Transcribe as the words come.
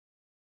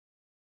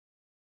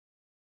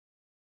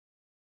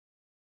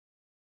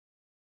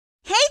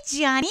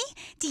Johnny.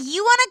 Do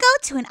you want to go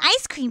to an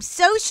ice cream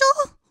social?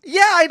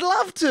 Yeah, I'd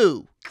love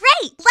to.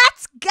 Great,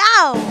 let's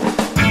go.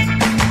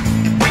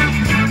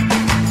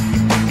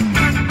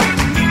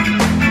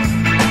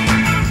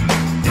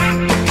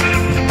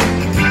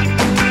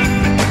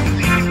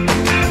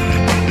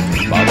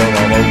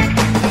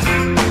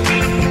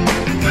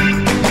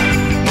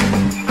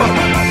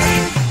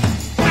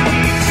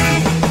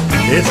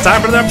 It's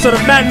time for another episode of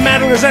Matt and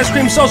Mattingly's Ice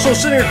Cream Social.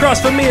 Sitting across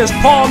from me is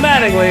Paul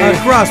Mattingly.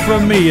 Across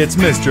from me, it's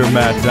Mr.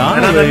 Matt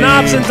Donnelly. And on the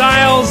knobs and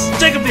dials,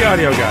 Jacob the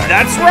audio guy.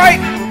 That's right.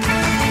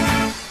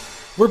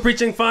 We're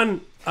preaching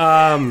fun.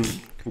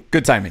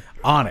 Good timing.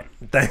 On it.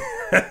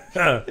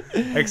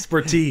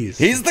 Expertise.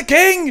 He's the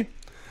king.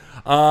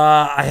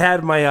 I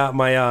had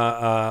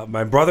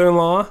my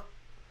brother-in-law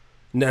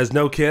has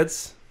no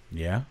kids.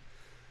 Yeah.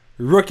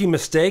 Rookie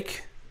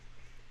mistake.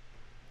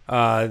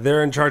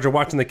 They're in charge of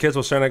watching the kids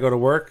while Sharon and I go to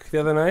work the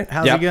other night.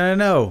 How's he gonna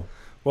know?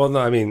 Well, no,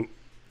 I mean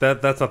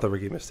that's not the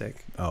rookie mistake.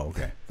 Oh,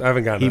 okay. I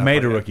haven't gotten. He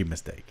made a yet. rookie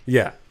mistake.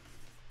 Yeah.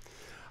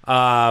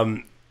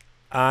 I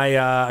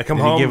come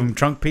Did home. you give him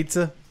trunk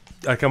pizza?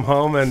 I come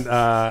home and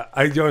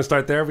you want to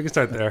start there? We can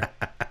start there.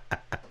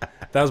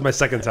 That was my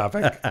second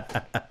topic.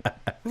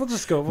 We'll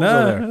just go. We'll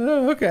go there.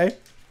 No, okay.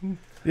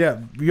 Yeah,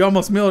 you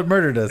almost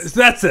murdered us.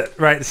 That's it,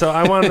 right? So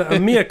I want a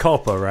mea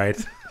culpa, right?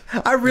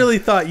 I really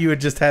thought you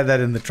had just had that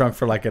in the trunk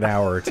for like an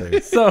hour or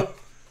two. So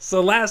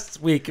last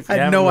week, if you I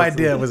had haven't no listened-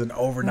 idea it was an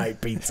overnight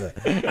pizza.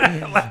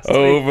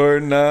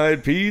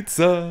 Overnight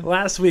pizza.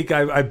 Last week,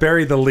 I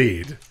buried the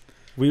lead.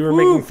 We were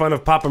making fun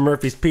of Papa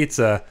Murphy's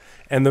Pizza,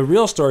 and the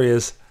real story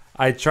is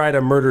I try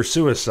to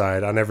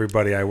murder-suicide on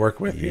everybody I work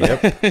with.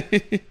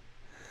 Yep.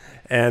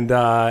 And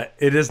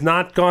it has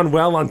not gone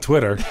well on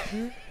Twitter.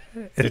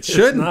 It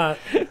shouldn't. Not.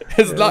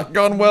 Has not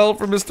gone well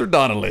for Mr.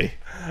 Donnelly.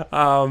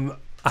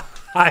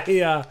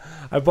 I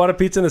bought a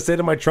pizza and it stayed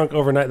in my trunk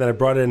overnight. Then I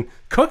brought it in,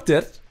 cooked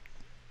it,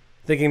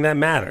 thinking that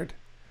mattered,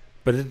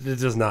 but it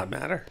does not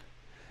matter.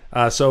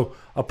 So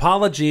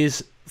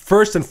apologies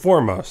first and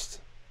foremost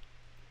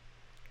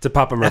to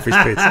Papa Murphy's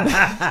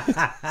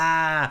Pizza.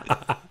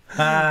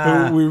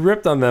 We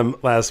ripped on them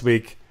last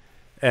week,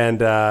 and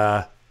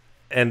then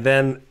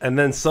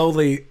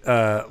slowly,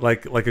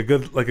 like a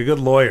good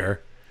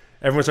lawyer,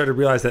 everyone started to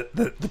realize that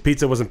the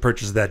pizza wasn't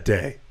purchased that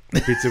day.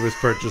 The pizza was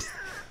purchased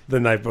the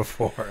night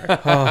before.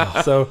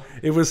 So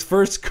it was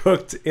first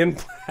cooked in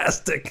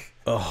plastic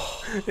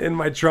in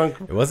my trunk.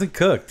 It wasn't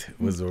cooked. It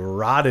was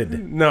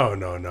rotted.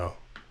 No.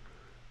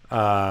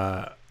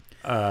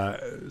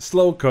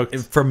 Slow cooked.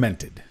 It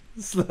fermented.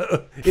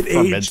 It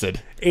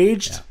Fermented.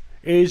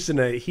 aged in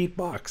a heat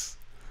box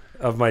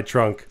of my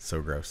trunk.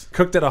 So gross.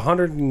 Cooked at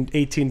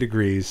 118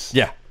 degrees.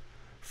 Yeah.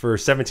 For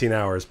 17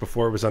 hours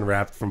before it was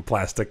unwrapped from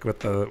plastic with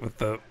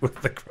the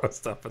gross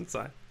stuff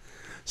inside.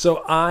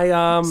 So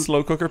I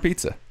Slow cooker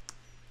pizza.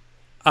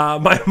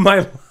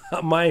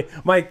 my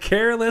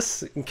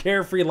careless and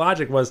carefree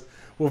logic was,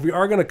 well, if we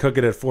are going to cook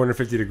it at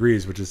 450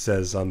 degrees, which it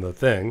says on the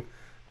thing,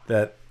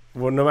 that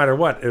well, no matter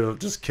what, it'll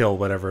just kill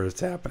whatever is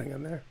happening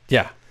in there.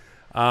 Yeah.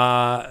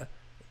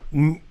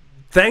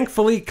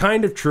 Thankfully,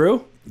 kind of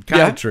true.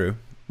 Kind of true.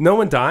 No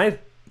one died.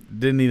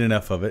 Didn't eat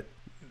enough of it.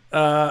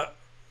 But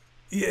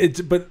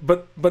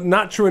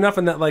not true enough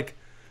in that like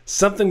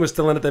something was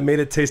still in it that made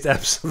it taste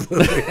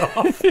absolutely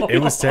awful. It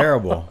was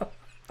terrible.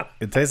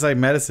 It tastes like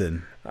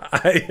medicine.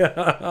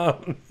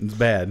 It's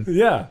bad.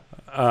 Yeah.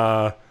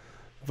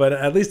 But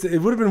at least it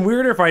would have been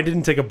weirder if I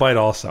didn't take a bite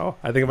also.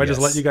 I think if I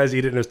just let you guys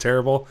eat it and it was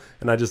terrible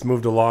and I just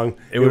moved along.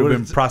 It would have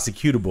been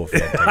prosecutable if you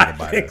had taken a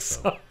bite. I think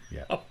so.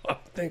 Yeah. I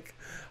think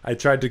I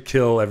tried to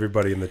kill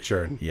everybody in the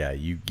churn. Yeah,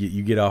 you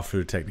get off for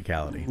the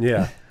technicality.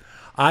 Yeah.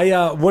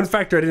 One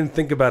factor I didn't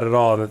think about at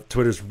all and that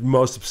Twitter's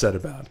most upset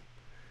about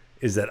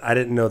is that I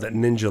didn't know that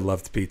Ninja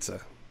loved pizza.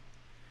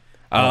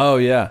 Oh,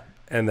 yeah.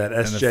 And that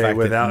And the SJ fact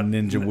without that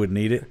Ninja wouldn't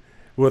eat it.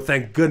 Well,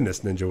 thank goodness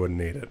Ninja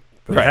wouldn't eat it.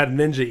 But Right. had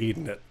Ninja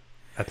eaten it,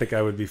 I think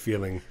I would be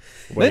feeling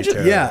way Ninja-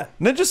 terrible. Yeah,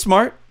 Ninja's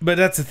smart. but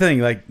that's the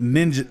thing. Like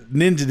Ninja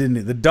didn't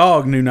eat. The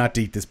dog knew not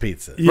to eat this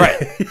pizza. Yeah.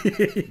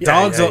 Right.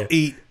 Dogs will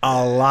eat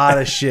a lot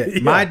of shit.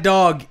 Yeah. My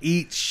dog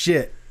eats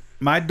shit.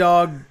 My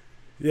dog,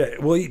 Yeah,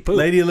 we'll eat poop.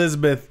 Lady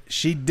Elizabeth,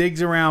 she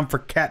digs around for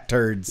cat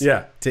turds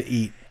to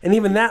eat. And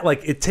even that,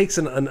 like, it takes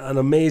an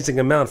amazing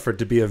amount for it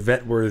to be a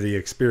vet-worthy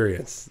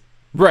experience.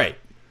 Right.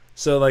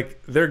 So,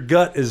 like, their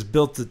gut is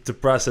built to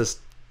process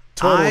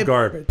total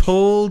garbage.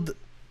 Pulled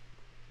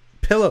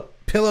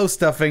pillow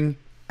stuffing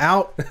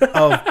out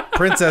of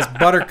Princess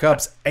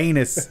Buttercup's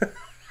anus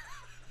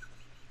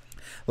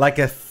like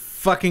a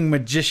fucking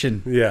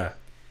magician. Yeah.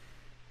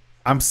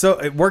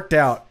 It worked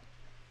out.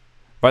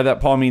 By that,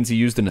 Paul means he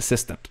used an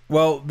assistant.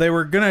 Well, they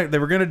were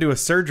gonna do a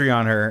surgery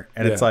on her,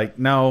 and it's Yeah. like,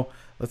 no,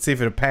 let's see if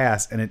it'll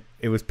pass. And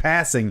it was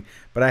passing,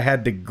 but I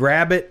had to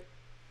grab it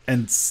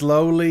and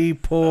slowly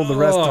pull the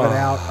rest of it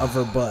out of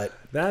her butt.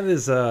 That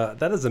is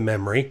a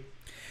memory.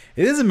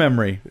 It is a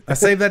memory. I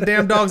saved that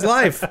damn dog's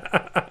life.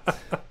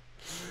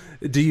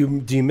 Do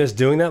you miss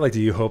doing that? Like,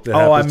 do you hope that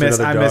Oh, happens to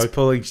another I dog? miss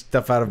pulling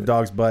stuff out of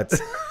dogs' butts.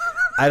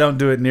 I don't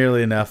do it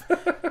nearly enough.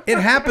 It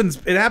happens.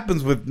 It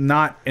happens with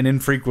not an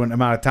infrequent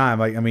amount of time.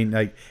 Like, I mean,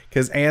 like,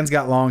 because Anne's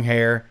got long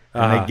hair,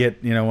 and they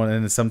get,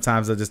 and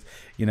sometimes they just,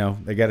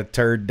 they got a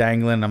turd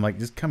dangling. I'm like,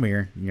 just come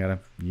here. You got a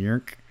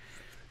yerk.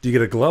 Do you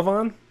get a glove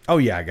on? Oh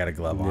yeah, I got a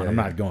glove on. Yeah, I'm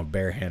not going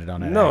barehanded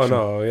on that. No, action.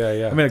 no,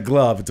 yeah. I mean, a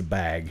glove. It's a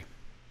bag.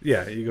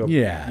 Yeah, you go.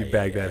 Yeah, you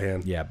bag that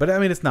hand. Yeah, but I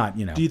mean, it's not.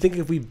 Do you think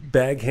if we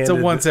bag-handed, it's a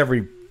once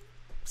every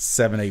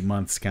 7-8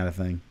 months kind of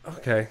thing.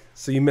 Okay,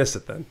 so you miss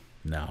it then.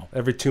 No,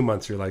 every 2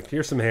 months you're like,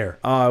 here's some hair.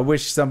 I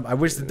wish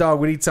the dog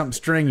would eat something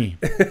stringy.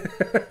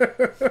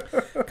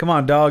 Come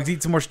on, dogs,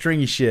 eat some more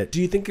stringy shit.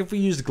 Do you think if we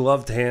used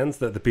gloved hands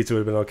that the pizza would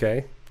have been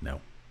okay?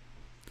 No.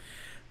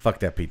 Fuck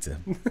that pizza.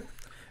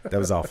 That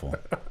was awful.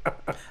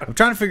 I'm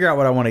trying to figure out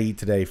what I want to eat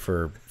today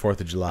for 4th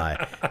of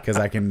July because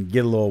I can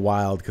get a little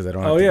wild because I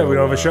don't have to go, we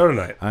don't have a show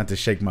tonight. I have to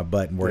shake my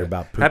butt and worry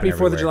about pooping Happy 4th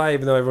everywhere. of July,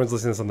 even though everyone's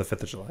listening to this on the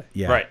 5th of July.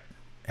 Yeah. Right.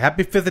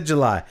 Happy 5th of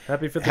July.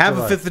 Happy 5th of Have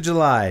July. a 5th of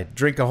July.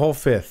 Drink a whole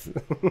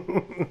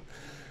 5th.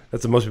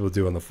 That's what most people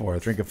do on the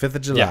 4th. Drink a 5th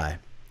of July.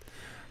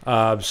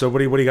 So what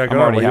do you got I'm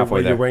going on? already halfway What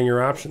are there. you weighing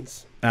your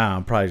options?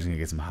 I'm probably just going to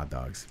get some hot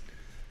dogs.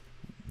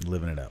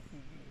 Living it up.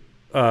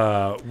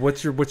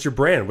 What's your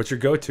brand? What's your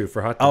go-to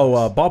for hot Oh,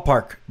 dogs?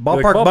 ballpark.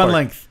 Like Ballpark Ballpark. bun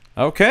length.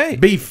 Okay.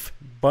 Beef.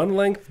 Bun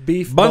length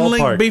beef Bun ballpark.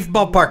 length beef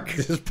ballpark.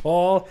 Because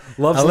Paul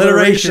loves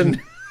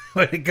Alliteration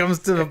when it comes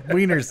to the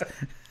wieners.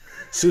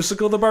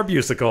 Susicle the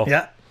barbusicle.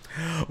 Yeah.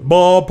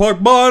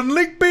 Ballpark bun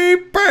length beef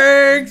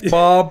franks.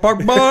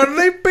 Ballpark bun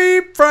length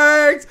beef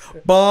franks.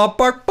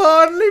 Ballpark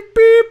bun length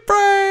beef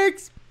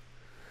franks.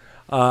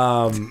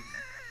 Do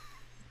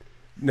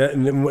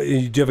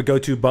you have a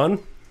go-to bun?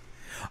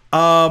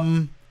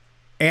 Aunt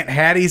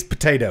Hattie's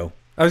potato.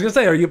 I was gonna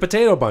say, are you a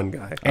potato bun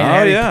guy? Aunt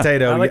Hattie's yeah.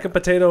 potato. I like a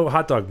potato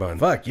hot dog bun.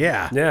 Fuck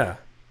yeah. Yeah.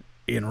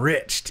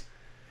 Enriched.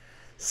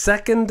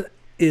 Second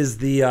is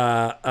the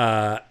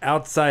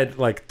outside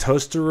like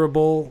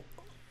toasterable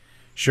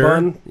Sure.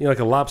 bun, like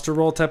a lobster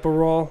roll type of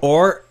roll,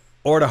 Or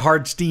the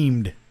hard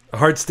steamed.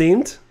 hard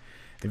steamed.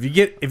 If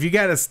you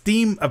got a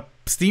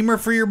steamer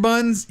for your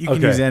buns, you can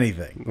Okay. use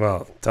anything.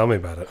 Well, tell me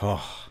about it.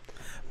 Oh,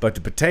 but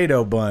the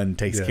potato bun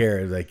takes Yeah. care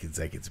of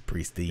it's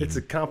pre-steamed. It's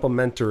a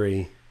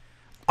complimentary.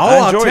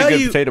 I enjoy a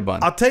good potato bun.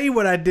 I'll tell you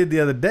what I did the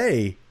other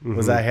day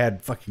was I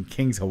had fucking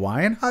King's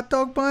Hawaiian hot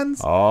dog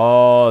buns.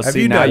 Oh, Have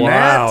see, you now done you,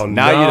 that?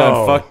 now you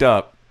done fucked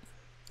up.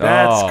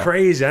 That's Oh.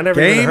 crazy. I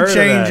never even Game heard of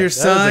changer, that.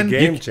 son. That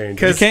is a game You-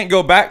 changer. You can't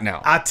go back now.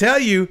 I tell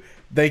you,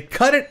 they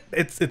cut it.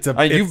 It's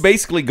You've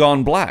basically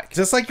gone black.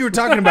 just like you were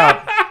talking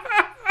about,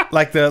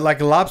 like a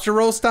lobster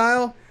roll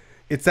style.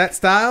 It's that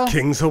style.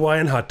 King's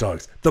Hawaiian hot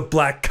dogs, the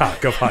black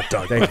cock of hot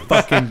dog. They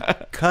fucking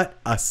cut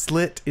a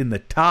slit in the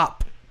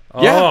top,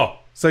 Yeah.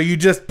 so you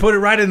just put it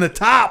right in the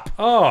top.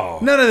 Oh,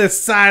 None of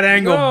this side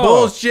angle No.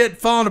 bullshit,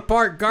 falling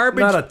apart garbage.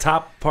 not a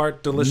top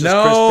part delicious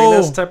No.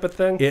 crispiness type of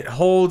thing. It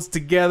holds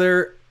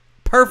together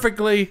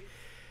perfectly.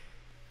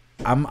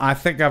 I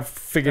think I've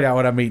figured out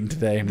what I'm eating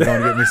today. I'm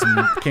going to get me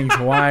some King's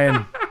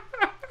Hawaiian,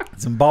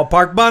 some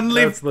ballpark bun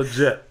leaf That's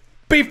legit.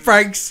 beef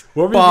franks.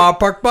 What were you-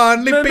 Ballpark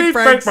bun leaf beef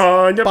franks.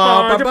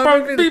 Ballpark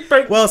bun, beef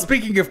franks. Well,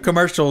 speaking of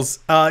commercials,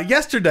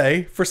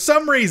 yesterday for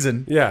some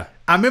reason Yeah,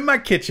 I'm in my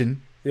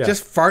kitchen Yeah.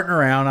 just farting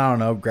around. I don't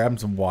know, grabbing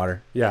some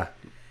water, yeah.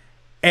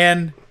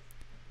 and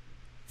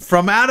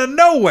from out of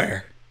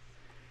nowhere,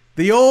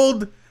 the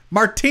old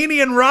Martini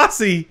and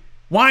Rossi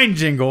wine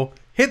jingle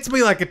hits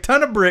me like a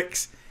ton of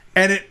bricks,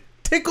 and it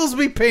tickles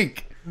me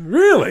pink.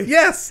 Really?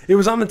 Yes. It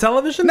was on the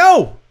television.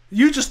 No.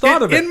 You just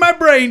thought of it. In my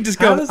brain, just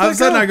How go. does All of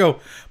that a sudden, go? I go,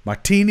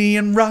 Martini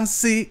and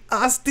Rossi,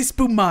 Asti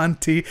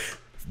Spumante.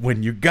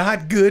 When you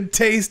got good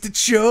taste, it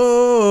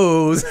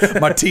shows.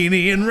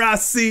 Martini and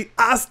Rossi,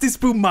 Asti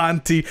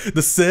Spumante.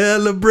 The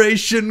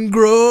celebration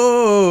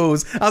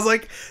grows. I was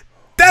like,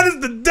 that is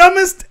the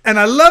dumbest, and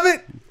I love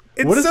it.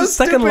 It's What is so the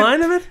second stupid.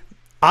 line of it?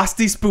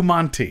 Asti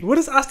Spumante. What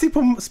is Asti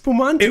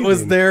Spumante? It was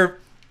mean? their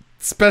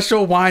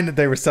special wine that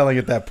they were selling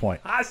at that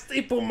point.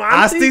 Asti Spumante.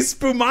 Asti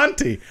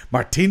Spumante.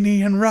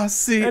 Martini and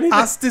Rossi, Anything-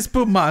 Asti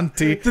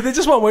Spumante. Did they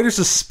just want waiters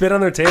to spit on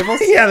their tables?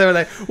 Yeah, they were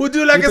like, would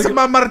you like You some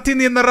think-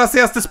 Martini and Rossi,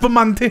 Asti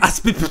Spumante?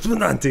 Asti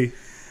Spumante.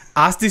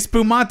 Asti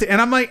Spumante.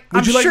 And I'm like,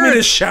 Would you like me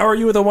to shower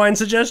you with a wine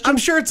suggestion? I'm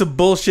sure it's a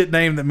bullshit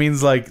name that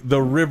means like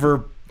the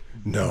river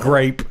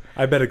grape.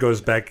 I bet it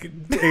goes back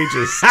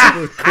ages.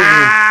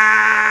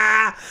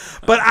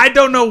 But I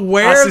don't know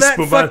where Asti that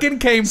Spumante. fucking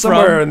came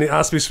Somewhere from. in the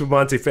Asti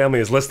Spumante family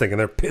is listening, and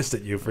they're pissed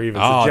at you for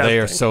even Oh, suggesting. they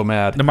are so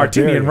mad. The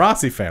Martini dare and you.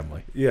 Rossi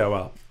family. Yeah,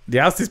 well, The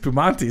Asti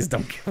Spumantes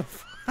don't give a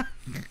fuck.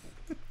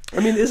 I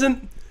mean,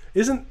 isn't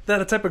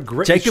that a type of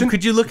grape? Jacob,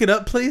 could you look it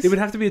up, please? It would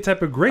have to be a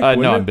type of grape. No,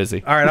 wouldn't I'm it?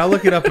 busy. All right, I'll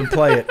look it up and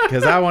play it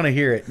because I want to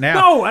hear it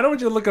now. No, I don't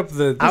want you to look up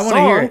the I want to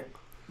song. hear it.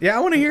 Yeah, I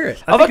want to hear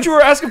it. I thought you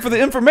were asking for the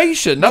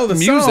information, not the the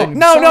music. song,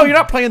 No, the no, song. you're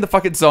not playing the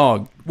fucking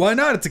song. Why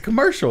not? It's a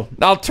commercial.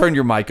 I'll turn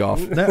your mic off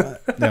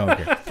No,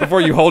 okay.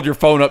 before you hold your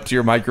phone up to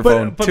your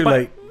microphone. But- Too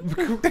late.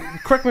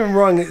 Correct me if I'm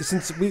wrong.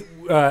 Since we,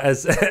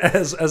 as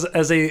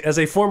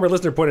a former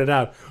listener pointed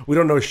out, we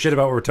don't know shit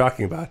about what we're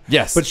talking about.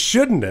 Yes. but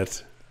shouldn't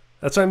it?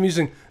 That's why I'm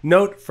using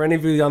note for any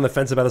of you on the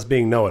fence about us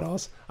being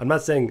know-it-alls. I'm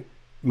not saying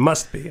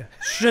Must be.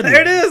 Shouldn't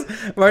There it is.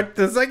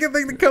 The second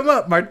thing to come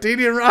up,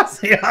 Martini and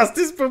Rossi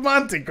Asti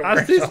Spumante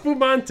Asti commercial.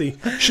 Spumante.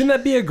 Shouldn't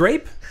that be a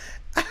grape?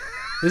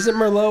 Isn't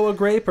Merlot a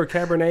grape or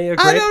Cabernet a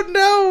grape? I don't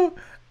know.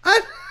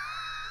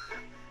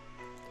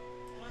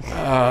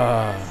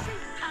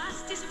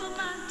 Asti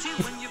Spumante,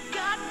 when you've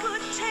got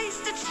good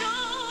taste, it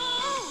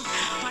shows.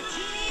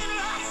 Martini and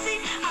Rossi,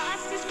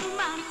 Asti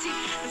Spumante,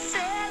 the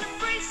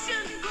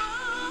celebration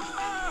grows.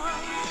 A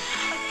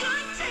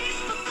good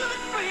taste for good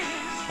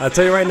friends. I'll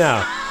tell you right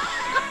now.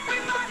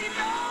 Everybody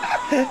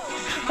knows.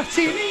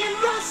 Martini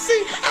and Rossi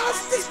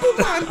Asti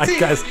Spumante.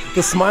 Guys,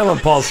 the smile on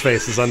Paul's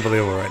face is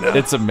unbelievable right now.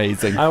 It's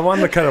amazing. I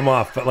wanted to cut him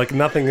off, but like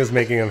nothing is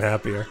making him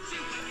happier.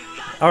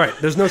 All right,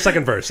 there's no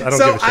second verse. I don't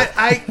give a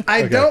shit.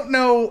 I don't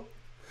know.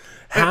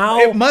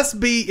 How? It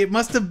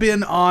must have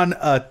been on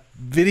a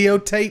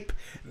videotape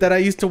that I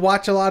used to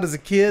watch a lot as a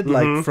kid,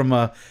 like from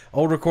a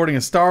old recording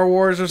of Star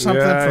Wars or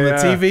something from the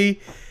TV.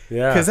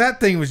 Yeah. Because that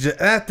thing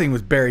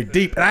was buried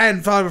deep, and I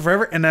hadn't thought of it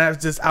forever. And I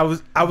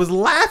was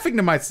laughing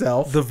to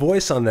myself. The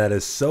voice on that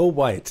is so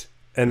white,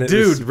 and it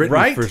Dude, is written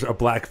right? for a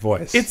black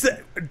voice. It's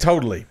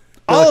totally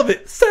all of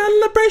it.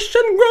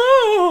 Celebration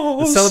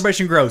grows. The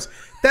celebration grows.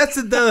 That's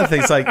the other thing.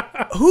 It's like,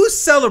 who's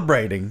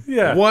celebrating?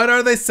 Yeah. What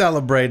are they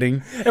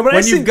celebrating? And when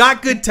when you've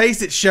got good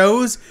taste, it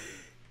shows.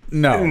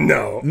 No.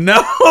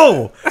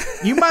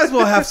 You might as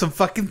well have some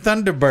fucking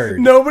Thunderbird.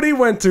 Nobody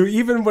went to,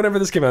 even whenever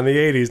this came out in the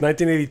 80s,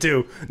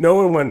 1982, no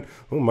one went,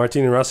 oh,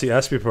 Martini Rossi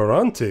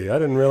Aspiparanti. I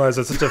didn't realize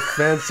that's such a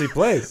fancy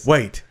place.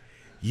 Wait,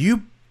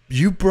 you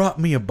brought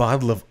me a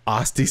bottle of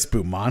Asti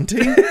Spumante?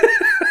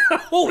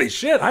 Holy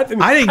shit. I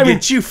didn't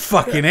get you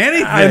fucking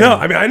anything. I know.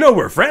 I mean, I know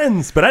we're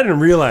friends, but I didn't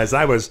realize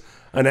I was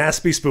an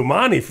Aspi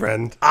Spumani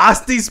friend.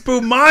 Asti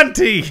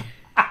Spumante.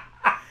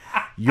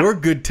 Your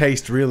good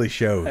taste really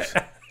shows.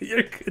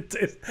 Your good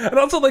taste. And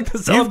also, like, the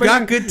You've celebration.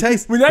 got good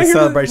taste. When I The hear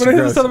celebration the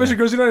grows, celebration man.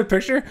 grows, you know, in a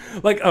picture,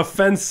 like a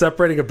fence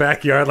separating a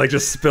backyard, like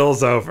just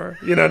spills over.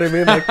 You know what I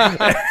mean? Like,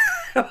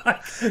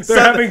 they're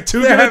having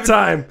too good a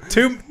time.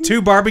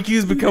 Two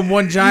barbecues become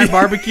one giant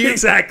barbecue.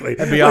 Exactly.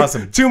 That'd be Like,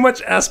 awesome. Too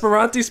much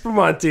Aspiranti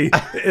Spumante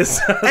is.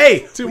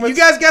 Hey, too much. you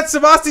guys got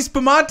some Asti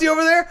Spumante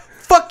over there?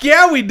 Fuck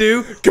yeah, we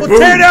do. We'll Kaboom.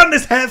 tear down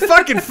this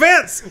fucking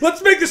fence.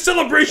 Let's make the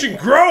celebration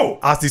grow.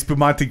 Asti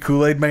Spumante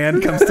Kool-Aid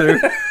Man comes through.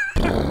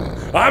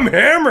 I'm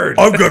hammered.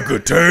 I've got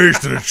good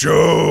taste and it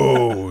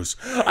shows.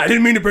 I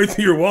didn't mean to break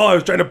through your wall. I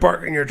was trying to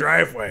park in your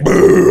driveway.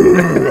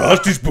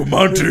 Asti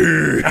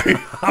Spumante.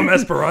 I'm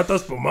Esperanto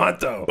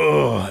Spumanto.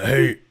 Oh,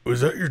 hey,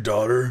 was that your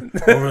daughter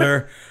over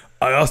there?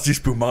 I Asti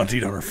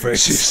Spumante on her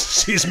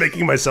face. She's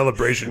making my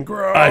celebration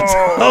grow.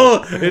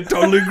 It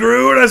totally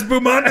grew and I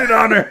Spumante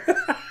on her.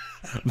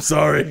 I'm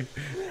sorry.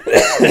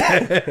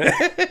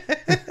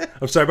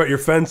 I'm sorry about your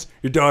fence,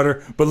 your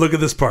daughter, but look at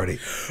this party.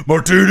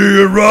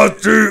 Martini and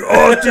Rossi,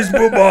 Asti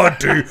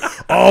Spumante.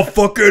 I'll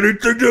fuck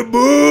anything that And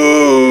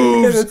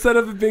moves. instead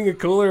of it being a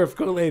cooler of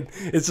Kool-Aid,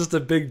 it's just a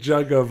big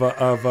jug of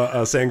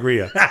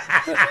sangria.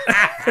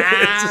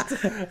 It's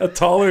just a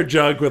taller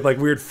jug with like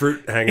weird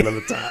fruit hanging on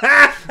the top.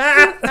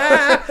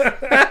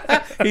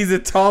 He's a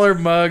taller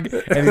mug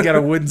and he's got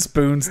a wooden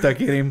spoon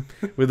stuck in him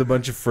with a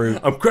bunch of fruit.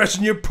 I'm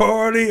crashing your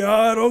party.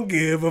 I don't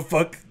give a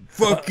fuck.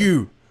 Fuck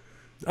you.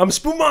 I'm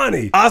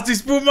Spumani. Asti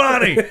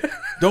Spumante.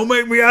 Don't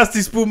make me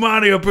Asti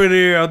Spumante up in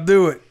here. I'll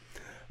do it.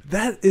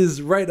 That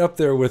is right up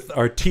there with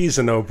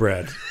artisanal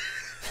bread.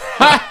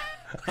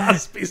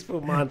 Aspi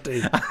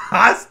Spumante.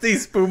 Asti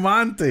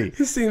Spumante.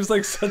 This seems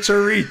like such a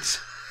reach.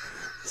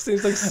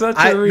 Seems like such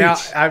a reach.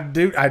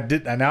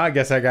 Now I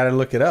guess I got to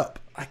look it up.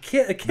 It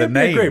can't The be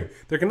name. a grape.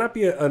 There cannot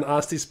be an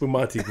Asti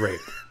Spumante grape.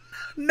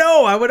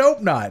 No, I would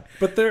hope not.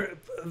 But there.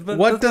 But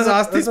What does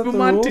Asti that's not the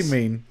Spumante rules?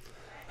 mean?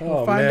 Oh,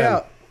 We'll find man.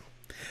 out.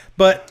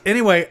 But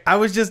anyway, I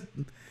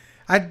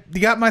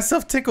got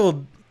myself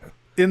tickled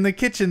in the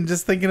kitchen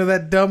just thinking of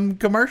that dumb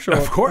commercial.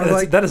 Of course, I was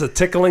like, that is a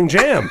tickling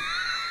jam.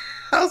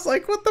 I was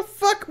like, what the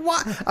fuck?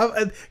 Why?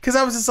 Because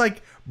I was just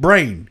like,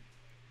 brain.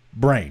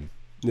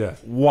 Yeah.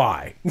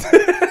 Why?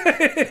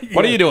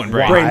 What are you doing,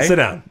 Brain? Brain, sit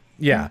down.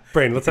 Yeah.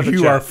 Brain, let's have a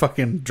You chat. are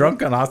fucking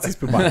drunk on Asti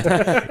Spumante.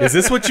 Is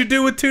this what you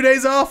do with 2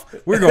 days off?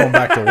 We're going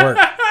back to work.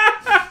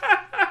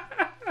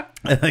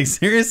 Like,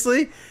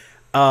 seriously?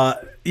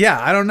 Yeah,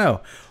 I don't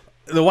know.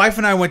 The wife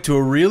and I went to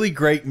a really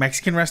great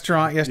Mexican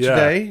restaurant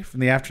yesterday in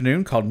the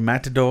afternoon called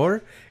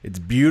Matador. It's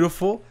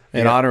beautiful.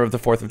 In honor of the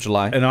 4th of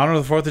July. In honor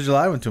of the 4th of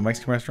July, I went to a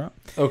Mexican restaurant.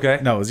 Okay.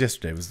 No, it was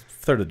yesterday. It was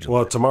 3rd of July.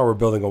 Well, tomorrow we're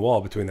building a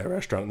wall between that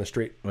restaurant and the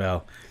street.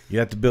 Well, you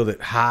have to build it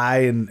high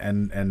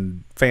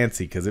and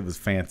fancy because it was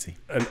fancy.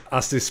 An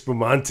Asti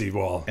Spumante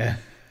wall.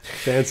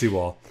 Fancy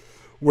wall.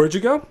 Where'd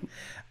you go?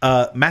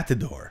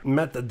 Matador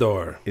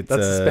Matador. It's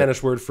That's the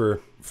Spanish word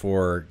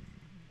for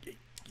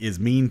is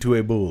mean to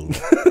a bull.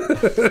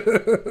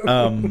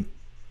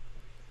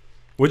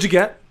 What'd you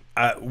get?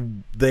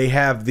 They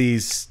have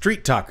these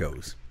street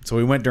tacos. So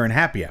we went during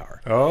happy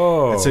hour.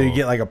 Oh. And so you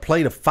get like a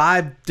plate of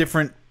 5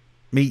 different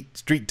meat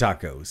street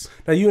tacos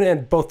Now you and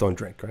Ann both don't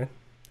drink, right?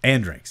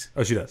 and drinks.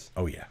 Oh, she does.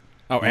 Oh, yeah.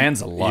 Oh,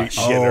 Anne's a lush.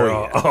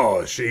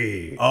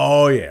 She.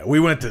 Oh yeah, we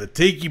went to the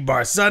Tiki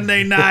Bar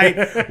Sunday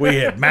night. We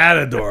hit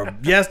Matador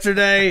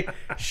yesterday.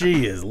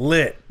 She is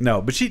lit.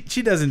 No, but she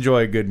does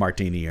enjoy a good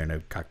martini or a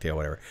cocktail,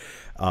 whatever.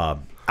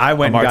 I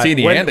went A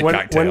martini and a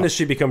cocktail. When does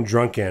she become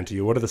drunk, Ann, to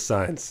you? What are the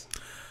signs?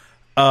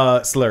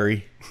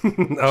 Slurry.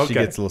 Okay. She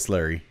gets a little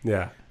slurry.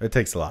 Yeah. It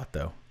takes a lot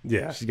though.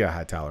 Yeah. She's got a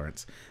high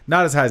tolerance.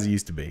 Not as high as it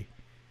used to be.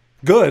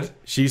 Good.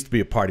 She used to be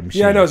a party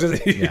machine. Yeah, I know. You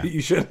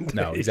Yeah. shouldn't.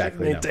 No, you shouldn't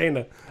exactly, no.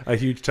 maintain a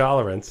huge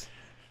tolerance.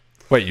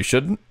 Wait, you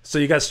shouldn't? So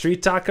you got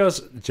street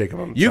tacos, Jacob.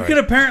 I'm You sorry. can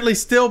apparently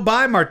still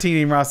buy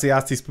Martini and Rossi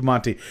Asti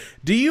Spumante.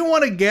 Do you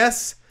want to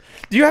guess?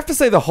 Do you have to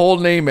say the whole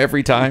name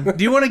every time?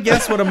 Do you want to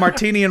guess what a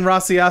Martini and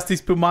Rossi Asti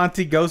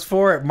Spumante goes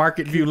for at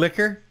Market View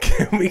Liquor?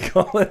 Can we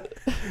call it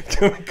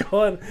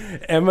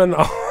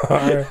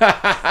M&R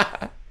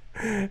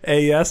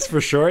AS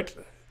for short?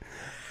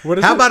 What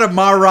is How it? about a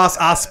Mah Rah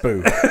Az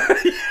Spoo?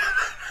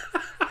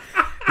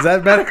 Is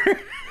that better?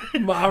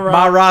 Mah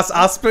Rah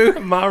Az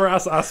Spoo? Mah Rah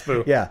Az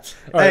Spoo. Yeah.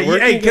 All right, where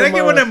Hey, can I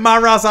get one of Mah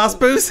Rah Az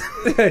Spoos?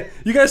 Hey,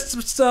 you guys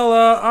sell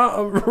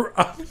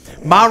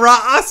Mah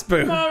Rah Az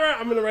Spoo.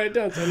 I'm gonna write it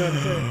down so I know how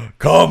to say it.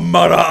 Come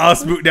Mah Rah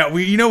Az Spoo. Now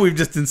we've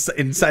just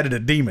incited a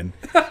demon.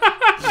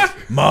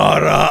 Mah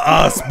Rah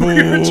Az Spoo.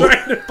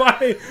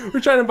 We're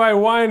trying to buy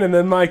wine, and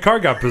then my car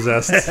got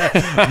possessed.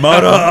 Mah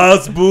Rah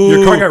Az Spoo.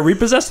 Your car got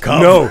repossessed?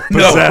 Come. No,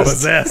 No, possessed.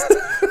 possessed.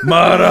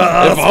 Mah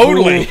Rah Az If Spoo.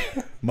 only.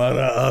 Mah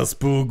Rah Az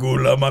Spoo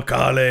gula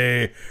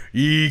makale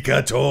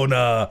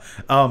ikachona.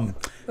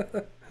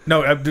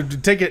 No,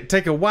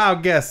 take a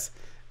wild guess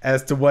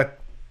as to what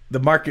the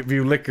Market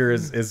View Liquor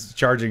is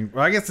charging.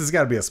 Well, I guess it's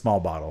got to be a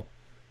small bottle.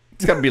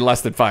 It's got to be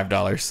less than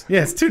 $5.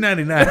 Yeah, it's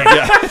 $2.99.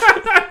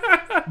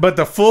 Yeah. But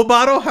the full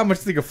bottle, how much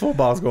do you think a full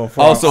bottle's going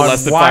for? Also on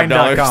less than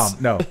wine.com?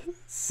 $5. No,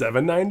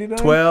 $7.99.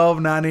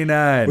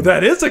 $12.99. Well,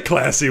 that is a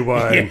classy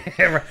wine.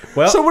 Yeah, right.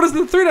 Well, So what is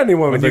the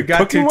 $3.91? when The you've got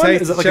cooking two one?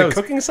 tastes, Is it like shows. a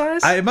cooking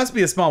size? It must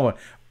be a small one.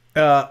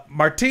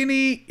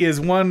 Martini is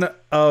one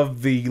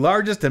of the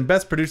largest and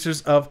best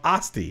producers of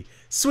Asti.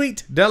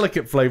 Sweet,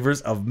 delicate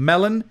flavors of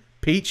melon,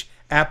 peach,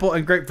 apple,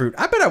 and grapefruit.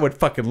 I bet I would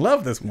fucking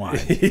love this wine.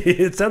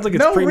 It sounds like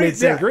it's pre-made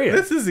yeah, sangria.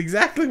 this is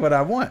exactly what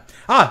I want.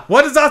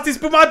 What does Asti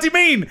Spumante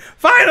mean?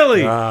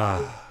 Finally!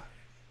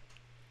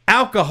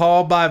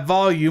 Alcohol by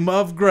volume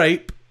of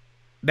grape,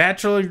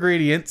 natural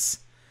ingredients.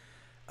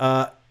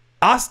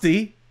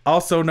 Asti,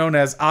 also known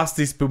as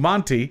Asti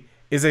Spumante,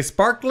 is a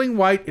sparkling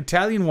white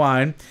Italian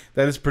wine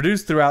that is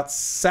produced throughout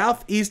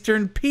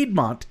southeastern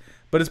Piedmont,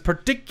 but is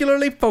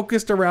particularly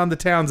focused around the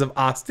towns of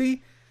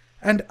Asti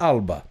and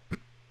Alba.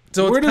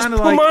 So Where it's does kind of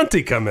like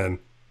Spumante come in?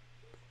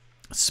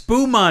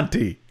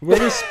 Spumante. Where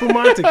does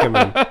Spumante come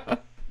in?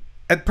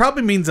 It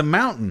probably means a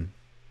mountain.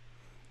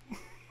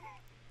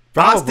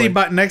 Probably. Asti,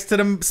 but next to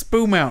the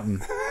Spoo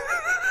Mountain.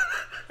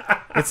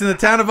 It's in the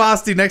town of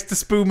Asti, next to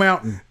Spoo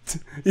Mountain.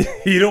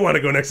 You don't want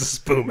to go next to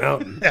Spoo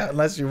Mountain. Yeah,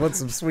 unless you want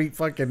some sweet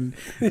fucking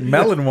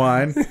melon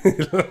wine.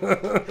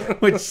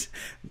 Which,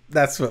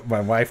 that's what my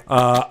wife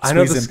I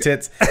know squeeze them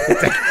tits.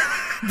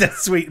 That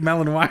sweet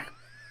melon wine.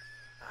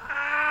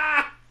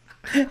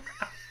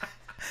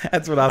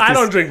 That's what I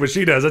don't drink what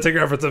she does. I take her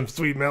out for some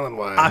sweet melon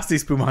wine. Asti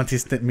Spumante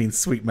means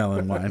sweet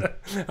melon wine.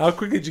 How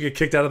quickly did you get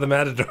kicked out of the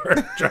Matador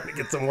trying to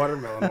get some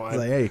watermelon I wine? was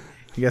like, hey,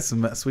 you got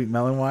some sweet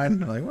melon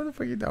wine? I'm like, what the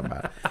fuck are you talking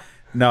about?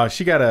 No,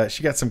 she got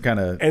some kind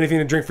of Anything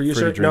to drink for you, Free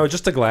sir? to drink. No,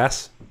 just a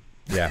glass.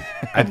 yeah.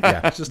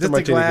 Yeah. Just a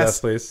martini glass,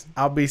 please.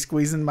 I'll be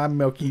squeezing my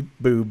milky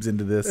boobs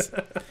into this.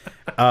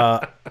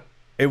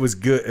 It was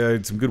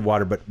good. Some good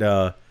water, but they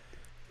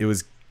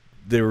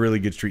were really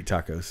good street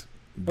tacos.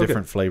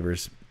 Different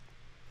flavors.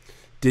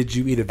 Did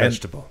you eat a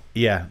vegetable?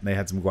 Yeah, they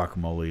had some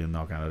guacamole and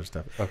all kind of other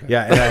stuff. Okay.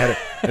 Yeah, and I had it,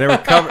 and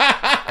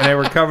they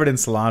were covered in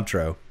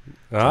cilantro.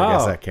 So I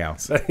guess that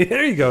counts.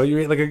 There you go. You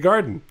ate like a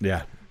garden.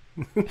 Yeah,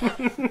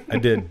 I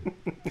did.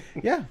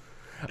 Yeah,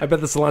 I bet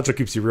the cilantro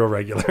keeps you real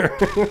regular.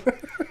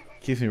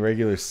 keeps me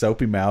regular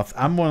soapy mouth.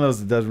 I'm one of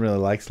those that doesn't really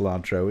like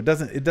cilantro.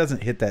 It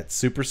doesn't hit that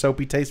super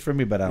soapy taste for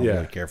me, but I don't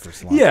really care for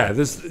cilantro. Yeah,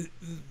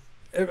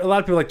 a lot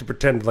of people like to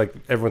pretend like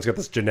everyone's got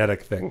this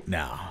genetic thing.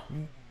 No.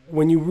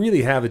 When you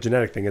really have a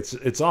genetic thing,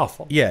 it's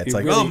awful. Yeah, it's You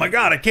like, really- oh my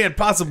god, I can't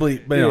possibly.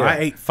 But you know, Yeah. I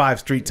ate 5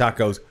 street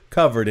tacos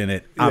covered in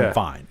it. Yeah. I'm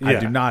fine. I Yeah.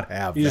 do not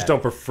have. You just that.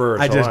 don't prefer.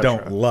 I just cilantro.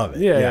 don't love it.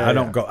 Yeah, I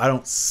don't go. I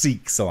don't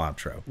seek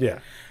cilantro. Yeah.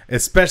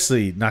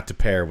 Especially not to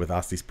pair with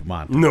Asti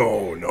Spumante.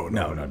 No.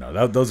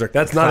 No. Those are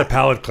That's not a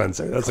palate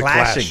cleanser. That's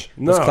clashing. a clash.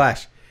 No. Those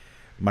clash.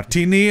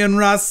 Martini and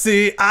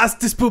Rossi,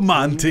 Asti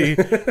Spumante,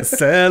 the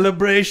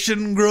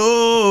celebration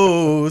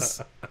grows.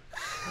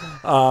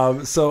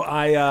 So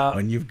I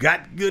When you've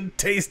got good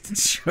taste, it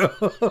shows.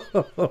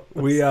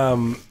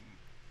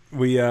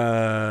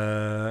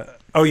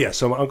 oh yeah,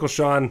 so my Uncle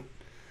Sean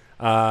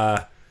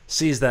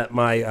sees that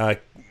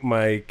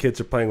my kids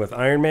are playing with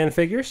Iron Man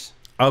figures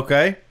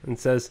Okay. and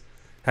says,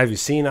 "Have you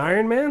seen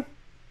Iron Man?"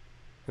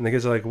 And the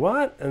kids are like,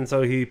 "What?" And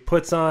so he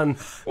puts on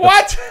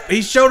What?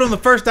 He showed them the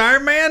first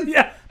Iron Man?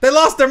 Yeah. They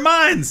lost their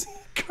minds.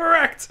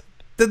 Correct.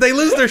 Did they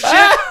lose their shit?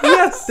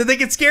 Yes. Did they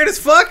get scared as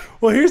fuck?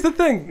 Well, here's the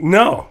thing.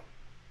 No.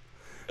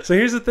 So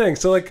here's the thing.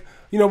 So like,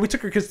 you know, we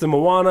took our kids to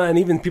Moana, and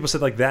even people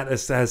said like that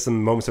has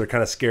some moments that are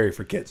kind of scary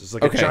for kids. It's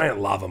like a giant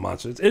lava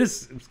monster.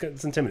 It's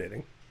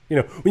intimidating. You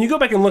know, when you go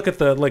back and look at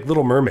the like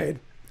Little Mermaid,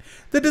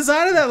 The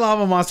design of that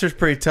lava monster is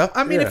pretty tough.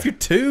 I mean, Yeah. if you're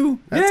 2,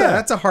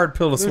 that's a hard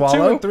pill to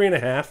swallow. 2 and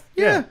 3.5.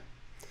 Yeah.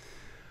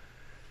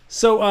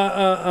 So,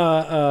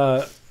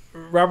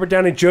 Robert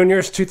Downey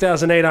Jr.'s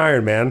 2008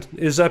 Iron Man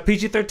is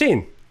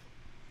PG-13,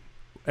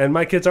 and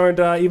my kids aren't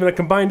even a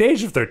combined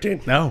age of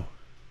 13. No.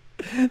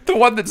 The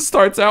one that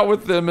starts out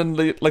with them in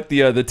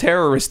the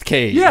terrorist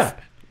cave. Yeah.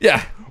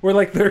 Yeah. Where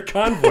like their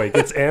convoy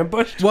gets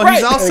ambushed. Well,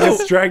 he's and also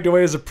gets dragged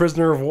away as a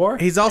prisoner of war.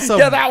 he's also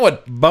Yeah, that one.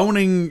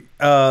 boning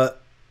A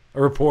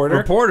reporter.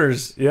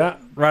 reporters Yeah.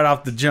 right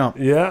off the jump.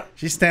 Yeah.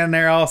 She's standing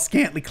there all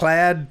scantily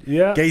clad,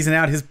 Yeah. gazing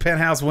out his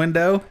penthouse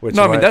window. Which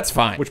No, I my- mean, that's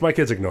fine. Which my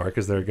kids ignore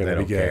because they're going They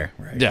to be don't gay. care.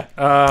 Right.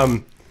 Yeah.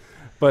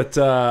 But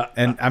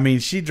And I mean,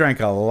 she drank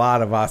a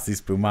lot of Asti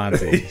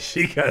Spumante.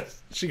 she got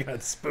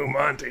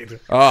Spumante.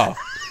 Oh.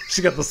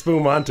 She got the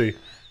Spumante.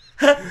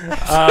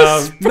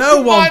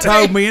 No one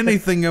told me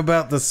anything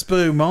about the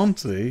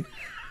Spumante.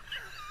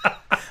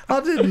 I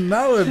didn't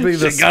know it'd be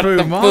the She got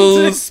the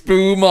full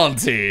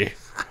Spumante. Spumante.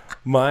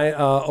 My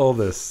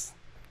oldest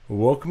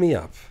woke me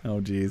up Oh,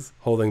 jeez.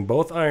 holding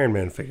both Iron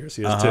Man figures.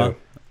 He has Uh-huh. 2.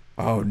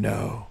 Oh,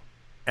 no.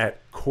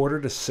 At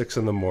 5:45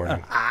 in the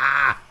morning.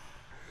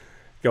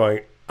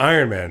 Going,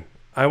 Iron Man.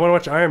 I want to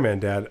watch Iron Man,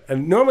 Dad.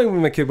 And normally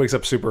when my kid wakes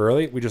up super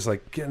early, we just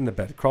like get into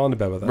bed, crawl into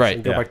bed with us, Right,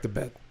 and go yeah. back to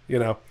bed. You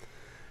know,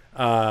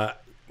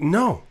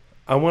 no,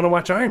 I want to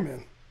watch Iron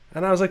Man.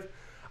 And I was like,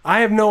 I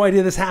have no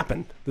idea this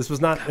happened. This was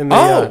not in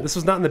the this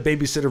was not in the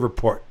babysitter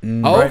report.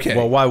 Oh, okay.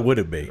 Well, why would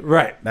it be?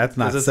 Right. That's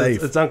not 'Cause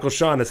safe. It's Uncle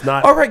Sean. It's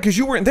not. All right, because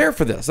you weren't there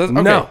for this. Okay.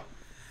 No.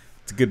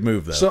 It's a good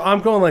move, though. So I'm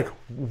going like,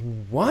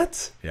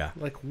 what? Yeah.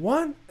 Like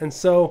what? And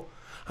so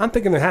I'm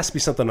thinking there has to be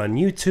something on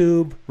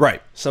YouTube.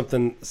 Right.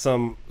 Something,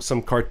 some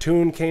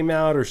cartoon came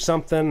out or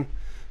something.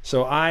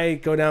 So I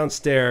go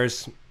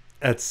downstairs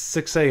at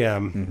 6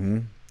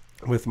 a.m.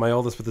 With my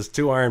oldest with his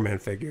 2 Iron Man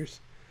figures.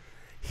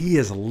 He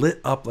is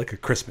lit up like a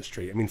Christmas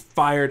tree. I mean,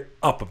 fired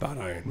up about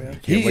Iron Man.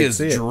 He wait to is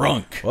see it.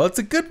 drunk. Well, it's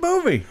a good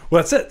movie.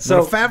 Well, that's it.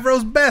 So So,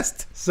 Favreau's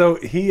best. so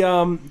he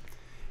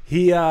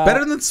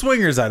Better than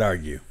Swingers, I'd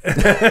argue.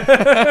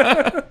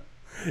 it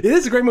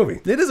is a great movie.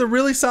 It is a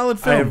really solid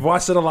I have film.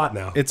 watched it a lot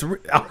now. It's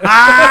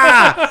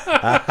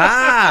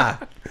aha!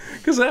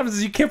 Because what happens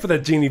is you can't put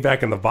that genie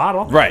back in the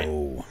bottle. Right.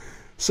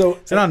 So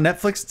Is it on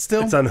Netflix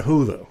still? it's on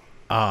Hulu.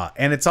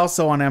 And it's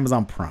also on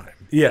Amazon Prime.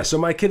 Yeah, so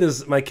my kid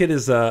is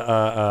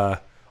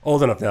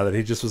old enough now that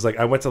he just was like,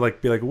 I went to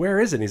like be like, where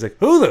is it? And he's like,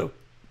 Hulu.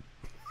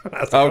 I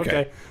was like,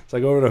 Okay. So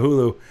I go over to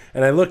Hulu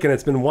and I look and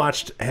it's been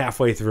watched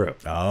halfway through.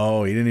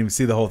 Oh, you didn't even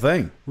see the whole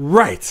thing.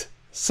 Right.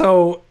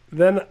 So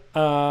then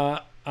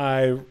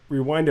I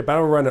rewind it, but I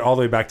don't run it all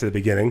the way back to the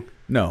beginning.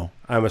 No.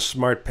 I'm a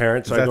smart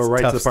parent, so I That's go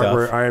right to the tough part stuff.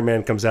 where Iron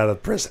Man comes out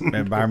of prison.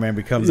 And Iron Man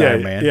becomes yeah,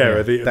 Iron Man.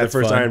 Yeah, the That's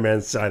first fun. Iron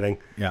Man sighting.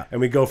 Yeah.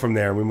 And we go from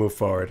there and we move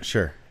forward.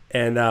 Sure.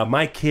 And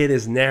my kid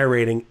is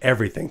narrating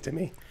everything to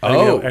me.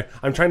 Oh.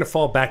 I'm trying to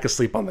fall back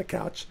asleep on the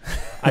couch.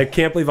 I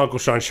can't believe Uncle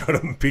Sean showed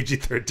him a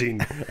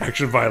PG-13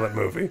 action violent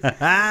movie.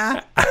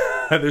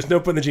 There's no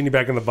putting the genie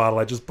back in the bottle.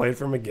 I just played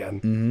for him again.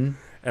 Mm-hmm.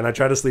 And I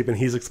try to sleep, and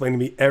he's explaining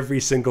to me every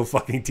single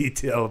fucking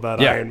detail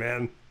about Yeah. Iron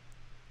Man.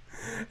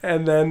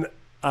 And then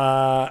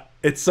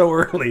it's so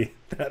early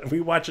that we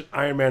watch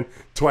Iron Man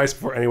twice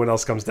before anyone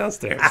else comes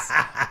downstairs.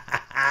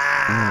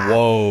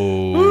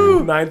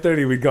 Whoa.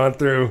 9:30, we'd gone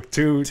through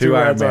two Iron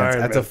rounds of Mans. Iron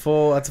That's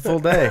Man. a full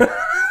day.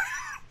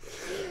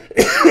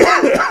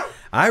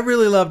 I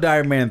really loved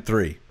Iron Man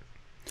 3.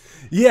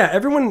 Yeah,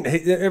 everyone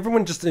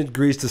just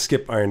agrees to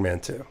skip Iron Man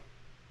 2.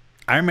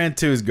 Iron Man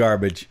 2 is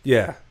garbage,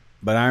 Yeah.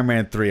 but Iron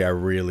Man 3 I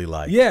really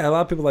like. Yeah, a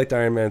lot of people liked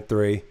Iron Man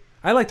 3.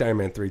 I liked Iron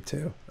Man 3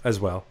 too, as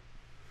well.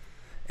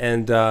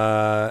 And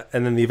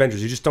then the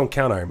Avengers, you just don't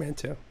count Iron Man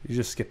 2. You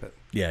just skip it.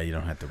 Yeah, you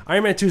don't have to.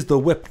 Iron Man 2 is the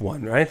whip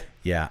one, right?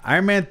 Yeah,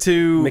 Iron Man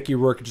 2. Mickey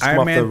Rourke just Iron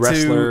come off Man the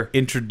wrestler. 2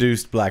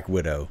 introduced Black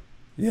Widow.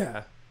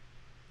 Yeah.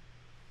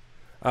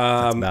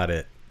 That's about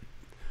it.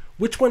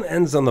 Which one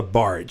ends on the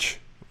barge?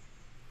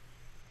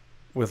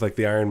 With like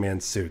the Iron Man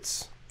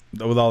suits.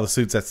 With all the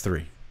suits, that's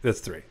 3. That's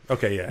 3.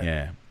 Okay, yeah.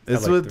 Yeah,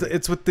 it's like with 3.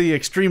 it's with the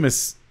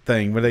extremist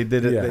thing where they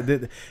did it.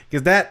 Yeah.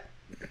 Because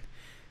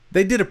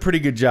they did a pretty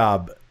good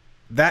job.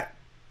 That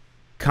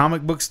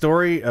comic book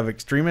story of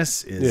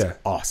extremists is Yeah.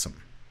 awesome.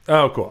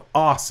 Oh, cool.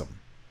 Awesome.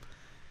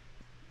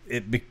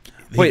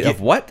 Wait, of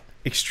what?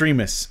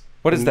 Extremists.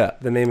 What is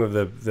that? The name of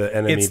the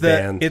enemy It's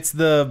band. it's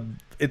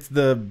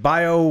the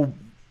bio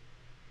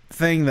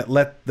thing that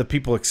let the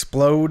people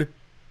explode,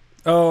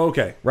 Oh,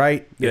 okay.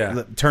 right?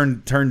 Yeah.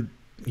 Turn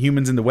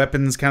humans into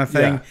weapons, kind of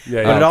thing.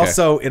 Yeah, But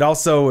yeah. it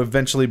also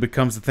eventually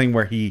becomes the thing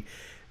where he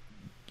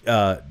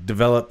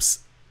develops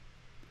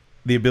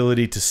the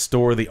ability to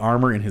store the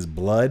armor in his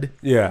blood,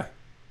 Yeah.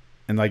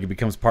 and like it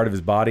becomes part of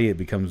his body. It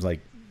becomes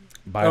like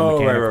Oh,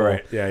 biomechanical.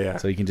 right. Yeah, yeah.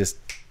 So he can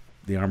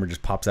the armor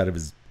just pops out of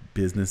his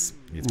business.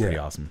 It's pretty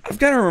awesome. I've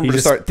got to remember He to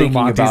just start thinking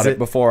Fumantes about it it.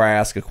 before I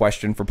ask a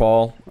question for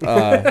Paul.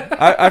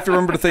 I have to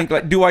remember to think,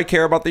 like, do I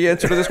care about the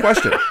answer to this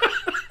question?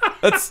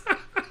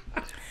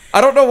 I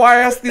don't know why I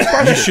asked these You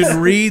questions. should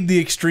read the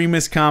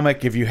Extremist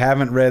comic if you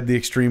haven't read the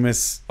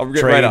Extremist. I'll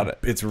get right on it.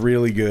 It's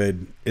really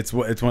good. It's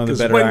one of the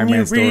better when Iron you Man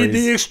read stories.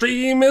 the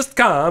Extremist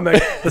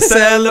comic, The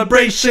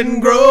celebration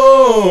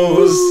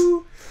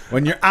grows.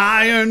 When you're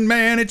Iron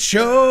Man, it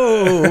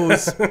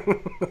shows.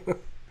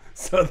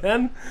 So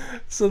then,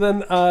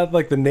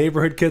 like the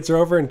neighborhood kids are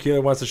over, and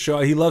Keeler wants to show.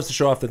 He loves to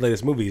show off the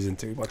latest movie he's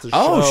into. He wants to show.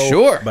 Oh,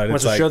 sure. But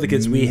wants it's to show the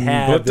kids we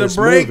have put the this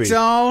brakes movie.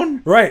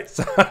 on. Right.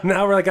 So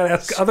now we're like gotta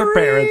ask other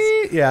parents.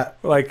 Yeah.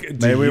 Like,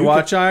 May we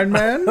watch Iron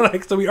Man?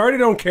 Like, so we already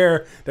don't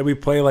care that we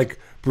play like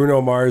Bruno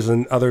Mars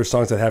and other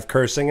songs that have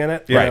cursing in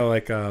it. Right. You know,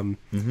 like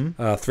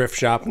Thrift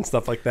Shop and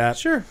stuff like that.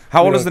 Sure.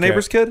 How We old is don't the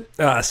neighbor's care.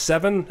 kid?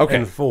 7 Okay.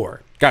 and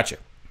 4. Gotcha.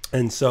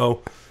 And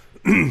so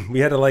we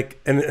had to like,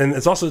 and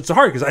it's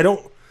hard because I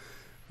don't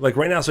like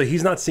right now. So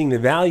he's not seeing the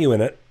value in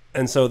it,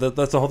 and so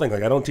that's the whole thing.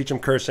 Like I don't teach him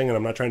cursing, and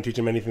I'm not trying to teach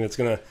him anything that's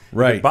gonna.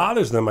 Right. If it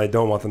bothers them, I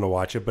don't want them to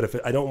watch it. But if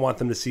I don't want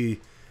them to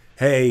see,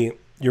 hey,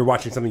 you're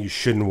watching something you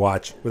shouldn't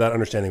watch without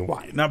understanding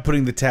why. Not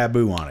putting the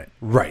taboo on it.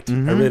 Right. I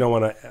really don't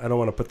want to. I don't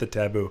want to put the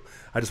taboo.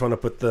 I just want to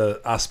put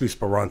the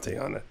Aspisperante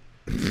on it.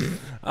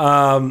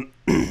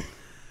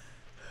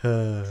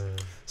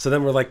 So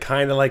then we're like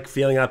kind of like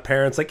feeling out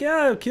parents like,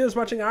 yeah, kid's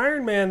watching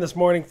Iron Man this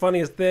morning,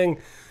 funniest thing.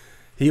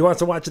 He wants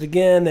to watch it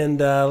again, and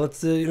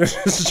let's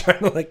just trying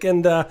to like,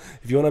 and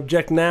if you want to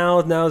object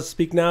now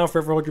speak now,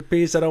 forever hold your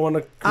peace. I don't want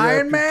to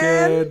Iron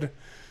Man? kid.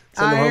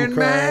 Send him home Iron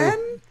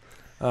crying.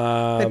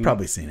 Man? They've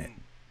probably seen it.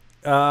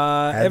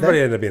 Everybody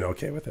ended up being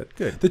okay with it.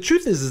 Good. The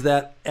truth is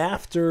that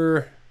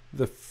after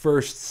the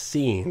first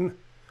scene,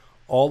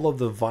 all of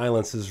the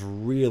violence is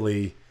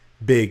really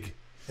big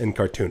and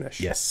cartoonish.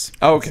 Yes.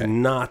 Okay.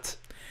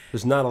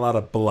 There's not a lot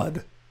of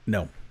blood.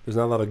 No. There's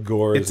not a lot of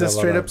gore. It's a there's not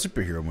straight lot up of-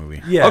 superhero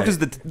movie. Yeah. Oh, because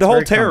the whole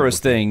very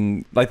terrorist comical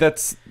thing, like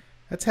that's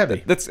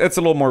heavy. a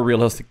little more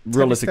realistic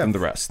than stuff. the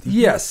rest.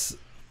 Yes.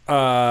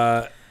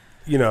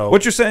 You know.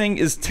 What you're saying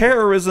is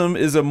terrorism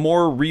is a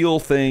more real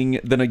thing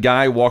than a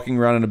guy walking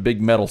around in a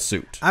big metal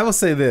suit. I will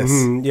say this.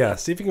 Yeah.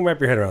 See if you can wrap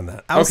your head around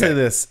that. I will Okay. say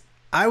this.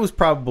 I was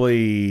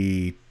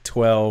probably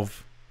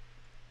 12,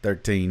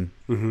 13.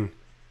 Mm-hmm.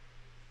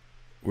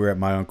 We were at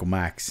my Uncle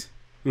Mac's.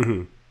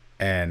 Mm-hmm.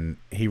 And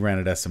he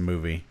rented us a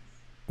movie.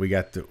 We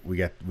went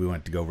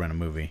to go rent a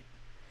movie.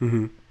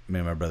 Mm-hmm. Me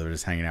and my brother were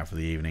just hanging out for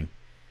the evening,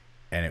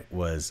 and it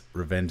was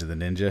Revenge of the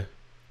Ninja,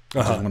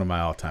 which is one of my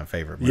all-time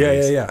favorite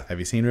movies. Yeah. Have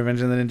you seen Revenge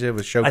of the Ninja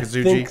with Sho I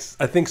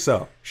Kosugi? think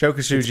so. Sho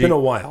Kosugi. It's been a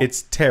while.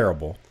 It's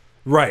terrible.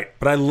 Right.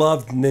 But I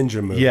loved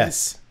ninja movies.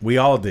 Yes, we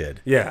all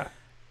did. Yeah.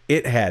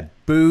 It had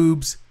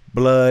boobs,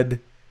 blood,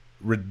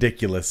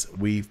 ridiculous.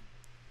 We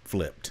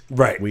flipped.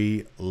 Right.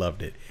 We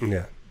loved it.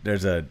 Yeah.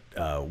 There's a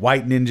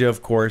white ninja,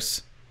 of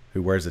course,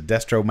 who wears a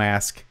Destro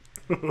mask.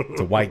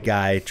 It's a white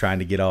guy trying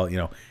to get all,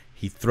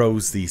 he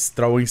throws these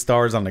throwing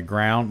stars on the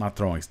ground. Not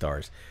throwing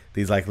stars.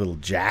 These like little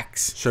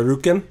jacks.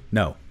 Shuriken?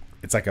 No.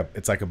 It's like a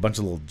bunch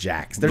of little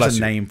jacks. There's Bless a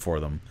you. name for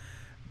them.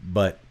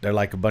 But they're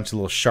like a bunch of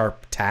little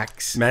sharp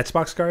tacks.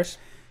 Matchbox cars?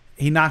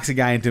 He knocks a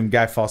guy into him.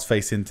 Guy falls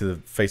face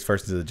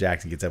first into the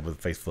jacks and gets up with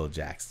a face full of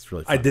jacks. It's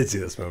really fun. I did see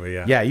this movie,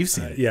 yeah. Yeah, you've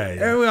seen it. yeah.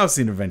 Everyone else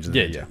seen Revenge of the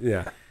Yeah, Ninja.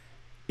 Yeah.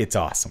 It's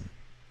awesome.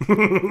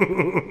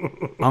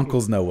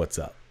 Uncles know what's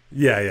up.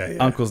 Yeah.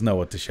 Uncles know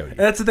what to show you. And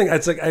that's the thing.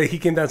 It's like he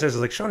came downstairs. I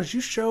was like, Sean, did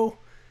you show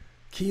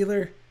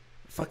Keeler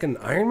fucking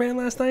Iron Man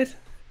last night?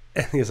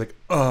 And he was like,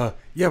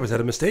 yeah, was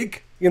that a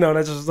mistake? And I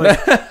just was like,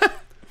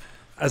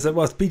 I said,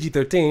 well, it's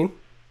PG-13.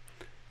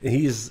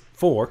 He's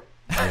 4.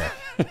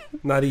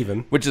 Not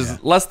even. Which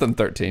is less than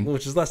 13.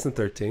 Which is less than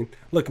 13.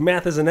 Look,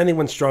 math isn't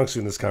anyone's strong suit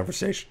in this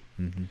conversation.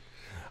 Mm-hmm.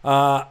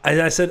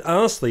 I said,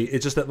 honestly,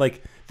 it's just that,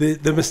 like,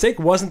 the mistake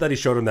wasn't that he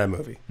showed him that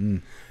movie.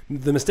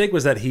 The mistake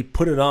was that he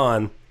put it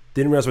on,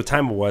 didn't realize what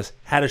time it was,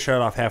 had to shut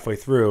it off halfway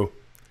through.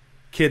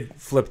 Kid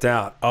flipped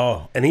out.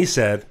 Oh. And he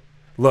said,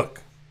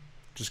 look,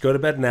 just go to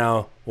bed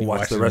now. We'll watch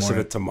watch the in the rest of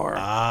morning. it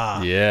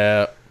tomorrow.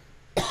 Yeah.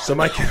 So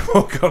my kid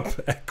woke up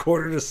at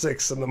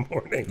 5:45 in the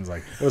morning.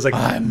 It was like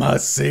I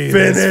must see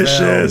finish this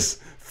film. this.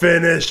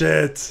 Finish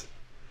it.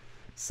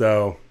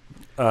 So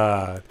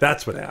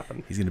that's what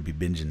happened. He's gonna be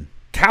binging.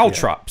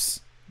 Caltrops.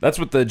 That's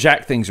what the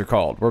jack things are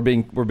called. We're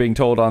being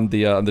told on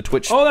the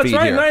Twitch. Oh, that's feed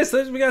right. here. Nice.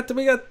 We got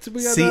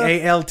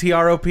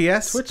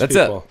CALTROPS. Twitch That's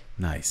people.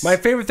 Nice. My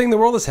favorite thing in the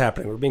world is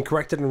happening. We're being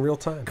corrected in real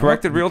time.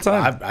 Corrected real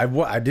time.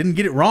 I didn't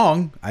get it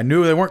wrong. I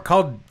knew they weren't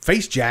called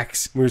face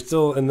jacks. We're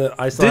still in the.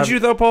 I still Did have, you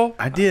though, Paul?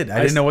 I did.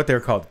 I didn't know what they were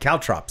called.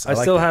 Caltrops. I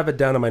still have it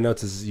down in my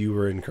notes as you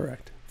were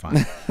incorrect.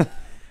 Fine.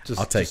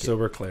 I'll take just it. so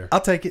we're clear.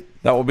 I'll take it.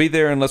 That will be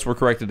there unless we're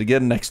corrected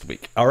again next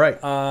week. All right.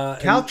 And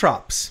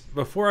Caltrops.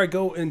 before I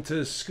go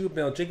into Scoop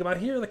Mail, Jacob, I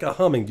hear like a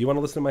humming. Do you want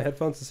to listen to my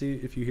headphones to see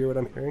if you hear what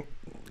I'm hearing?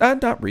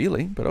 Not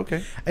really, but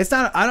okay. It's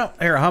not. I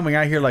don't hear a humming.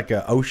 I hear like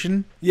an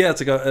ocean. Yeah,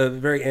 it's like a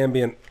very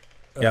ambient.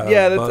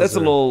 Yeah, that's buzz a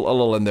or-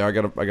 little in there. I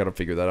gotta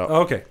figure that out. Oh,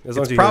 okay, as long It's as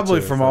you hear it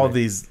probably too, from for all me.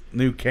 these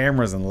new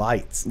cameras and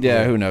lights.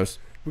 Yeah, who knows?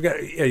 We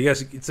got you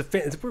guys.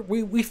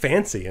 We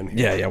fancy in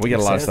here. Yeah, we got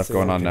a lot of stuff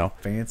going on now.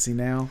 Fancy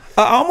now.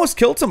 I almost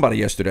killed somebody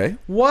yesterday.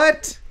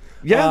 What?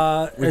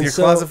 Yeah. With your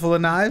closet full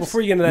of knives?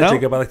 Before you get into that, No.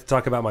 Jacob, I'd like to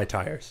talk about my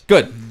tires.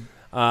 Good.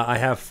 I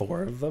have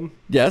 4 of them.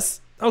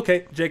 Yes.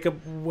 Okay, Jacob,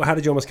 how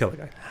did you almost kill a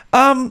guy?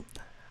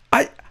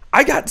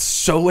 I got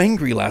so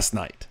angry last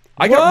night.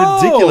 I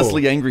got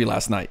ridiculously angry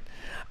last night.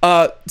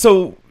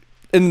 So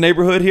in the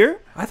neighborhood here.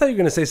 I thought you were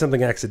going to say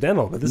something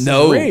accidental, but this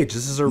No. is rage.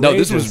 This is a rage. No,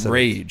 this was incident.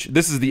 rage.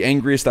 This is the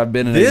angriest I've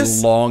been in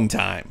a long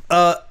time.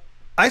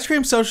 Ice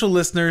Cream Social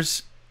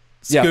listeners,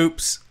 Yeah.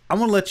 Scoops, I'm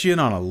going to let you in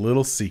on a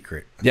little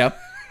secret. Yep.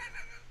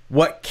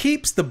 What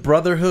keeps the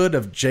brotherhood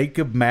of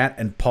Jacob, Matt,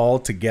 and Paul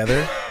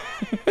together,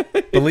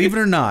 believe it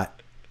or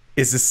not,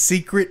 is a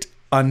secret,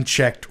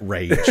 unchecked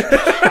rage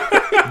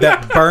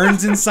that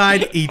burns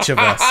inside each of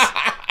us,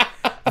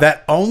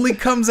 that only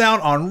comes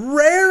out on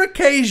rare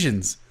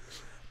occasions.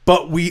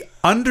 But we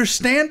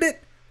understand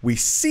it, we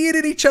see it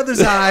in each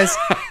other's eyes,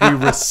 we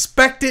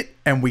respect it,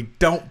 and we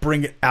don't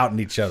bring it out in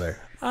each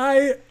other.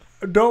 I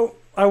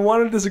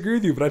want to disagree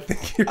with you, but I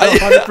think you're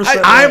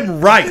 100% I'm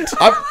right.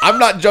 I'm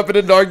not jumping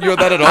in to argue with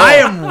that at all. I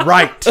am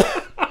right.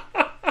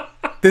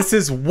 This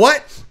is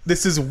what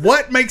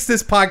makes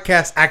this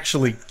podcast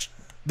actually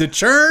the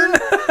churn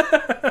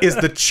is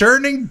the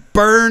churning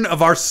burn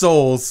of our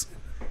souls.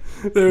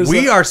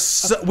 We are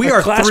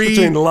clash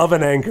between love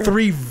and anger.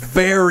 3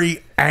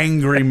 very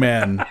angry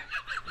men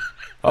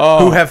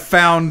who have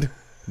found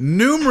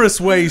numerous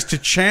ways to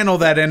channel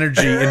that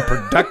energy in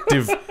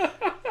productive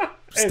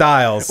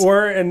styles.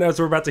 And as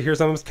we're about to hear,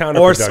 something's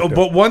counterproductive.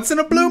 But once in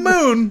a blue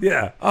moon,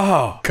 yeah.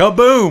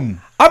 kaboom.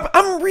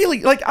 I'm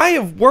really like I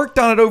have worked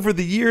on it over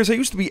the years. I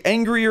used to be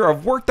angrier.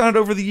 I've worked on it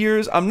over the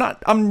years.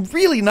 I'm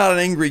really not an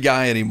angry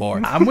guy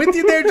anymore. I'm with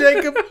you there,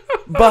 Jacob.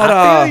 But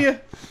I feel you.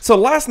 So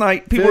last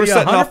night people were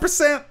setting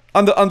 100%. off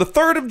on the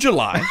 3rd of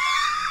July.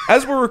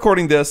 As we're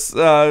recording this,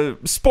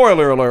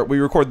 spoiler alert, we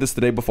record this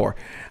the day before.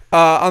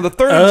 On the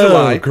 3rd of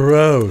July,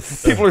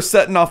 gross. people are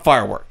setting off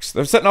fireworks.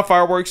 They're setting off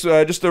fireworks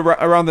just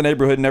around the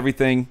neighborhood and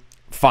everything.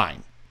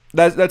 Fine.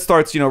 That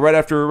starts, right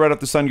after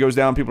the sun goes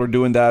down. People are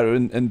doing that,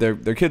 and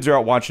their kids are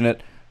out watching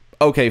it.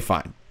 Okay,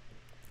 fine.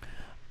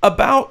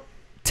 About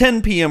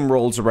 10 p.m.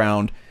 rolls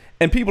around,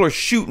 and people are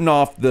shooting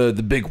off the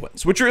big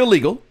ones, which are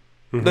illegal.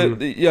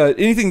 Mm-hmm.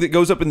 Anything that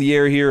goes up in the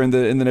air here in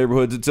the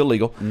neighborhoods, it's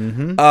illegal.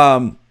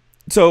 Mm-hmm.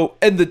 So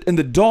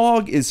the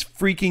dog is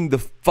freaking the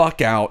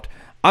fuck out.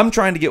 I'm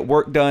trying to get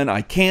work done.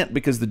 I can't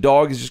because the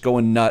dog is just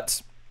going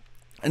nuts.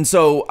 And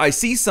so I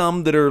see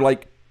some that are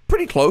like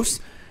pretty close.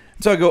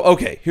 So I go,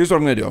 okay, here's what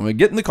I'm going to do. I'm going to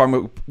get in the car. I'm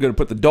going to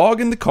put the dog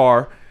in the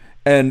car,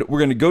 and we're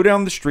going to go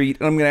down the street,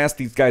 and I'm going to ask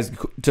these guys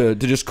to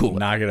just cool it.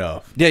 Knock it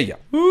off. Yeah.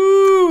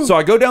 Woo! So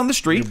I go down the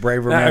street. You're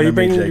braver Now, man are you than me,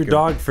 bringing your Jacob.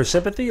 dog for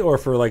sympathy or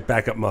for like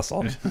backup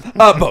muscle?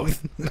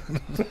 Both.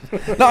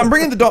 No, I'm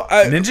bringing the dog.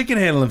 Ninja can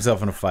handle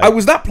himself in a fight. I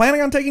was not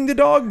planning on taking the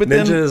dog, but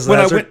Ninjas,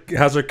 then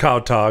how's her cow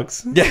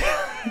dogs? Yeah.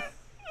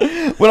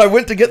 When I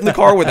went to get in the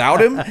car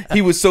without him,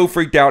 he was so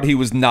freaked out he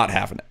was not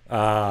having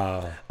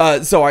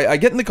it. So I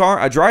get in the car,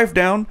 I drive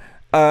down,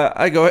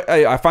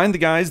 I find the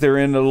guys. They're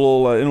in a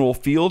little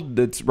field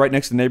that's right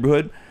next to the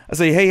neighborhood. I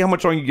say, hey, how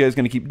much longer are you guys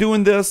going to keep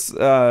doing this?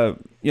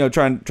 Trying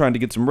to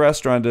get some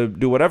rest, trying to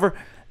do whatever.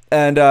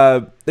 And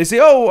they say,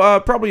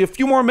 probably a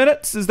few more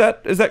minutes. Is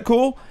that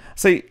cool? I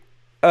say,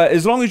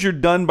 as long as you're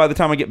done by the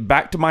time I get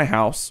back to my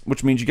house,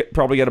 which means you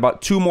probably get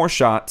about 2 more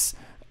shots.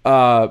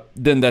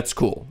 Then that's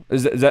cool.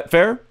 Is that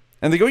fair?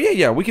 And they go,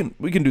 yeah, we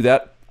can do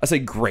that. I say,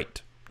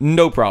 great,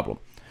 no problem.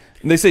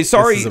 And they say,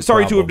 sorry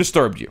to have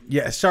disturbed you.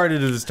 Yeah, sorry to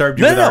disturb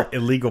you with our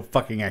illegal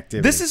fucking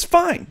activity. This is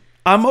fine.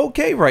 I'm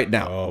okay right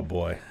now. Oh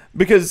boy,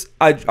 because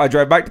I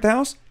drive back to the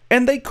house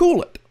and they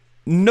cool it.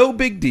 No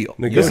big deal.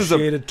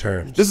 Negotiated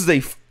terms. This is a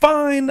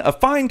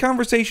fine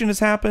conversation has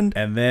happened.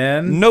 And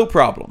then no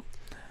problem.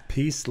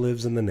 Peace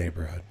lives in the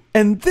neighborhood.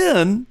 And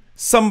then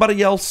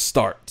somebody else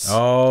starts.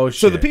 Oh shit.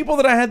 So the people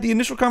that I had the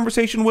initial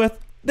conversation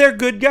with, they're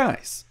good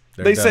guys.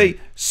 They say,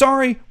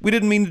 sorry, we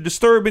didn't mean to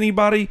disturb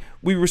anybody.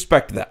 We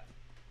respect that.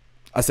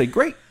 I say,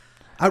 great.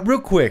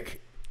 Real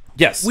quick.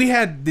 Yes. We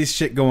had this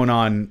shit going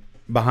on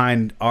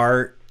behind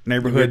our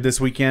neighborhood this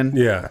weekend.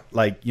 Yeah.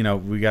 Like,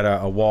 we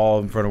got a wall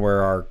in front of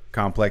where our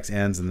complex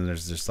ends, and then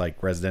there's just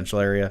like residential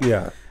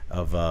area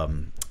of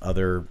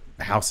other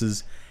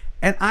houses.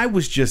 And I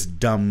was just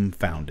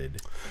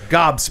dumbfounded,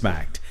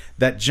 gobsmacked.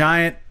 That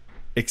giant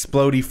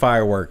explodey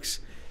fireworks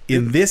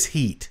in this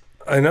heat.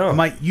 I know. I'm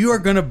like, you are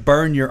going to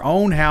burn your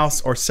own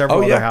house or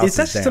several other houses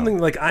It's down. something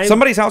like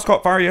somebody's house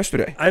caught fire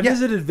yesterday. I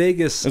visited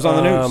Vegas. It was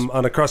on the news.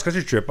 On a cross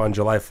country trip on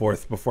July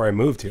 4th before I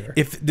moved here.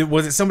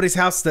 Was it somebody's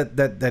house that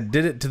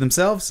did it to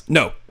themselves?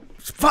 No.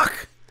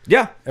 Fuck.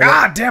 Yeah.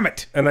 God damn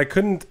it. And I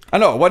couldn't. I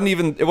know. It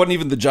wasn't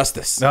even the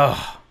justice.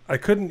 Oh. I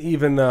couldn't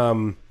even.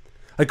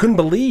 I couldn't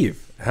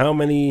believe how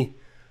many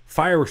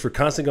fireworks were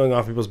constantly going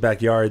off people's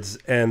backyards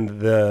and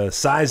the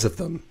size of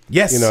them.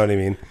 Yes. You know what I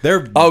mean?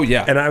 Oh,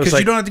 yeah. And I was because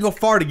like, you don't have to go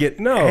far to get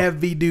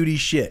heavy duty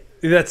shit.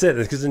 That's it.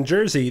 Because in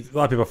Jersey, a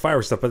lot of people have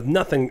fireworks stuff, but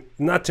not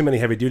too many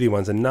heavy duty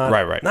ones, and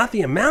not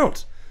the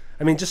amount.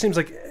 I mean, it just seems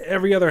like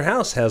every other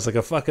house has like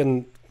a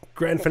fucking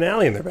grand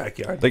finale in their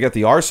backyard. They got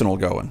the arsenal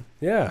going.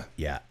 Yeah.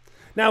 Yeah.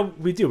 Now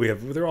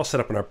they're all set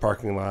up in our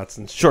parking lots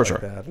and shit Sure, like sure.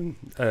 that. And,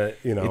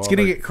 you know, It's going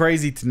to get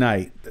crazy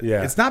tonight.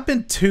 Yeah. It's not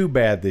been too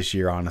bad this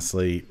year,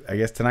 honestly. I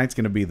guess tonight's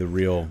going to be the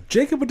real.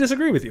 Jacob would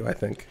disagree with you, I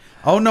think,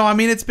 Oh no, I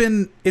mean it's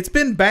been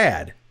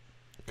bad.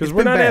 because It's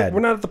we're been not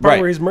bad. at the part Right.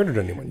 where he's murdered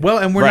anyone. Yet. Well,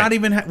 and we're Right. not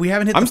even we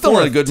haven't hit I'm the still in a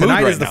fourth. good mood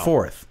Tonight right is the now.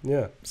 fourth.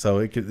 yeah. So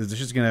it's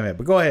just going to happen.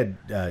 But go ahead,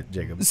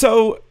 Jacob.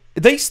 So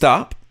they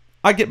stop.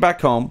 I get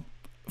back home.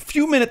 A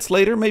few minutes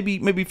later,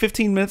 maybe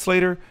 15 minutes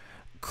later,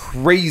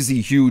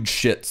 crazy huge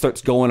shit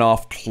starts going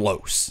off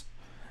close.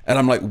 And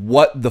I'm like,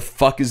 what the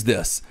fuck is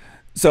this?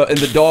 So, and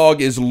the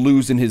dog is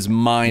losing his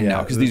mind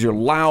now because these are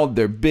loud,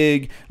 they're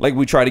big. Like,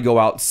 we try to go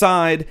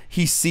outside,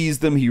 he sees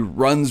them, he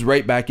runs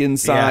right back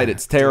inside. Yeah.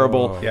 It's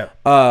terrible. Yep.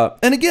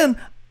 And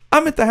again,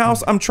 I'm at the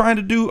house. I'm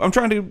trying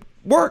to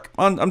work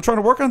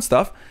on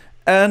stuff,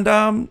 and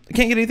I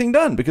can't get anything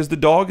done because the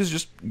dog is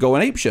just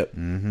going apeshit.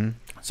 Mm-hmm.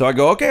 So I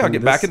go, okay, I'll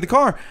get back in the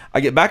car. I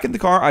get back in the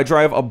car. I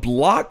drive a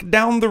block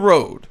down the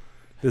road.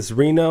 This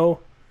Reno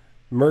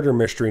murder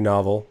mystery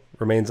novel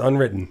remains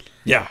unwritten.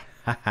 Yeah.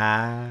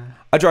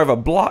 I drive a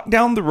block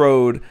down the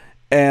road,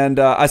 and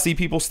I see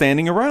people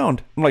standing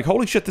around. I'm like,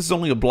 holy shit, this is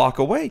only a block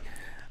away.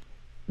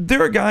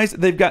 There are guys,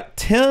 they've got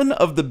 10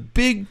 of the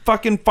big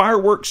fucking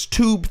fireworks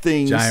tube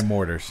things Giant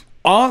mortars.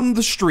 on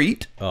the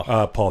street.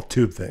 Paul,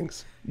 tube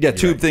things. Yeah,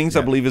 tube things,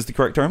 I believe is the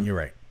correct term. You're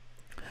right.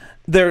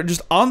 They're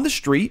just on the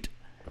street,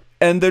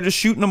 and they're just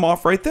shooting them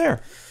off right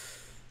there.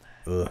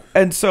 Ugh.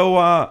 And so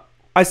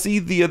I see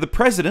the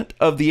president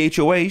of the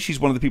HOA. She's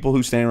one of the people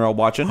who's standing around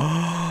watching.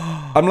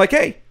 I'm like,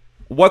 hey,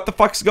 what the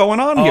fuck's going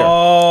on here?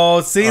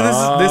 Oh, see, this.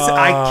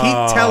 I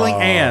keep telling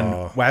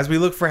Ann as we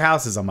look for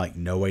houses. I'm like,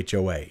 no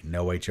HOA,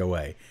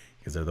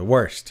 because they're the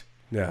worst.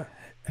 Yeah.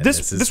 And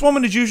This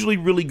woman is usually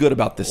really good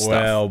about this stuff.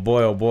 Well,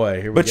 boy, oh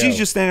boy, here we But go. she's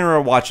just standing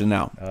around watching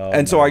now.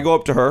 And so I go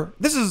up to her.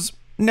 This is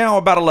now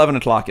about 11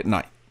 o'clock at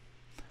night.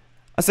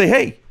 I say,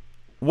 hey,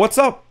 what's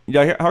up?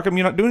 Yeah, how come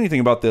you're not doing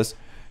anything about this?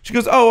 She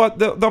goes, oh,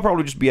 they'll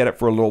probably just be at it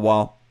for a little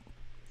while.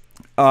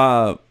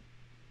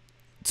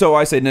 So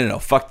I say, no,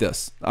 fuck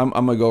this. I'm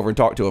going to go over and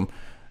talk to him.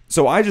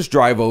 So I just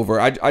drive over.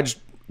 I just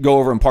go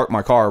over and park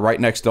my car right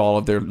next to all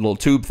of their little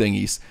tube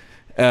thingies,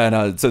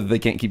 and so that they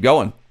can't keep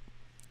going.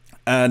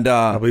 And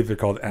I believe they're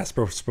called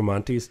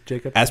Asperspumantes,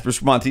 Jacob.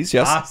 Asperspumantes,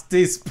 yes.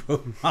 Asti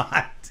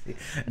Spumante.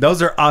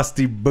 Those are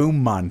Asti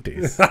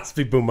Boomontes.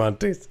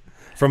 Asperspumantes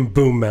from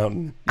Boom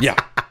Mountain. Yeah.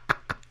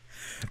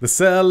 The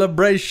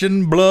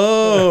celebration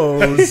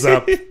blows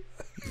up.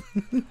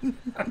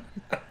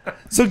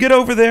 So get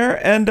over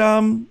there,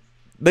 and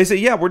they say,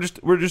 yeah, we're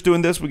just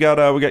doing this. We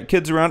got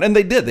kids around, and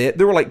they did.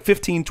 There were like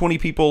 15, 20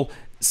 people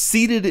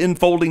seated in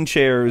folding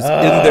chairs in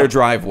their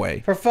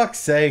driveway. For fuck's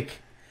sake.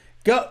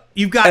 Go!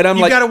 You've got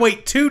to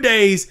wait 2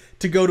 days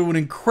to go to an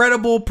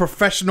incredible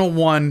professional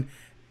one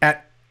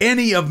at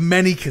any of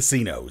many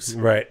casinos.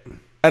 Right.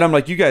 And I'm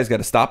like, you guys got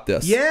to stop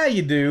this. Yeah,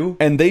 you do.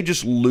 And they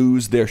just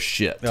lose their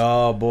shit.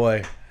 Oh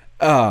boy.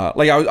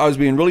 Like I was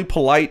being really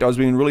polite. I was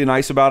being really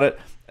nice about it.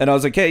 And I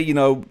was like, hey,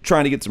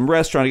 trying to get some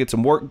rest, trying to get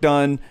some work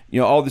done.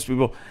 All these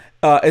people.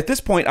 At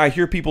this point, I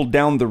hear people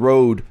down the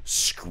road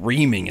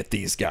screaming at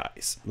these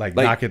guys. Like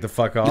knock it the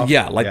fuck off?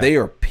 Yeah, they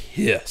are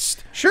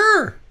pissed.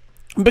 Sure.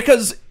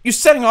 Because you're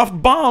setting off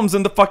bombs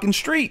in the fucking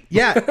street.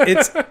 Yeah,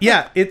 it's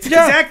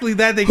exactly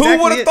that. Exactly.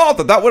 Who would have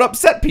thought that would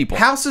upset people?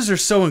 Houses are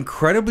so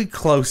incredibly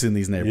close in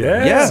these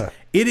neighborhoods. Yeah.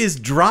 It is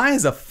dry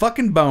as a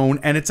fucking bone,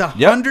 and it's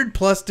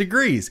 100+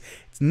 degrees.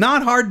 It's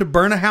not hard to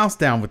burn a house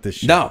down with this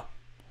shit. No.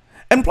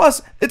 And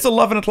plus, it's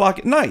 11 o'clock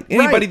at night.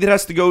 Anybody that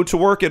has to go to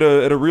work at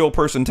a real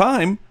person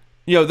time,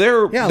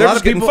 they're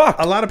just getting fucked.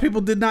 A lot of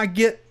people did not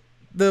get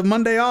the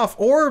Monday off,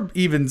 or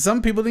even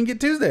some people didn't get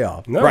Tuesday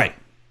off. No. Right.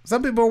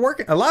 Some people are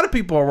working. A lot of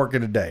people are working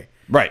today.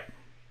 Right.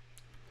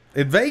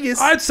 In Vegas,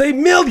 I'd say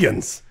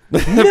millions.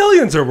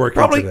 Millions are working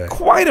Probably today.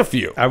 quite a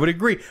few. I would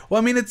agree.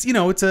 Well, I mean, it's an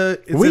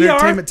We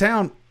entertainment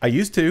town. I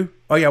used to.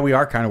 Oh yeah, we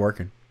are kind of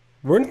working.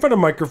 We're in front of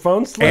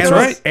microphones. That's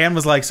right. Ann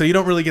was like, so you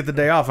don't really get the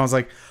day off. I was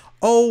like,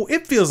 oh,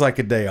 it feels like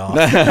a day off.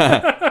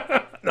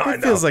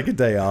 It feels like a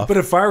day off. But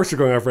if fireworks are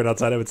going off right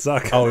outside, it would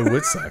suck. Oh, it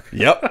would suck.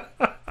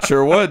 Yep.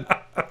 Sure would.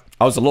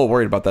 I was a little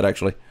worried about that,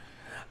 actually.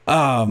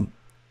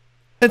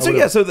 And so,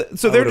 yeah, so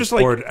they're just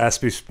like... poured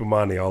Aspi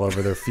Spumani all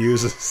over their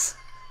fuses.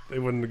 They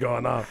wouldn't have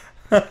gone off.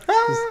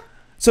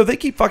 So they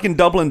keep fucking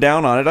doubling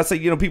down on it. I say,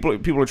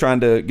 people are trying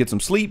to get some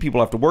sleep.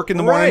 People have to work in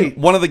the morning. Right.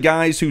 One of the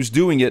guys who's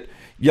doing it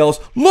yells,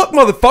 "Look,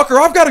 motherfucker,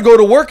 I've got to go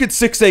to work at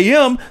 6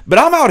 a.m., but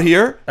I'm out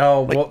here."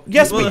 Oh, like, well,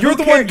 yes, well, but you're who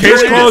the one cares? doing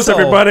Case You're an closed,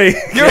 asshole. everybody.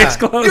 You're, Case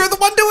closed. you're the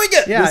one doing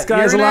it. Yeah, This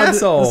guy's you're an allowed.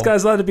 asshole. This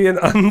guy's allowed to be an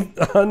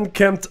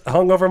unkempt,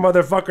 hungover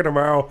motherfucker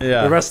tomorrow.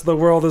 Yeah. The rest of the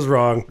world is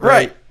wrong.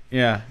 Right.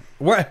 Yeah.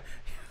 What?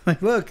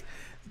 Like, look,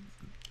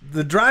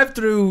 the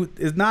drive-through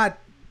is not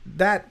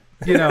that,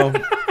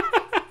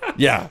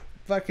 Yeah.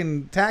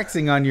 fucking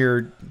taxing on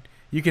your.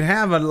 You can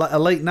have a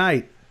late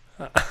night.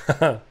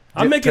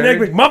 I'm making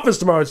turd. egg McMuffins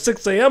tomorrow at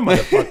 6 a.m.,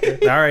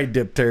 motherfucker. All right,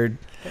 dip turd.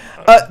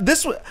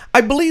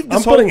 I believe this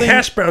I'm whole putting thing.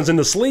 hash browns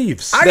into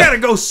sleeves. I gotta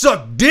go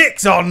suck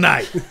dicks all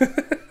night.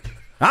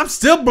 I'm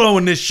still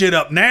blowing this shit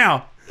up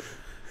now.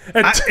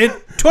 In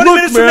 20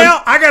 minutes from man.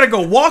 now, I gotta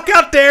go walk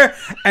out there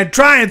and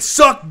try and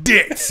suck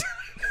dicks.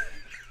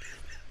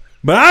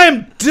 But I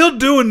am still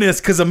doing this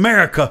because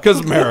America. Because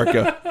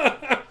America.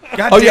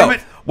 God Oh, damn yeah.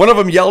 it. One of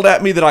them yelled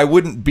at me that I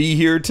wouldn't be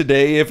here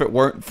today if it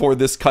weren't for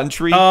this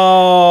country.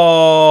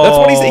 Oh. That's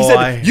what he said. He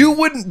said, you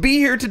wouldn't be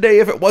here today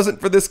if it wasn't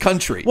for this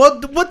country.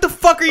 What the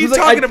fuck are you I was like,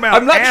 talking about?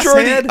 I'm not sure.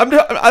 asshead?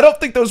 I don't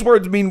think those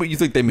words mean what you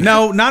think they mean.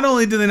 No, not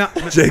only do they not.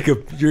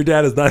 Jacob, your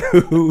dad is not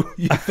who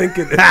you think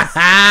it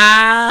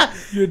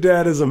is. Your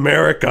dad is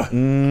America.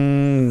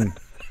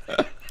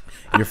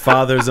 Your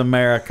father's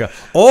America.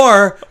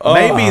 Or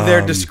maybe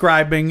they're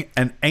describing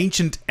an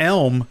ancient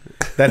elm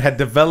that had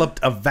developed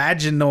a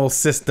vaginal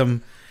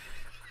system.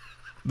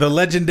 The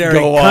legendary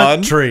Go on.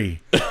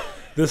 country.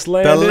 This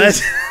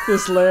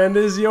land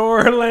is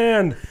your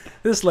land.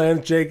 This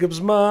land's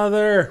Jacob's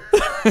mother.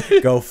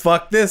 Go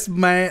fuck this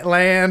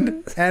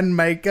land and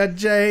make a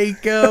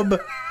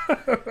Jacob.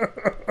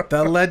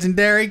 The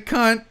legendary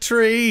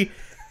country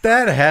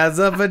that has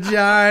a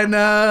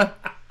vagina.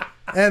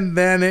 And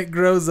then it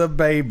grows a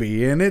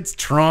baby in its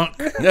trunk.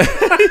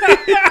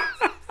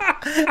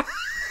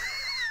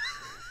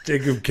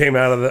 Jacob came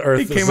out of the earth.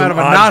 He came out of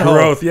a knot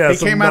hole. Yeah, he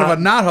came out of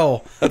a knot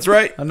hole. That's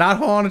right. A knot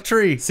hole on a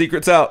tree.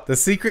 Secret's out. The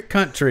secret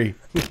country.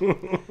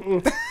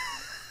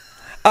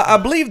 I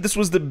believe this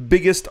was the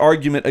biggest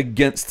argument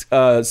against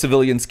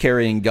civilians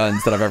carrying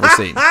guns that I've ever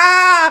seen.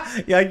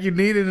 Yeah, you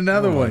needed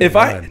another one. If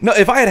I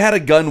had had a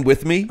gun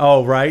with me,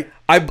 Oh, right.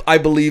 I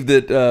believe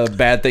that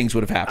bad things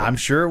would have happened. I'm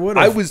sure it would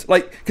have. I was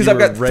like, because You I've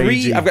got were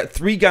raging. I've got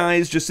three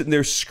guys just sitting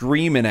there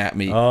screaming at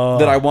me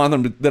that I want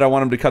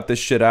them to cut this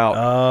shit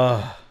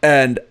out.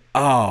 And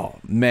oh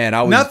man,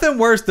 I was Nothing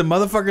worse than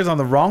motherfuckers on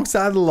the wrong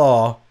side of the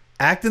law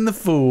acting the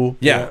fool.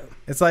 Yeah.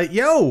 It's like,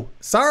 yo,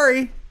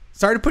 sorry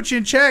to put you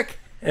in check.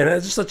 And I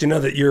just let you know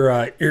that your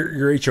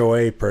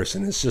HOA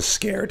person is just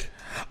scared.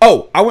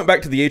 Oh, I went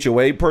back to the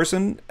HOA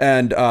person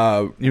and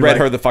read like-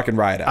 her the fucking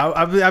riot out.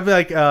 I'd be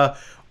like,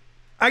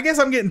 I guess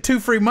I'm getting 2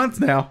 free months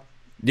now.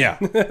 Yeah.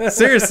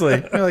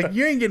 Seriously. You're like,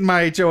 you ain't getting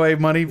my HOA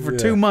money for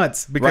 2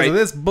 months because Right. of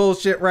this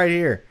bullshit right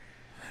here.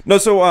 No,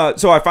 so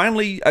I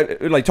finally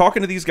like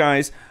talking to these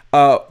guys.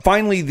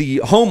 Finally,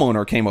 the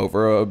homeowner came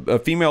over. A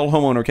female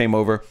homeowner came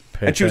over,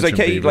 and she was like,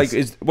 attention, "Hey,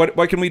 Beavis. like,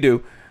 what can we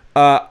do?"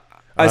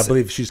 I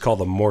believe she's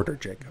called a mortar,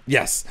 Jacob.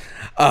 Yes.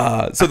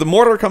 So the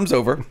mortar comes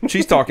over.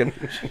 She's talking,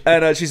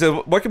 and she said,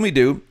 "What can we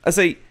do?" I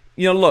say,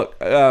 look,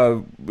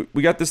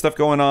 we got this stuff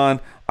going on.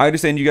 I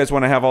understand you guys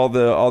want to have all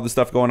the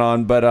stuff going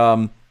on, but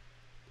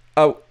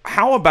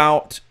how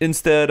about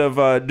instead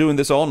of doing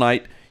this all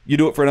night, you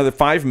do it for another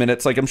 5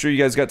 minutes? Like, I'm sure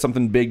you guys got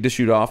something big to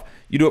shoot off.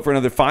 You do it for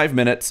another 5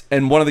 minutes,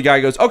 and one of the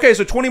guy goes, "Okay,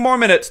 so 20 more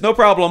minutes, no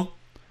problem."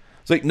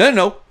 It's like,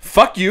 no,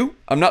 fuck you.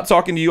 I'm not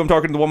talking to you. I'm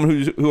talking to the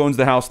woman who owns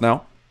the house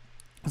now.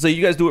 So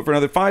you guys do it for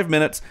another 5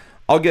 minutes.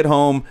 I'll get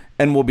home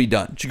and we'll be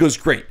done. She goes,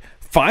 "Great.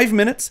 5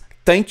 minutes?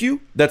 Thank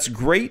you. That's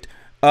great.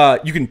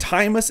 You can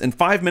time us in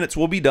 5 minutes.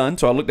 We'll be done."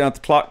 So I look down at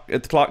the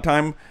clock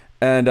time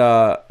and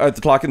at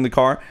the clock in the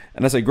car,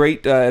 and I say,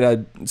 "Great." And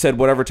I said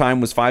whatever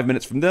time was 5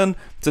 minutes from then.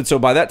 I said, "So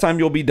by that time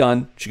you'll be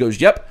done." She goes,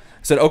 "Yep."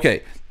 I said,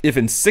 "Okay. If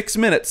in 6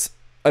 minutes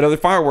another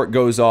firework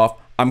goes off,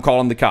 I'm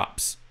calling the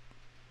cops."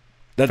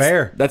 That's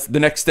Fair. That's the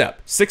next step.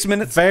 6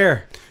 minutes.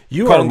 Fair.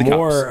 You Calling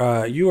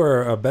the you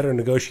are a better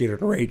negotiator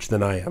in rage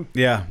than I am.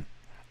 Yeah.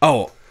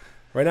 Oh,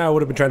 Right now, I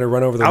would have been trying to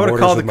run over the I would have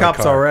mortars called the with my cops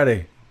car.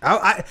 already.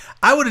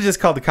 I would have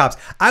just called the cops.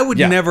 I would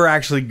Yeah. never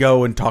actually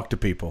go and talk to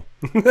people.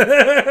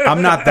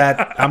 I'm not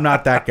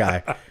that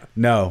guy.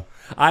 No.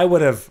 I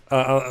would have,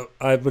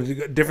 I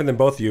would different than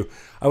both of you.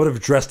 I would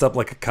have dressed up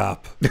like a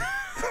cop.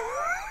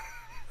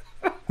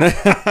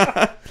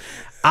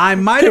 I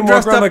might have Walk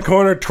dressed around up. the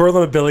corner,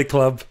 twirling a billy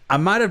club. I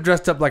might have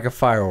dressed up like a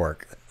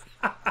firework.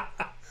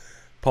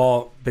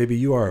 Paul, baby,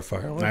 you are a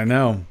firework. I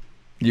know.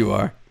 you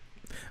are.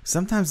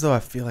 Sometimes though, I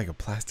feel like a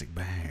plastic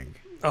bag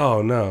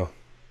Oh no.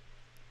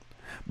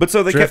 But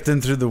so they kept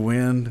drifting through the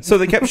wind.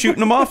 shooting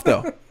them off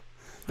though.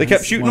 They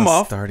kept shooting them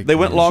off. start They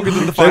went again. longer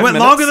than the 5 They went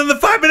minutes. longer than the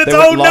 5 minutes. They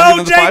went Oh longer no,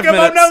 than the 5 Jacob! Oh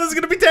minutes. no, this is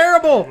gonna be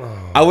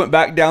terrible. I went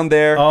back down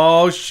there.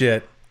 Oh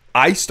shit!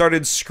 I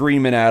started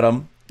screaming at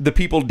them. The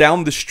people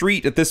down the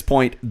street at this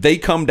point, they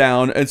come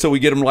down, and so we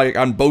get them like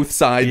on both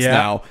sides Yeah.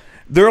 now.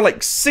 There are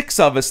like 6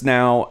 of us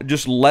now,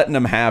 just letting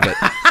them have it.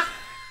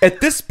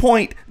 At this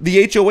point,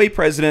 the HOA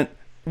president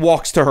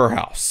walks to her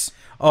house.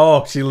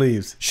 Oh, she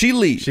leaves. She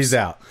leaves. She's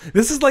out.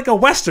 This is like a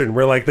Western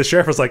where like the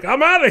sheriff was like,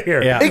 "I'm out of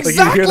here." Yeah. Like, you hear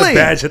Exactly. the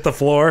badge hit the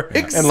floor. And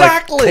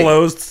Exactly. like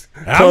closed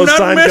I'm not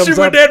sign messing comes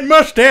with up. that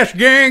mustache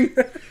gang.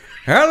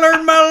 I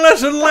learned my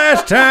lesson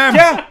last time.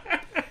 Yeah.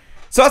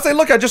 So I say,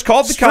 look, I just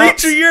called the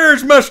Streets cops. are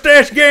yours,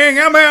 mustache gang.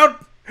 I'm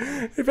out.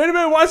 If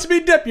anybody wants to be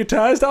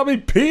deputized, I'll be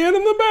peeing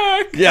in the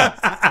back. Yeah.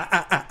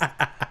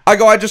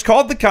 I just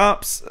called the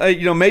cops.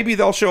 Maybe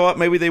they'll show up,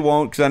 maybe they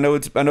won't, because I know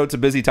it's a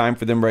busy time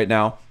for them right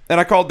now. And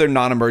I called their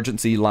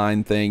non-emergency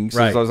line thing. So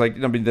Right. I was like,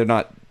 I mean, they're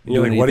not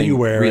You're like, what are you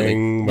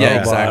wearing? Really. Yeah,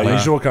 exactly.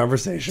 Usual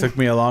conversation. Took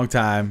me a long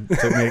time.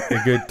 Took me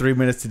a good 3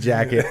 minutes to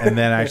jack it and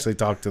then actually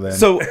talk to them.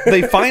 So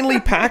they finally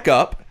pack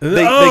up.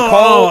 They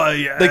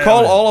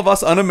call all of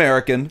us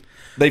un-American.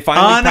 They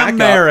finally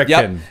Un-American.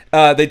 pack up.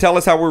 Yep. They tell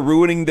us how we're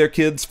ruining their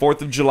kids'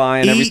 4th of July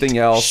and everything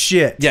else.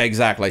 Shit. Yeah,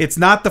 exactly. It's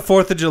not the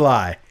 4th of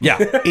July. Yeah.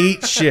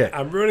 Eat shit.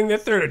 I'm ruining the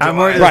 3rd of July. I'm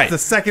worried Right.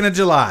 it's the 2nd of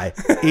July.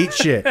 Eat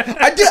shit.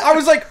 I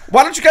was like,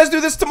 why don't you guys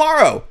do this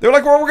tomorrow? They're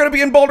like, well, we're going to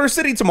be in Boulder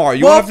City tomorrow.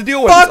 You Well, won't have to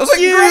deal with it. I was like, fuck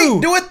you.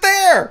 great, do it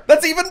there.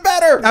 That's even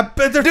better. I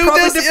bet there's do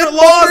probably this different in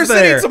laws Boulder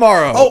there. City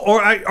tomorrow. Oh,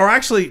 or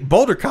actually,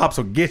 Boulder cops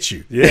will get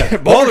you. Yeah.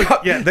 Boulder,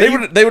 yeah, they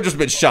would just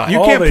been shot. You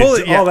All can't pull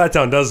it. All that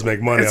town does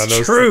make money on It's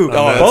those. true.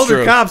 on that. Boulder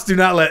true. cops do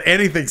not let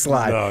anything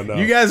slide. No.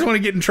 You guys want to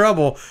get in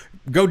trouble?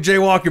 Go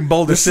jaywalk in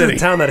Boulder This City.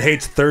 is a town that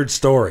hates third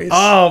stories.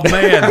 Oh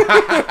man,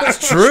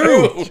 it's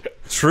true.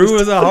 True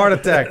as a heart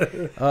attack.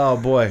 Oh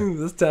boy,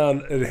 This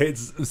town, it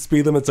hates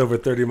speed limits over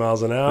 30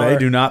 miles an hour. they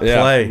do not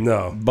Yeah. play.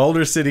 No.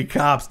 Boulder City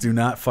cops do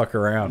not fuck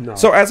around.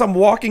 So as I'm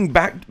walking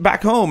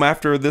back home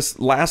after this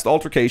last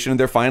altercation,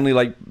 they're finally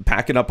like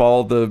packing up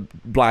all the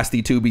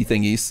blasty tubey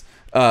thingies.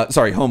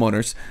 Sorry,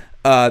 homeowners.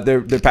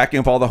 They're packing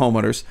up all the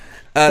homeowners.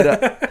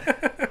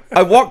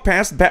 I walk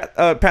past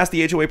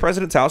the HOA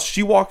president's house.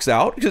 She walks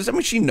out because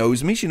she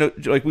knows me. She knows,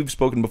 like we've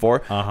spoken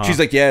before. She's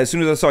like, yeah. As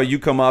soon as I saw you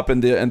come up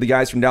and the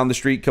guys from down the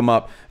street come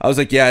up, I was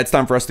like, yeah, it's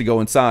time for us to go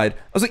inside. I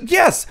was like,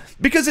 yes,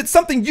 because it's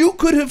something you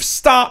could have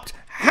stopped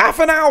half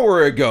an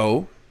hour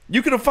ago.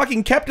 You could have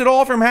fucking kept it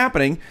all from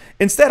happening.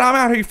 Instead, I'm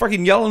out here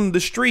fucking yelling in the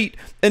street,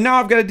 and now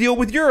I've got to deal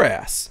with your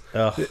ass.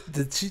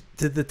 Did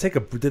they take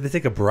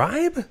a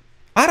bribe?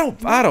 I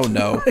don't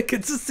know. Like,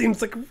 it just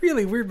seems like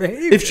really weird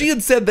behavior. If she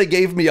had said they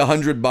gave me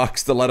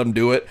 $100 to let them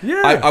do it,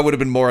 Yeah. I would have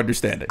been more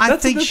understanding. I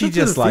That's- think that's she what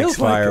just it likes feels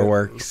like.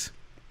 fireworks.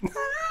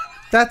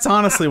 That's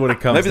honestly what it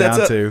comes Maybe that's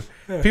down it.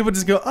 to. People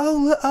just go, oh,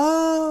 look,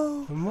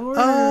 oh, look,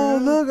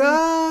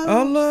 oh.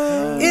 Oh,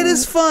 look. It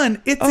is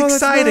fun. It's Oh, that's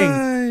exciting.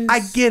 nice.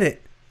 I get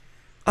it.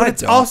 But I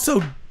it's don't.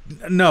 also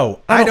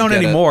no. I don't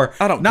get it. anymore.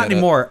 I don't Not get it.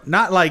 anymore.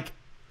 Not like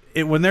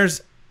it when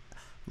there's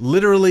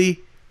literally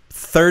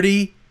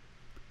 30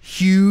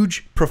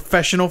 huge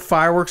professional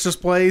fireworks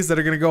displays that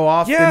are going to go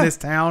off Yeah. in this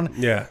town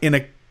Yeah. in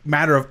a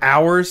matter of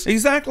hours.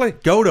 Exactly.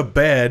 Go to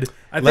bed.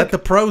 Let think the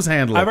pros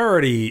handle I've it.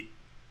 already,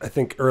 I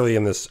think early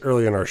in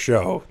our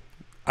show,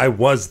 I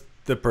was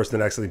the person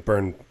that actually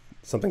burned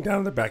something down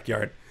in the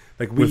backyard.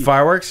 Like With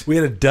fireworks? we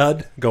had a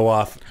dud go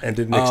off and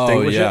didn't Oh,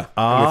 extinguish yeah. it.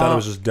 And we thought it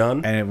was just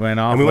done. And it went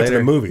off And we went to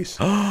later. the movies.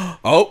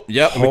 Oh,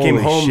 yep. We came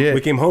Holy home. shit.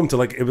 We came home to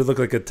like it would look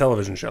like a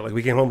television show. Like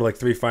we came home to like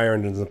 3 fire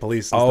engines and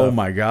police. And Oh stuff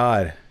my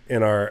God.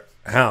 in our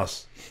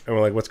house, and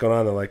we're like, "What's going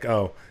on?" They're like,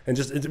 "Oh," and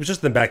it was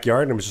just in the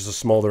backyard, and it was just a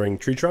smoldering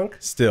tree trunk,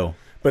 Still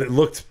but it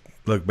looked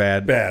look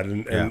bad. bad,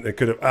 and it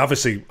could have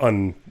obviously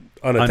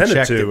unattended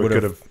Unchecked, to. It would've-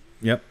 could have.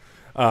 Yep.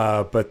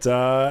 But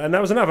and that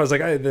was enough. I was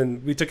like,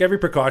 then we took every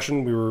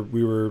precaution. We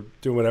were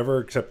doing whatever,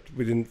 except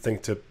we didn't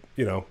think to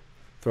throw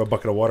a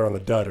bucket of water on the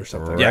dud or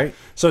something. Right.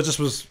 So it just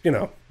was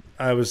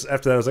I was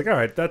after that. I was like, all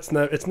right,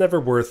 it's never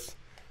worth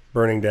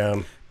burning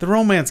down. The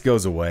romance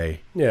goes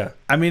away. Yeah.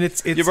 I mean,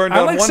 it's You burned I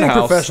down like one seeing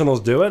house. professionals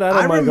do it. I don't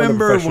I mind going to a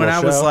remember professional when I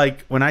was show.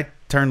 like, when I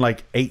turned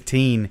like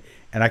 18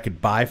 and I could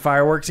buy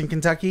fireworks in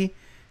Kentucky,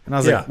 and I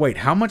was Yeah. like, wait,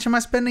 how much am I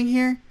spending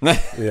here? yeah,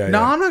 No, yeah. I'm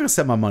not going to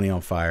set my money on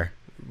fire.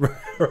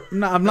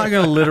 No, I'm not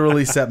going to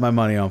literally set my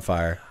money on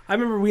fire. I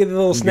remember we had the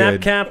little snap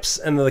Good. caps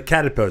and the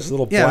caterpillars,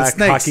 little Yeah, black the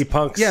snakes. hockey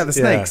punks. Yeah, the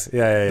snakes.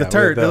 Yeah. The we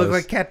turd. had They look those.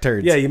 like cat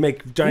turds. Yeah, you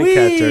make giant Whee!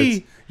 cat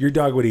turds. Your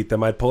dog would eat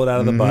them. I'd pull it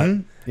out of the butt.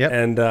 Yep.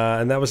 And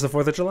that was the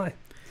 4th of July.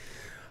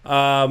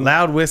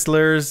 Loud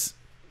whistlers.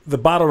 The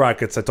bottle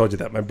rockets, I told you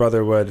that. My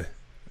brother would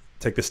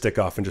take the stick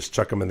off and just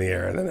chuck them in the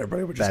air, and then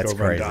everybody would just That's go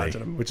run crazy. dodging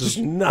them, which is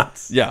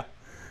nuts. Yeah.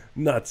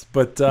 Nuts.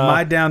 But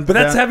My but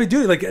that's heavy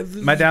duty. Like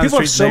my down the people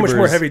have street so much more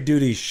neighbors- heavy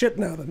duty shit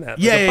now than that.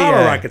 Yeah, like, a yeah, bottle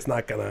yeah. rocket's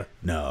not gonna.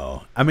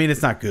 No. I mean,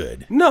 it's not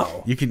good.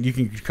 No. You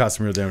can cause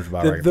some real damage to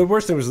bottle The, rocket. the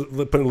worst thing was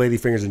putting lady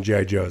fingers in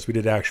GI Joes. We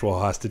did actual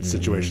hostage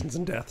situations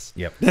and deaths.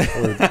 Yep.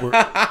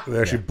 They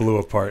actually blew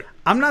apart.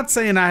 I'm not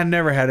saying I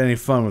never had any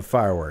fun with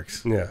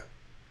fireworks, Yeah,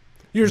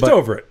 you're just But-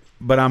 over it.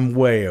 but I'm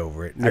way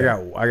over it.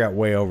 Yeah. I got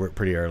way over it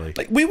pretty early.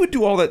 Like we would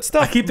do all that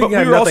stuff, I keep but thinking we I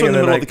have were also nothing in the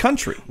and middle then of the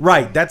country.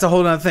 Right, that's a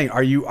whole other thing.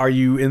 Are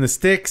you in the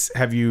sticks?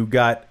 Have you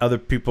got other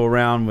people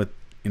around with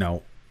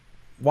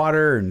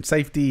water and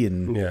safety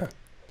and Yeah.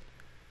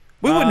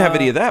 We wouldn't have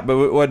any of that, but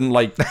it wasn't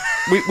like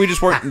we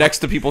just weren't next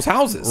to people's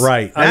houses.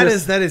 right? I That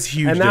just- is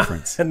huge And now,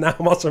 difference. and now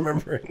I'm also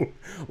remembering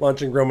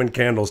launching Roman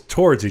candles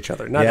towards each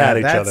other, not Yeah, at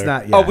each that's other.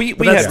 not. Yeah. Oh, we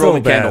But that's had still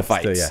Roman bad, candle still,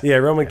 fights. yeah. Yeah,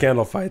 Roman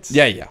candle fights.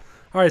 Yeah.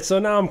 All right, so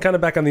now I'm kind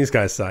of back on these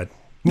guys' side.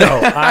 No,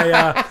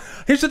 I.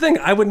 Here's the thing: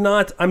 I would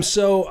not.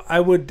 I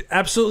would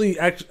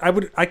absolutely. I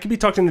could be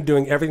talking to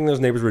doing everything those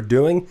neighbors were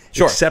doing,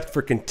 Sure. except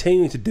for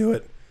continuing to do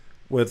it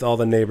with all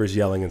the neighbors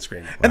yelling and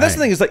screaming. And that's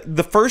the thing is like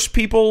the first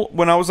people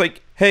when I was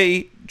like,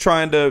 hey,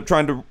 trying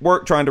to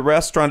work, trying to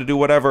rest, trying to do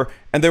whatever,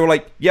 and they were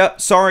like, yeah,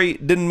 sorry,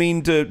 didn't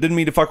mean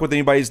to fuck with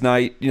anybody's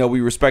night. We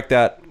respect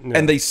that,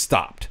 and they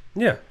stopped.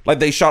 Yeah. Like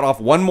they shot off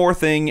one more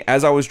thing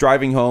as I was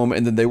driving home,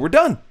 and then they were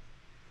done.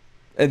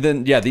 And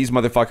then these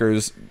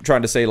motherfuckers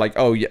trying to say like,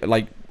 oh yeah,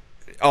 like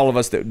all of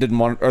us that didn't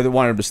want or that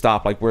wanted him to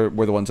stop, like we're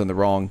the ones in the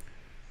wrong.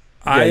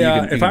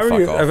 Yeah, If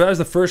I was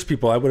the first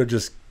people, I would have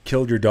just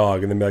killed your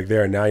dog and then be like,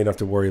 there, now you don't have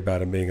to worry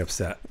about him being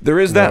upset. There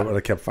is and that. I would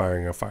have kept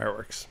firing off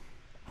fireworks.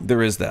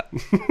 There is that.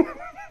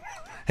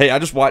 Hey, I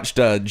just watched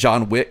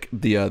John Wick,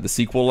 the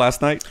sequel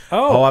last night.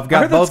 Oh, I've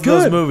got both of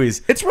those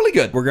movies. It's really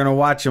good. We're gonna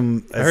watch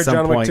them at I heard some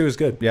John point. Wick 2 is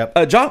good.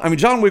 Yep.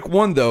 John Wick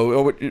 1,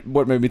 though,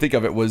 what made me think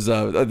of it was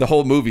the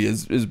whole movie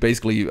is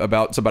basically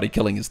about somebody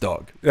killing his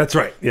dog. That's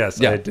right. Yes,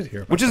 I did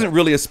hear about Which isn't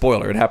really a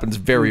spoiler. It happens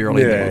very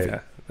early in the movie. Yeah,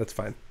 that's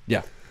fine.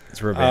 Yeah.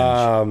 It's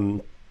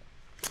revenge.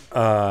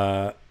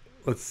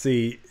 Let's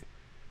see.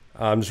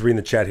 I'm just reading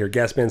the chat here.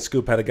 Gasman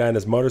Scoop had a guy in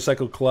his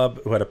motorcycle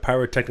club who had a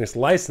pyrotechnics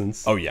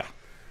license. Oh, yeah.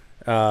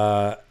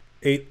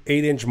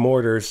 8-inch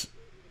mortars,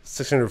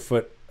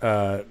 600-foot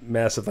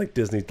massive like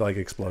Disney like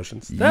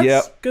explosions.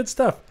 That's good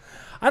stuff.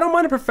 I don't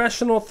mind a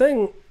professional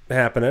thing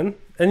happening,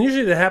 and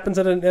usually it happens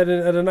at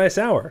a nice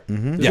hour.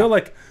 There's no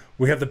like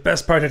we have the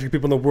best pyrotechnic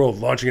people in the world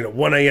launching it at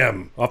 1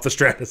 a.m. off the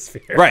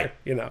stratosphere. Right.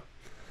 You know.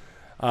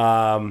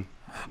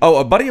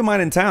 A buddy of mine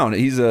in town,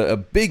 he's a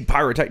big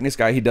pyrotechnics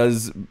guy. He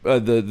does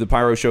the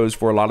pyro shows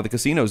for a lot of the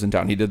casinos in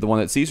town. He did the one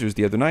at Caesars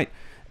the other night.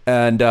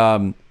 And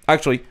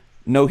actually,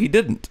 no, he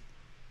didn't.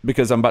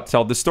 Because I'm about to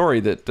tell this story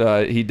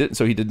that he didn't.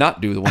 So he did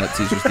not do the one at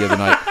Caesars the other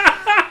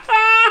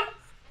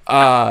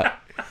night.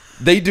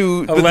 They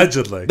do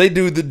allegedly. They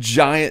do the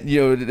giant,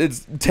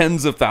 it's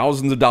tens of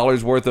thousands of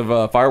dollars worth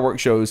of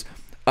fireworks shows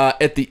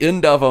at the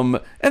end of them,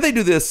 and they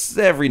do this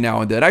every now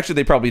and then. Actually,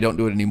 they probably don't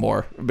do it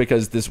anymore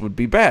because this would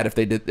be bad if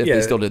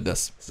they still did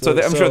this. So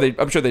I'm sure they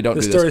don't do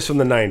this. The story's from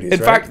the 90s. In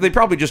fact, they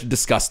probably just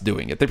discussed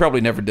doing it. They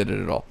probably never did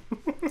it at all.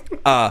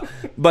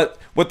 But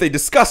what they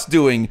discussed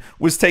doing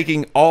was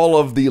taking all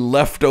of the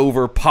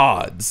leftover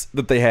pods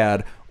that they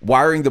had,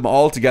 wiring them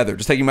all together,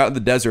 just taking them out in the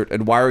desert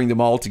and wiring them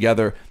all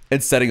together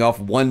and setting off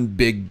one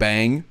big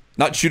bang,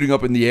 not shooting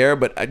up in the air,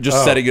 but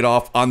just setting it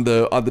off on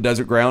the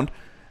desert ground,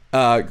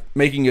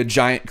 making a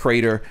giant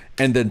crater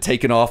and then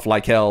taking off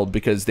like hell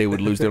because they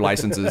would lose their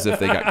licenses if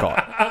they got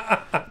caught.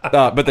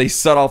 But they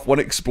set off one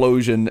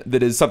explosion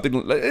that is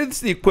something, it's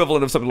the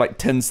equivalent of something like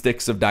 10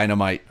 sticks of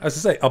dynamite. I was to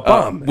say, a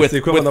bomb. It's the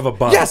equivalent of a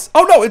bomb. Yes.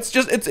 Oh, no, it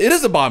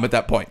is a bomb at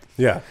that point.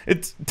 Yeah.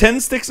 It's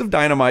 10 sticks of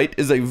dynamite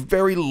is a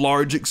very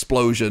large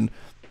explosion,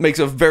 makes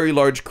a very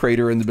large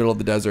crater in the middle of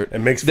the desert. It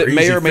makes that for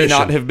may easy or may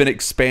not fishing. have been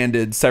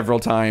expanded several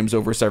times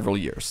over several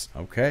years.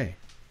 Okay.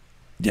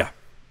 Yeah.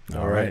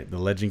 All right. The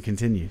legend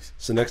continues.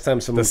 So next time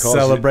someone The calls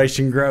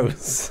celebration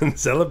grows. you,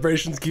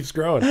 celebrations keeps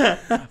growing.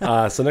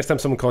 So next time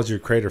someone calls you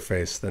crater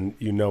face, then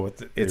you know what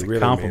It's they a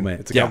really compliment. mean.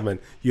 It's a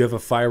compliment. You have a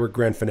firework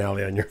grand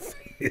finale on your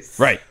face.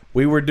 Right.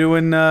 We were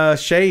doing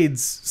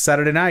Shades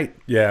Saturday night.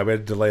 Yeah, we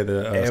had to delay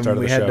the And start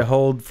of we the had show. to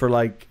hold for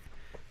like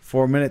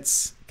 4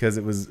 minutes because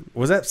it was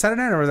that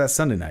Saturday night or was that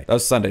Sunday night? That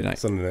was Sunday night.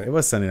 Sunday night. It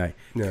was Sunday night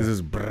Yeah. because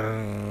it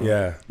was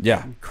Yeah.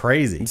 Yeah.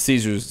 crazy.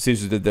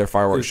 Caesars did their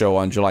fireworks show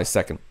on July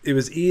 2nd. It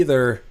was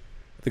either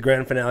the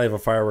grand finale of a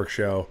fireworks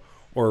show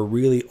or a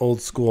really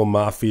old school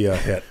mafia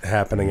hit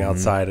happening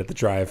outside at the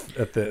drive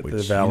at the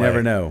valet. You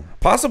never know.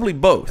 Possibly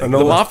both. The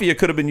old- Mafia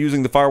could have been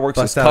using the fireworks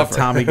Bust as out a cover.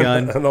 Tommy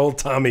gun. An old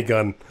Tommy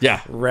gun.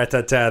 Yeah.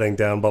 Rat-tat-tatting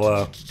down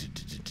below.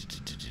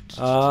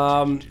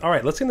 All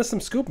right, let's get into some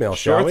scoop mail,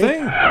 Sure shall we?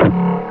 thing.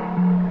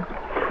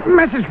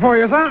 Message for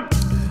you, sir.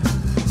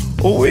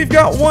 We've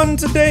got one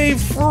today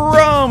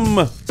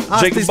from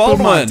Jacob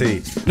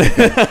Baldwin.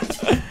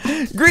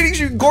 Greetings,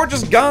 you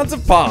gorgeous gods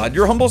of pod.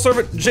 Your humble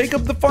servant,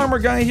 Jacob the Farmer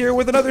Guy here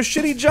with another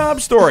shitty job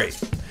story.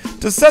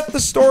 To set the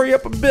story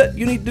up a bit,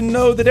 you need to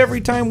know that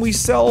every time we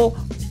sell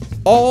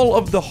all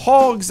of the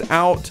hogs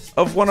out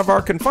of one of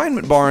our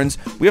confinement barns,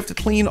 we have to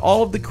clean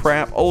all of the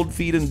crap, old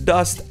feed, and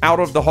dust out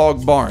of the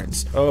hog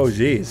barns. Oh,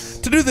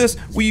 jeez. To do this,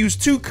 we use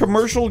 2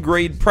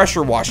 commercial-grade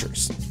pressure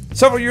washers.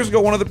 Several years ago,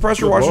 one of the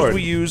pressure Good washers Lord.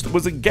 we used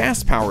was a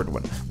gas-powered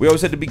one. We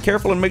always had to be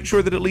careful and make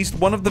sure that at least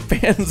one of the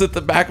fans at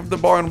the back of the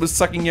barn was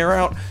sucking air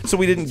out so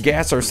we didn't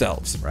gas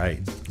ourselves. Right.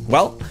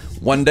 Well,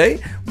 one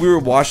day we were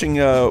washing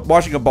a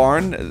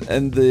barn,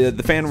 and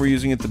the fan we're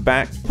using at the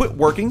back quit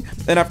working.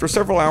 And after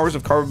several hours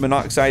of carbon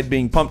monoxide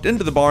being pumped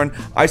into the barn,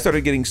 I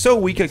started getting so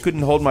weak I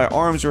couldn't hold my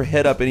arms or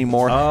head up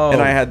anymore,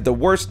 and I had the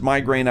worst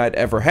migraine I'd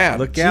ever had.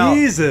 Look out.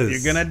 Jesus.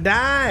 You're going to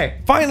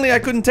die. Finally, I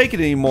couldn't take it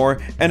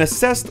anymore and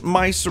assessed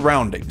my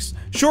surroundings.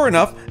 Sure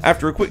enough,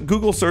 after a quick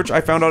Google search,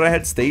 I found out I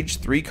had stage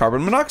 3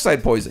 carbon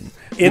monoxide poisoning.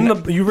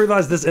 You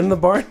realized this in the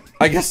barn?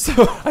 I guess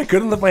so. I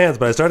couldn't lift my hands,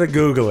 but I started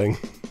Googling.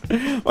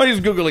 Well, he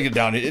was Googling it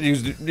down.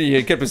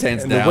 He kept his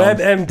hands And down.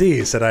 the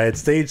WebMD said I had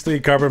stage 3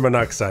 carbon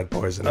monoxide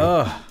poisoning.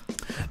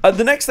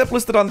 The next step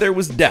listed on there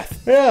was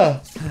death.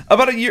 Yeah.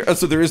 About a year.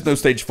 So there is no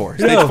stage 4.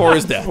 Stage 4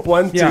 is death.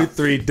 1, 2,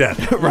 3,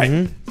 death.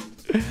 Right.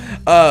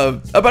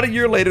 About a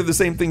year later, the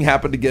same thing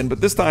happened again,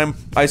 but this time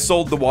I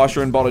sold the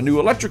washer and bought a new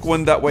electric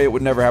one. That way it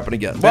would never happen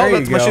again. Well, There you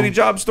that's my go. shitty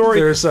job story.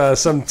 There's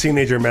some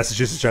teenager in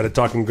Massachusetts trying to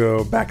talk him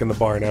go back in the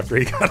barn after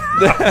he got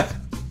out.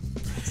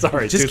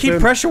 Sorry, Just too keep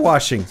soon? pressure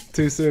washing.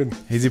 Too soon.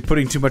 Is he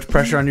putting too much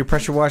pressure on your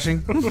pressure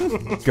washing?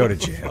 Go to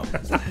jail.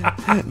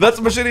 That's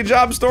my shitty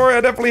job story.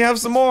 I definitely have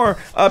some more.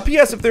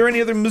 P.S. If there are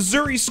any other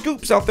Missouri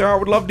scoops out there, I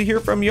would love to hear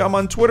from you. I'm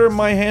on Twitter.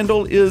 My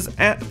handle is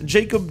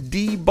 @Jacob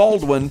D.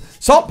 Baldwin.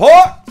 Salt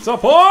pork!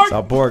 Support.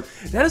 Salt pork.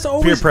 That is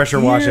always Peer pressure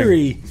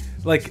eerie.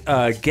 Like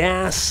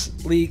gas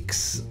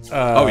leaks.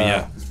 Oh,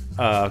 yeah.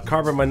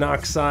 Carbon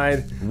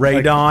monoxide.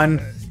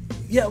 Radon.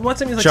 Yeah,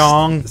 what's I mean? Like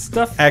Chong.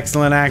 stuff.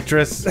 Excellent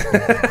actress.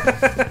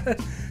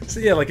 So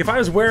yeah, like if I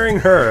was wearing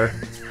her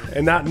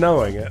and not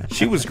knowing it.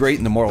 She was great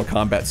in the Mortal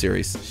Kombat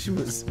series.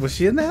 Was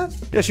she in that?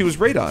 Yeah, she was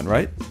Radon,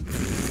 right?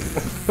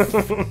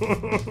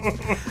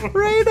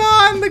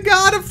 Radon, the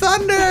god of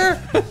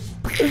thunder.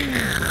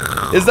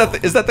 Is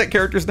that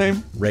character's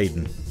name?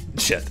 Raiden.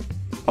 Shit.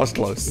 I was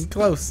close.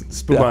 Close.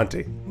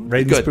 Spumante.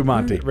 Raiden Good.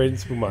 Spumante. Raiden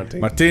Spumante.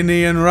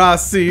 Martini and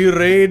Rossi,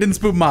 Raiden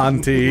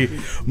Spumante.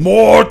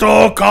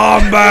 Mortal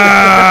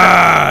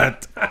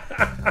Kombat.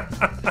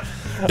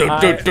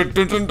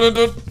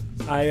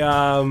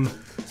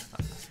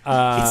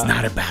 It's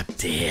not about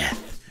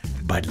death,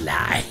 but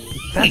life.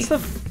 That's the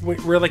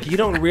where like you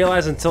don't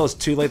realize until it's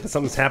too late that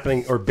something's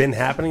happening or been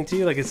happening to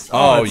you. Like it's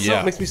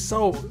yeah. it makes me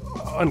so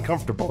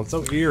uncomfortable and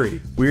so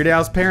eerie. Weird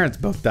Al's parents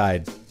both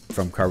died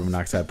from carbon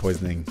monoxide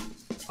poisoning.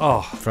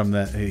 Oh, From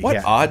the What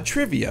yeah. odd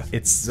trivia.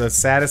 It's the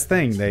saddest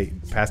thing. They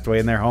passed away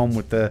in their home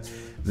with the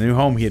new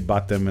home he had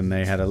bought them, and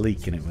they had a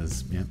leak, and it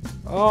was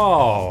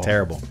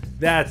terrible.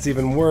 That's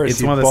even worse.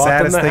 It's You one of the bought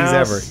them saddest things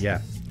house? ever.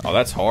 Yeah, Oh,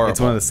 that's horrible. it's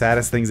one of the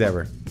saddest things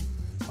ever.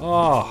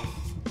 Oh,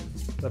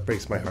 that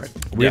breaks my heart.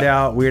 Weird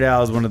Yeah.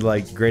 Al is one of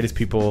the greatest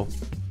people,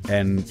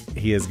 and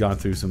he has gone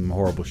through some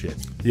horrible shit.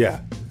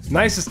 Yeah,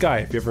 nicest guy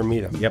if you ever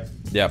meet him. Yep.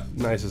 Yep.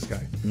 Nicest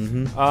guy.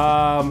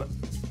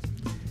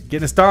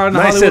 Getting a star on the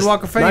Hollywood Nicest.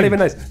 Walk of Fame. Not even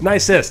nice.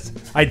 Nicest.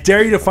 I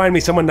dare you to find me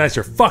someone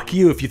nicer. Fuck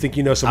you if you think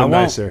you know I someone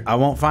won't. nicer. I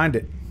won't find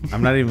it.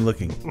 I'm not even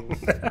looking.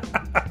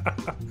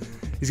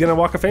 He's gonna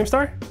Walk of Fame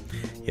star.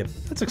 Yep.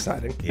 That's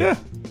exciting. Yeah.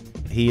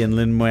 He and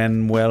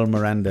Lin-Manuel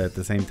Miranda at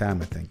the same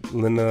time, I think.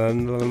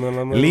 Lin-Manuel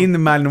Lin-Manuel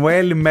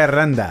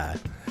Miranda.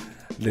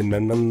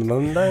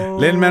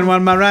 Lin-Manuel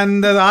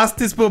Miranda,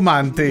 Asti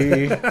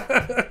Spumante.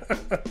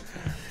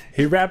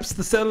 He raps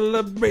the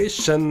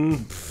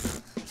celebration.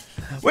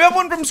 We have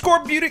one from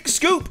Scorbutic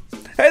Scoop.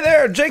 Hey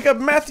there, Jacob,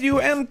 Matthew,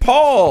 and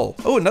Paul.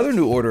 Oh, another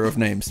new order of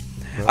names.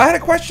 I had a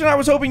question I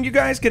was hoping you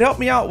guys could help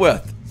me out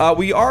with.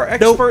 We are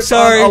experts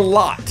sorry. on a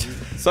lot,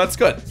 so that's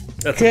good.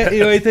 Can't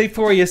do anything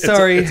for you.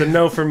 Sorry. It's a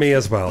no for me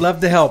as well.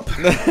 Love to help.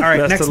 All right,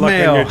 Best next of luck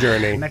mail. on your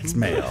journey. Next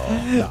mail.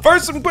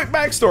 First, some quick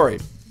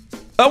backstory.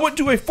 I went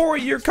to a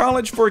 4-year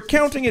college for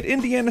accounting at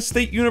Indiana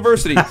State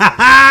University,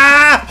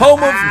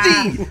 home of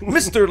the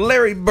Mr.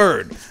 Larry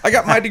Bird. I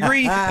got my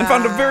degree and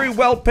found a very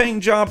well-paying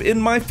job in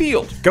my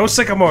field. Go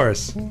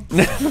Sycamores.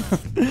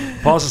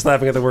 Paul's just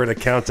laughing at the word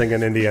accounting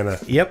in Indiana.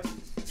 Yep.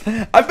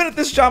 I've been at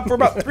this job for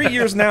about 3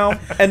 years now,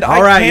 and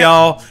All right,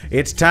 y'all.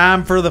 It's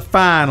time for the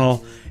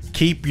final.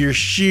 Keep your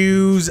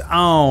shoes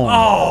on.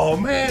 Oh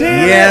man!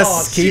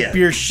 Yes, keep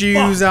your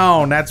shoes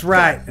on. That's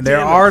right. There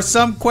are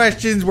some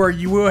questions where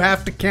you will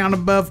have to count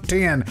above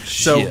 10.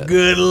 So Shit.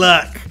 good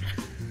luck.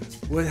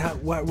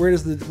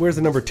 Where's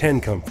the number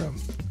 10 come from?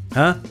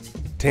 Huh?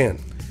 10.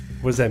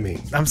 What does that mean?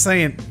 I'm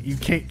saying you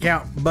can't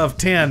count above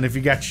 10 if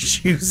you got your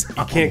shoes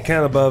on. Can't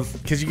count above.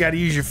 Because you got to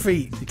use your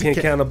feet. You Can't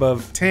count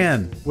above.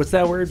 10. What's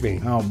that word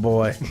mean? Oh,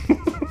 boy.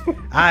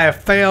 I have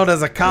failed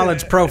as a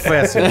college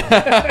professor.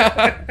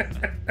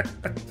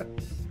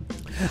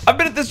 I've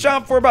been at this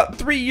job for about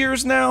 3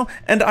 years now,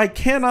 and I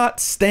cannot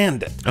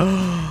stand it.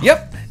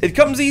 Yep, it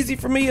comes easy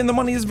for me, and the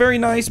money is very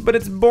nice, but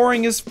it's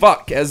boring as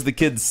fuck, as the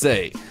kids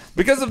say.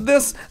 Because of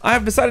this, I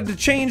have decided to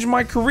change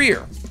my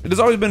career. It has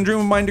always been a dream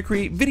of mine to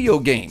create video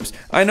games.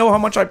 I know how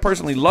much I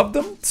personally love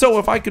them, so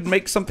if I could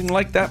make something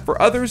like that for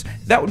others,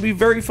 that would be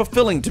very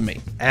fulfilling to me.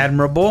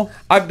 Admirable.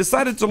 I've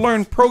decided to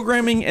learn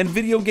programming and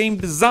video game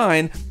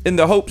design in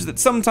the hopes that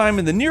sometime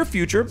in the near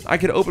future, I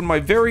could open my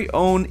very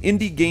own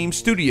indie game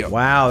studio.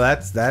 Wow,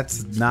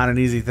 that's not an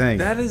easy thing.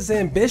 That is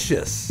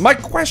ambitious. My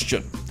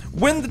question,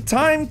 when the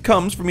time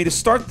comes for me to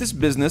start this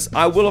business,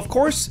 I will of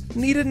course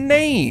need a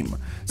name.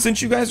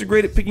 Since you guys are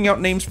great at picking out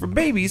names for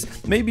babies,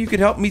 maybe you could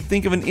help me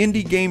think of an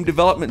indie game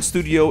development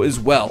studio as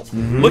well.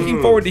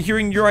 Looking forward to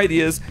hearing your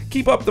ideas.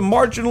 Keep up the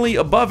marginally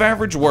above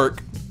average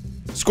work.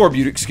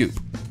 Scorbutic Scoop.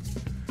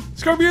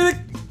 Scorbutic.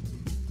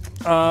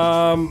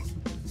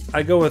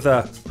 I go with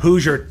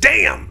Who's Your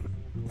Damn?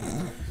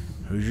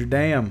 Who's your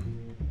damn?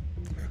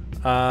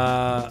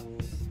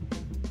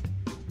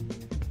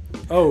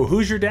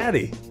 Who's Your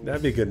Daddy?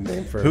 That'd be a good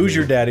name for. Who's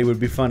your daddy would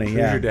be funny. Who's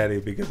Yeah, Your Daddy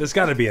would be good. There's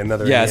got to be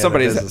another. Yeah, Indiana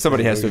business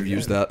somebody name. has to have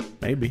used that.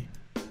 maybe.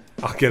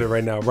 I'll get it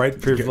right now.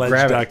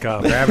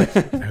 Rightprivilege.com. Grab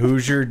it.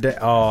 Who's your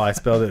Oh, I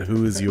spelled it.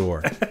 Who is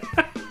your?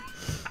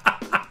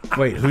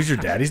 Wait, who's your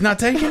daddy's not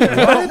taking it?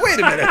 What? Wait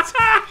a minute.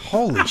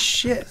 Holy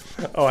shit!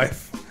 Oh, I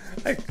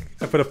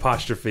put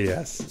apostrophe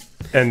S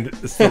and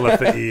still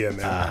left the E in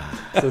there.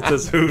 So it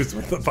says who's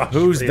with apostrophe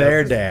Who's S.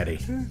 their daddy?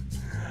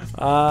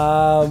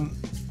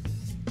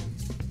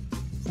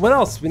 What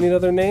else? We need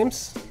other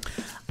names?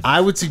 I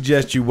would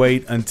suggest you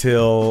wait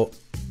until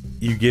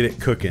you get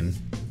it cooking.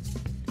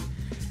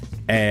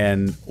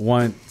 And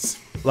once,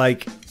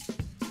 like,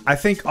 I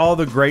think all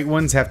the great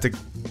ones have to,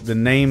 the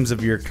names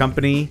of your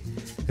company,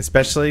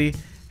 especially,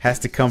 has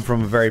to come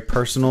from a very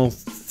personal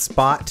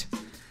spot.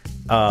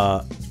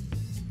 I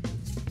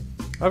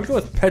would go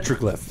with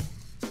Petroglyph.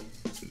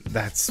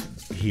 That's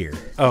here.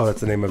 Oh,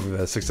 that's the name of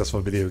a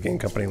successful video game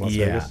company in Las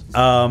Vegas.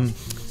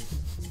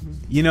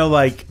 You know,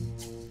 like,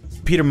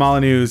 Peter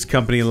Molyneux's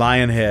company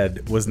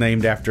Lionhead was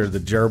named after the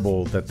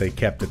gerbil that they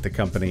kept at the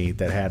company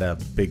that had a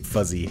big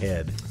fuzzy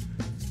head.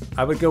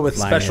 I would go with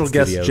Lionhead Special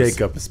Guest Studios.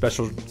 Jacob.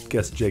 Special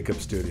Guest Jacob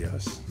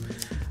Studios.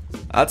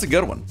 That's a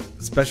good one.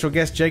 Special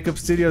Guest Jacob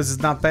Studios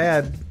is not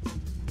bad.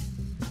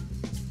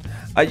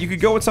 You could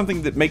go with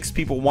something that makes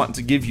people want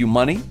to give you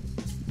money.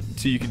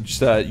 So you could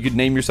just you could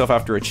name yourself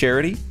after a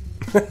charity.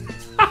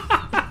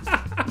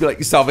 Be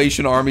like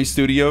Salvation Army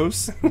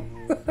Studios.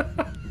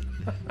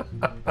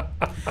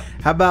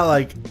 How about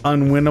like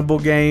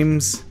Unwinnable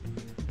Games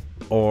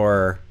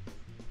or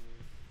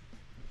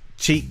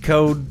Cheat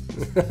Code?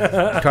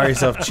 Call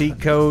yourself Cheat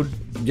Code.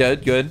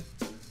 Good.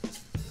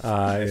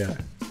 Yeah.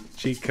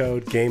 Cheat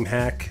Code, Game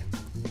Hack.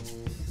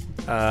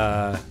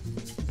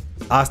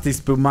 Asti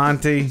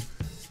Spumante.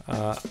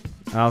 I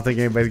don't think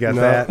anybody's got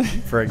No. that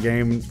for a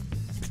game.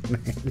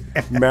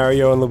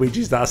 Mario and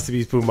Luigi's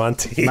Asti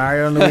Spumante.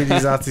 Mario and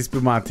Luigi's Asti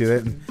Spumante.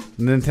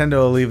 Nintendo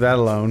will leave that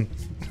alone.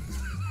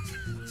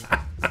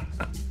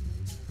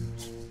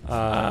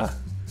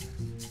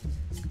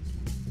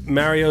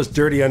 Mario's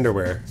Dirty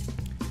Underwear.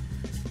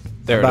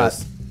 There it But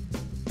is.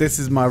 this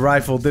is my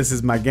rifle. This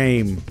is my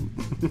game.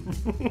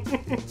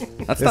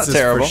 That's This not is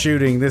terrible. for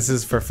shooting. This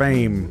is for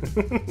fame.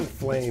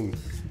 Flame.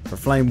 For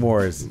flame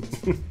wars.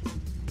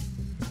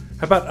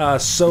 How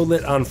about So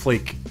Lit on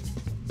Fleek?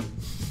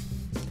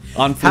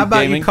 On How Fleek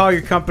about Gaming. you call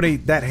your company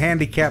That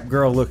Handicapped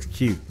Girl Looks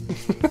Cute?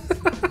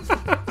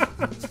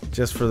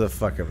 Just for the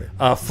fuck of it.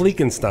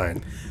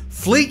 Fleekenstein.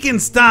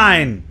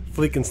 Fleekenstein.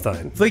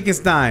 Fleekenstein.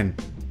 Fleekenstein.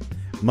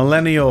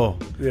 Millennial.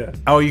 Yeah.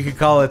 Oh, you could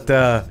call it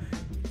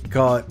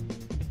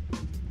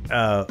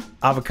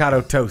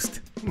avocado toast.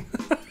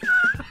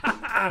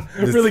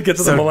 It really gets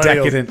to the So millennials.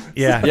 decadent.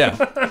 Yeah. Yeah.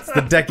 It's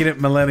the decadent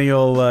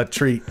millennial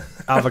treat.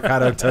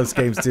 Avocado Toast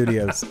Game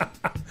Studios.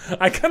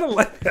 I kind of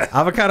like that.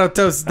 Avocado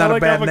Toast is not I a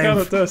like bad Avocado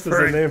name Toast as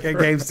for a name a for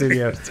game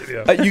studio.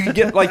 You can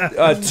get like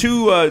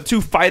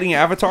two fighting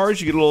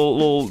avatars. You get a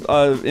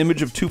little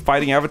image of two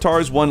fighting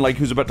avatars. One like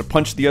who's about to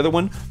punch the other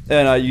one,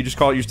 and you just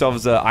call it yourself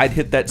as I'd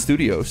Hit That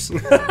Studios.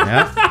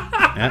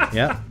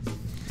 Yeah.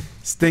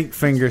 Stink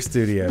Finger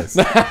Studios.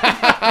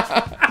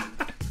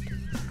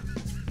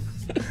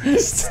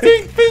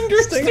 Stink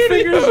Fingers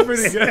Studios.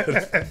 Pretty good.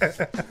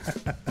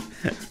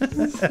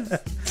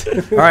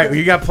 All right, well,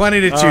 you got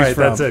plenty to choose All right,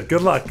 from. that's it.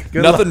 Good luck.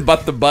 Good Nothing luck.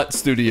 but the Butt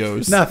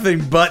Studios.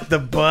 Nothing but the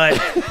butt.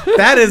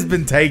 That has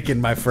been taken,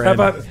 my How friend.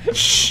 about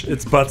shh?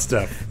 It's butt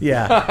stuff.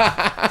 Yeah.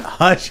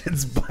 Hush,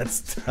 it's butt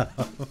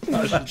stuff.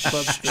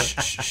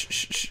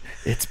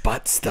 It's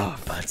butt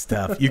stuff. Butt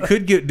stuff. You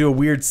could do a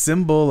weird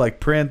symbol like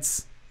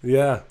Prince.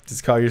 Yeah,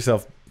 Just call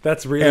yourself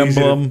that's really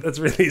Emblem. Easy. That's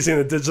really easy in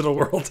the digital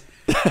world.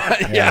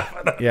 yeah.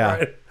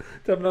 Right.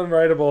 It's an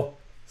unwritable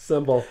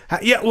symbol.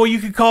 Yeah, well, you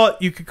could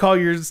call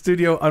your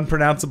studio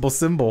unpronounceable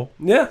symbol.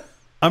 Yeah.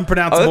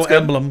 Unpronounceable good.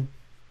 emblem.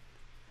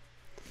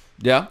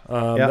 Yeah,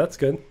 Yeah. That's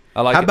good.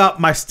 I like How it. about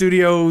my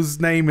studio's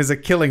name is a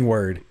killing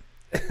word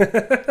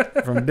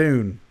from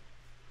Dune?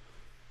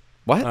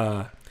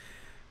 What?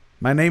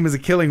 My name is a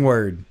killing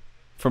word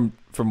from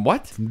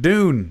what? from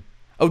Dune.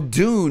 Oh,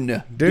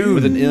 Dune. Dune.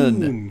 With an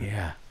N.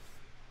 Yeah.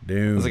 I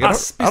Dune. was like,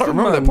 I don't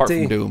remember that part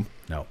from Doom.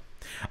 No.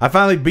 I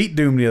finally beat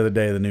Doom the other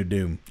day, the new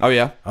Doom. Oh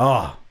yeah,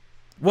 Oh,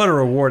 what a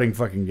rewarding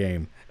fucking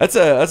game. that's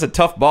a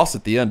tough boss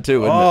at the end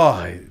too. Isn't it?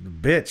 Oh,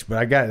 bitch. But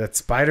I got that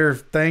spider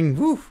thing.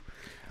 Woo.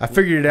 I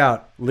figured it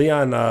out.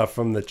 Leon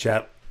from the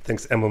chat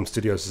thinks Emblem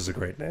Studios is a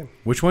great name.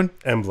 Which one?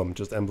 Emblem,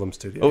 just Emblem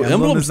Studios. Oh,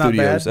 Emblem Emblem is not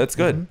Studios. bad. That's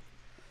good.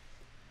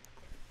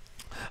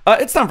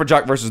 It's time for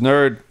Jock vs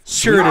Nerd.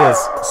 Sure it is.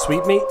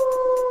 Sweet meat.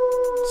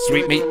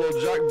 Sweet meat.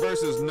 Jock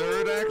versus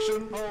Nerd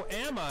action. Oh,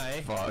 am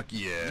I? Fuck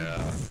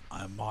yeah.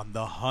 I'm on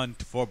the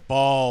hunt for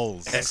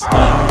balls.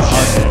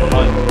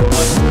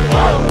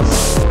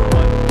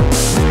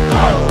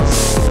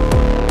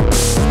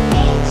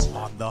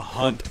 On the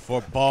hunt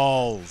for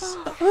balls.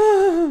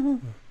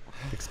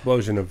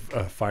 Explosion of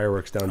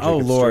fireworks down Oh,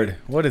 Jacob's Lord. Street.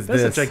 What is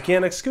That's this? a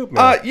gigantic scoop,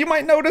 man. You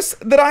might notice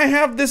that I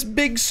have this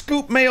big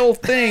scoop mail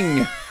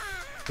thing.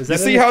 Is You that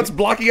see in how the- it's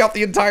blocking out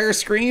the entire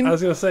screen? I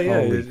was going to say,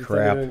 yeah. Holy it's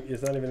crap.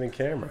 It's not even in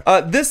camera.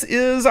 This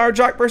is our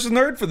Jock vs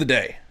Nerd for the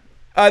day.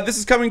 This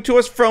is coming to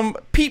us from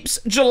Peeps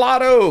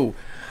Gelato.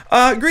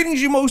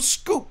 Greetings, you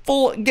most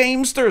scoopful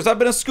gamesters. I've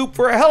been a scoop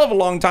for a hell of a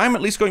long time,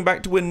 at least going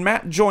back to when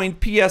Matt joined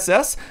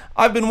PSS.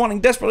 I've been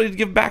wanting desperately to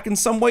give back in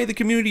some way. The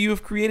community you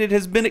have created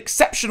has been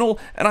exceptional,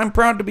 and I'm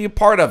proud to be a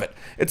part of it.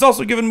 It's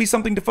also given me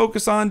something to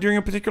focus on during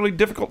a particularly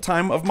difficult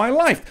time of my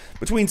life.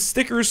 Between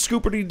stickers,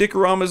 scooperty,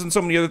 dickoramas, and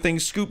so many other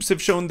things, scoops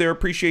have shown their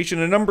appreciation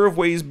in a number of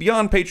ways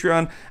beyond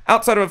Patreon.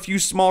 Outside of a few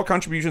small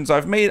contributions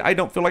I've made, I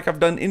don't feel like I've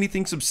done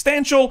anything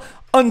substantial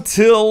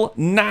until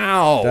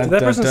now. Did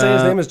that person say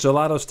his name is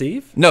Gelato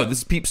Steve? No, this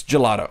is Peeps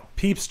Gelato.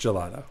 Peeps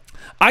Gelato.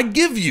 I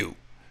give you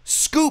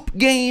Scoop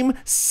Game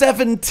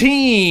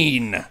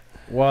 17.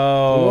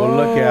 Whoa,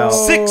 look out.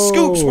 6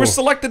 scoops were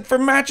selected for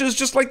matches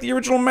just like the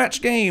original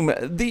match game.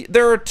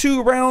 There are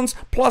 2 rounds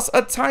plus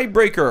a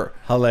tiebreaker.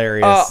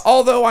 Hilarious.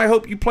 Although I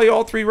hope you play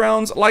all 3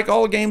 rounds. Like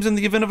all games, in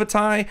the event of a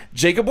tie,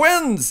 Jacob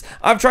wins.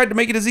 I've tried to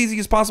make it as easy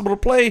as possible to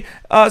play,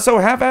 so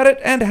have at it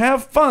and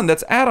have fun.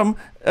 That's Adam,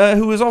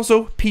 who is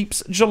also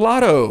Peeps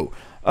Gelato.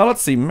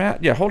 Let's see,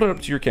 Matt. Yeah, hold it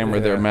up to your camera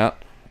there, Matt.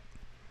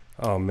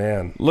 Oh,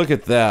 man. Look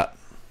at that.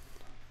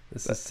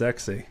 This is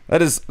sexy.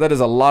 That is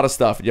a lot of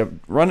stuff. Yeah,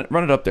 run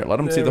it up there. Let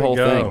them see the whole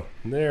thing.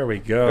 There we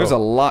go. There's a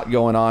lot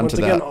going on Once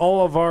to again, that.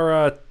 all of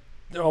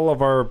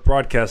our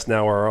broadcasts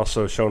now are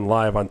also shown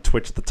live on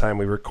Twitch at the time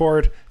we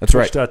record. That's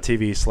right.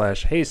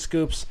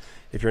 Twitch.tv/HeyScoops.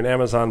 If you're an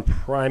Amazon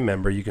Prime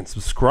member, you can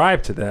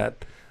subscribe to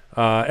that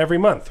every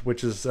month,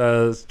 which is,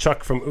 as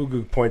Chuck from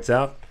Ugu points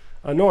out,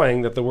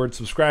 annoying that the word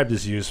subscribed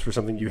is used for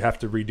something you have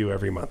to redo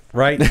every month.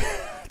 Right?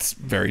 It's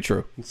very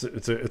true.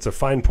 It's a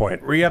fine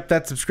point. Re-up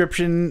that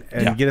subscription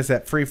and get us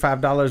that free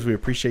 $5. We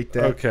appreciate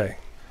that. Okay.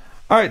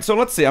 All right, so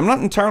let's see. I'm not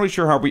entirely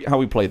sure how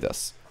we play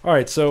this. All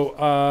right,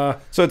 so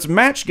it's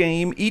match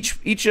game. Each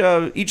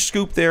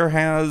scoop there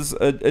has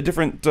a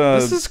different.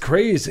 This is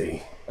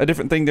crazy. A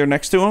different thing there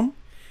next to them.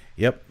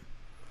 Yep.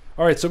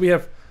 All right, so we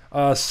have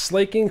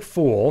Slaking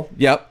Fool.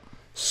 Yep.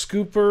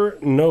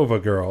 Scooper Nova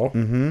Girl.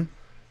 Mm-hmm.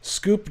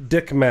 Scoop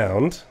Dick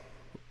Mound.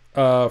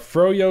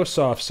 Froyo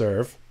Soft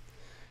Serve.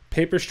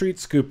 Paper Street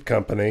Scoop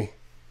Company.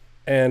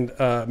 And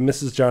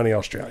Mrs. Johnny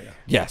Australia.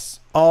 Yes.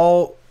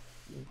 All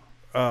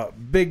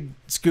big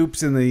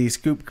scoops in the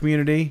scoop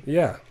community.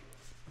 Yeah.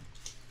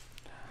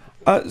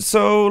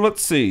 So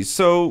let's see.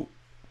 So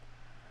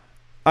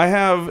I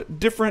have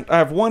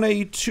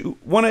 1A,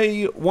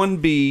 1A,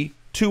 1B,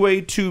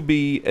 2A,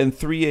 2B, and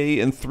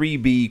 3A and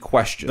 3B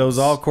questions. Those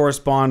all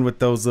correspond with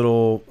those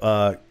little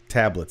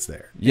tablets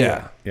there.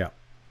 Yeah. Yeah.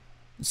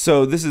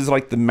 So this is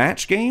like the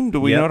match game? Do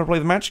we know how to play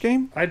the match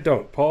game? I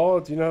don't.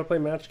 Paul, do you know how to play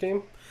match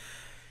game?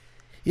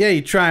 Yeah,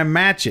 you try and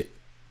match it.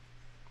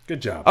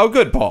 Good job. Oh,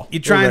 good, Paul. You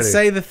try We're and ready.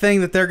 say the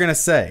thing that they're going to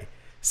say.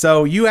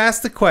 So you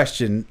ask the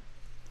question.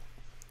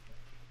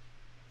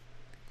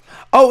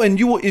 Oh, and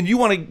you want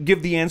to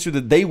give the answer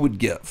that they would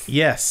give.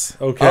 Yes.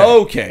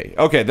 Okay.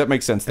 Okay, that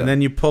makes sense then. And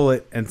then you pull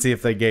it and see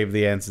if they gave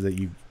the answer that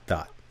you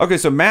thought. Okay,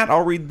 so Matt,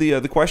 I'll read the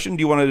question.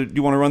 Do you want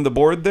to run the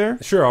board there?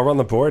 Sure, I'll run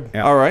the board.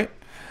 Yeah. All right.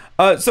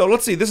 So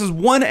let's see. This is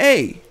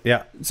 1A.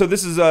 Yeah. So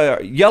this is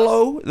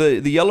yellow,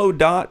 the yellow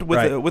dot with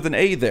Right. with an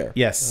A there.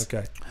 Yes.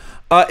 Okay.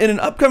 In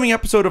an upcoming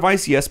episode of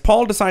ICS,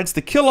 Paul decides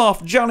to kill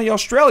off Johnny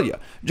Australia.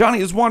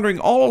 Johnny is wandering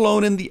all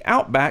alone in the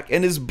outback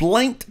and is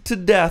blanked to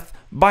death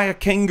by a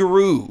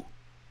kangaroo.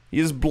 He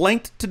is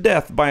blanked to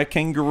death by a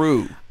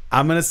kangaroo.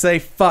 I'm going to say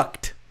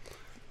fucked.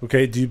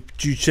 Okay, do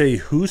you say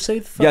who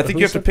say fuck? Yeah, I think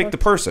you have to pick the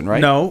person, right?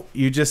 No,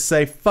 you just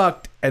say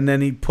fucked, and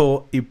then you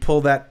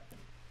pull that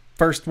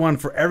first one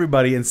for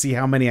everybody and see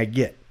how many I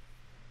get.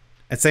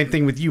 And same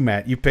thing with you,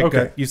 Matt. You pick.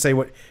 Okay. You say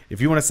what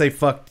if you want to say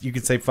fucked, you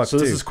can say fucked So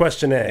too. this is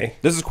question A.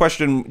 This is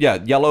question,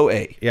 yellow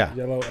A. Yeah.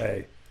 Yellow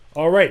A.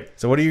 All right.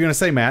 So what are you going to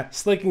say, Matt?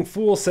 Slaking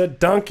Fool said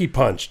donkey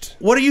punched.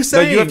 What are you No,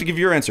 saying? you have to give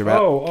your answer, Matt.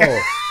 Oh.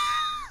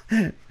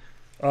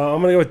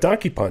 I'm going to go with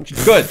donkey punched.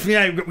 Good.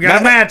 Yeah, we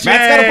got a match.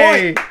 Matt's got a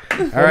Yay!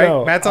 All right,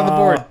 no, Matt's on the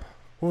board.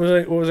 What was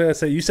I going to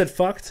say? You said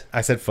fucked?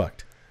 I said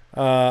fucked.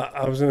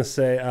 I was going to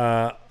say,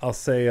 I'll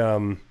say,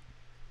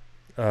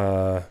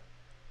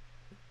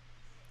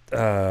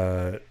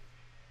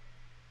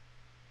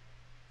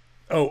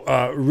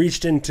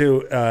 reached into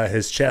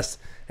his chest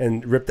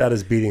and ripped out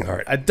his beating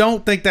heart. I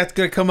don't think that's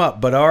going to come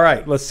up, but all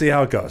right. Let's see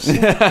how it goes.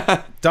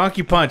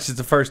 Donkey punch is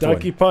the first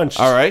Donkey one. punch.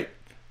 All right.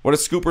 What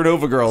does Scooper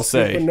Nova Girl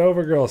say?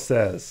 Supernova Girl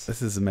says.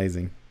 This is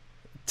amazing.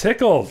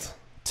 Tickled.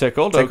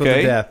 Tickled, Tickled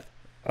okay. to death.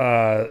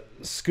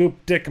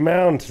 Scoop Dick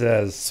Mound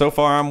says. So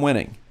far, I'm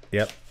winning.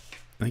 Yep.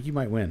 I think you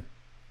might win.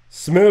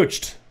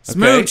 Smooched.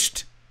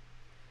 Smooched.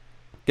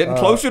 Getting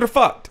closer to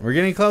fucked. We're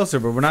getting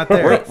closer, but we're not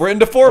there. We're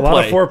into A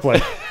lot foreplay.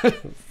 of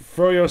foreplay.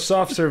 Froyo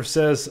Soft Serve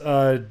says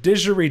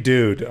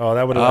didgeridoo. Oh,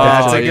 that would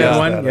have That's a good yeah.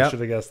 one. I Yep. should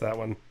have guessed that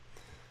one.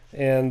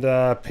 And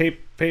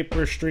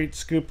Paper Street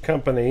Scoop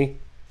Company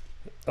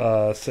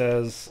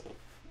says.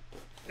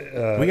 We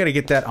got to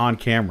get that on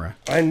camera.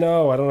 I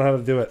know. I don't know how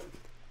to do it.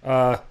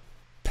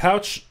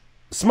 Pouch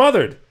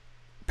Smothered.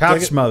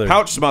 Pouch smothered.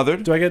 Pouch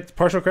smothered. Do I get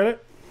partial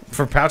credit?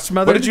 For pouch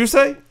smothered? What did you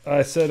say?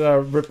 I said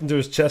ripped into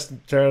his chest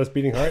and tear out his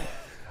beating heart.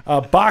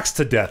 Boxed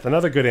to death.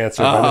 Another good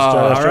answer. by Mr. all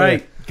Australia.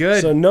 right.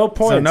 Good. So no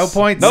points. So no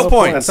points. No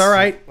points. That's all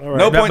right. All right.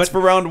 No No, points but-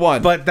 for round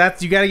one. But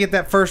that's you got to get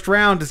that first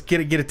round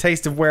to get a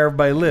taste of where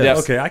everybody lives. Yes.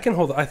 Okay, I can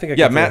hold. I think I can.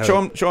 yeah, do Matt,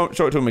 that. show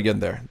it to him again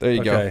there. There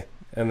you Okay,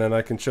 go. and then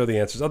I can show the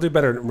answers. I'll do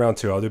better in round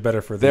 2. I'll do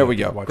better for the There we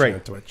go. watching Great. on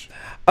Twitch.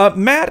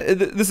 Matt,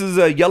 this is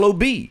Yellow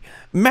B.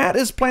 Matt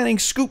is planning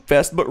Scoop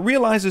Fest, but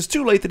realizes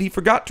too late that he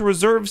forgot to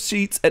reserve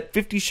seats at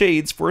 50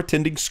 Shades for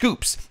attending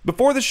Scoops.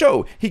 Before the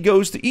show, he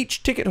goes to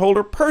each ticket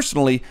holder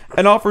personally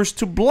and offers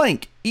to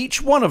blank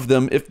each one of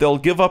them if they'll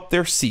give up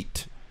their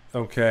seat.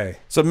 Okay.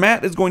 So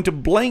Matt is going to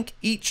blank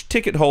each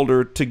ticket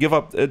holder to give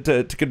up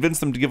to convince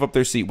them to give up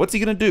their seat. What's he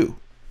going to do?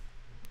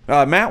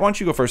 Matt, why don't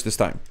you go first this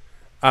time?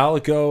 I'll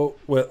go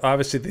with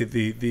obviously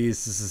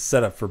this is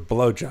set up for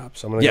blowjobs.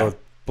 So I'm gonna Yeah. go with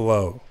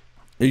blow.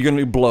 Are you going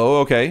to blow?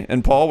 Okay.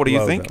 And Paul, what do you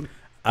Blow think? them.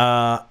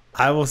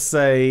 I will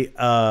say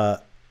Right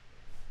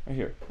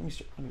here.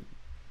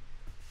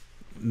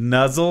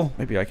 nuzzle.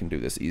 Maybe I can do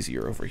this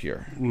easier over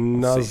here.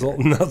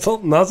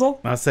 Nuzzle.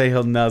 I'll say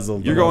he'll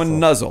nuzzle. You're going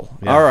nuzzle.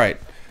 Yeah. All right.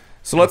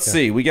 So let's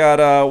see. We got.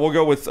 We'll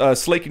go with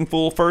Slaking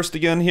Fool first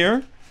again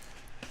here.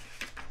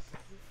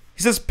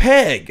 He says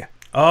peg.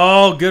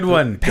 Oh, good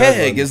one.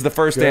 Peg is the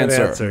first Good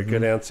answer. answer.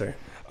 Good answer.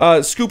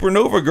 Scooper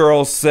Nova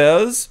Girl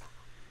says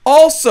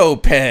also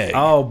peg.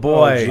 Oh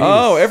boy. geez.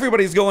 Oh,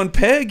 everybody's going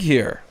peg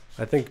here.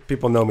 I think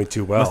people know me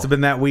too well. Must have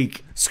been that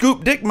week.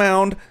 Scoop Dick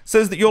Mound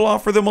says that you'll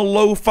offer them a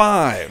low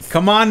 5.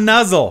 Come on,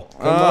 nuzzle.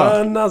 Come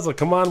on, nuzzle.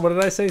 Come on. What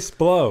did I say?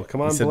 Blow.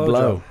 Come on, He said blow.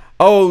 blow. Joe.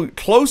 Oh,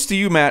 close to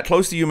you, Matt.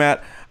 Close to you,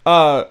 Matt.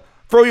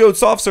 Froyo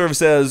Soft Serve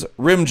says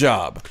rim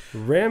job.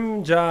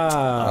 Rim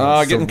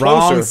job. Getting the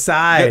wrong closer.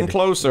 side. Getting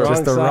closer.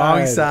 Just the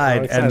wrong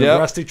side. And Yep.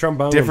 rusty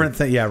trombone. different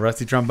thing. Yeah,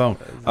 rusty trombone.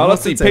 Let's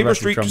Almost see. would say Paper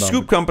rusty Street trombone.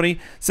 Scoop Company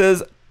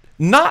says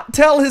not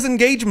tell his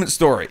engagement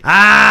story.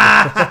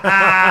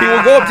 Ah! He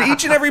will go up to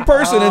each and every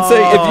person and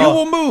say, if you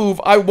will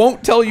move, I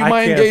won't tell you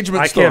my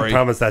engagement I story. can't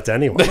promise that to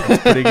anyone.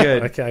 Pretty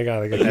good. I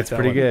gotta get That's that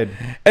pretty one. good.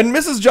 And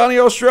Mrs. Johnny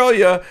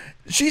Australia,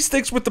 she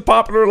sticks with the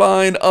popular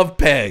line of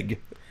peg.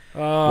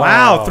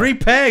 Wow, 3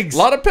 pegs. A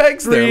lot of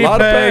pegs there. 3 A lot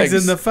pegs of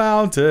pegs. in the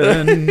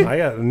fountain. I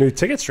got a new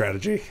ticket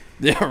strategy.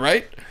 Yeah,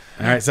 right?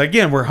 All right, so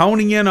again, we're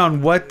honing in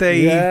on what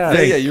they Yeah,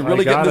 think. Yeah, you're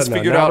really I got getting this it now.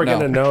 figured Now out we're now.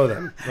 gonna know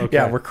them. Okay.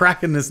 Yeah, we're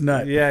cracking this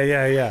nut.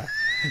 Yeah.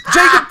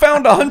 Jacob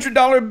found a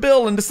 $100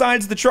 bill and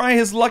decides to try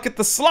his luck at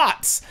the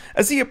slots.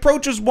 As he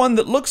approaches one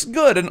that looks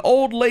good, an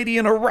old lady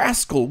and a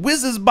rascal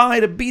whizzes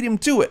by to beat him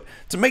to it.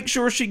 To make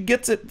sure she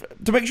gets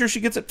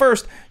it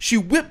first, she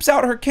whips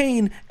out her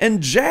cane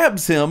and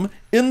jabs him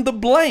in the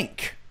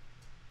blank.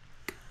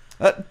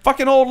 That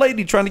fucking old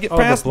lady trying to get Oh,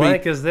 the past me.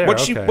 blank is there,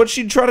 okay. What'd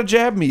she try to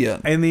jab me in?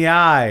 In the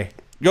eye.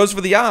 Goes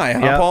for the eye, huh,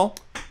 Yep. Paul?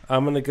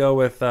 I'm gonna go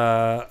with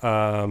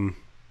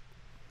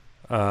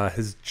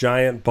his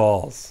giant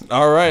balls.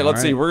 All right, let's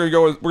right. see. We're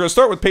gonna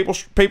start with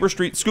Paper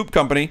Street Scoop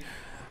Company.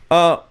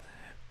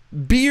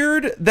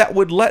 Beard that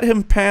would let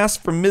him pass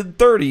for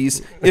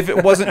mid-30s if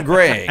it wasn't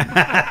gray.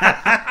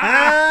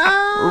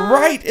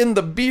 Right in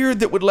the beard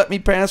that would let me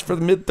pass for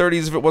the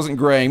mid-30s if it wasn't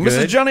graying. Mrs.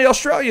 Good. Johnny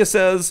Australia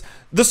says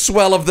the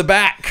swell of the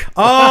back.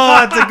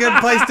 Oh, that's a good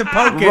place to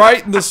poke it.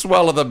 Right in the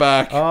swell of the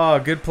back. Oh,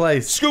 good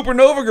place. Scooper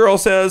Nova Girl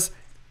says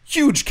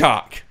huge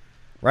cock.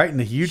 Right in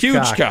the huge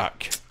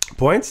cock.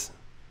 Points?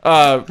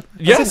 Yes.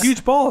 I said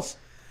huge balls.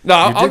 No,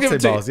 You I'll did give say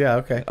it to balls. you. Yeah,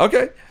 okay.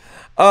 Okay.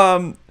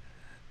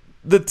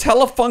 The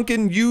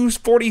Telefunken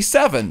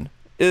U47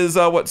 is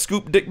what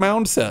Scoop Dick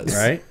Mound says.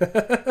 Right?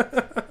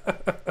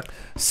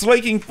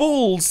 Slaking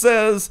Fool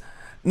says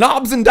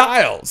knobs and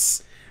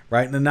dials.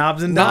 Right in the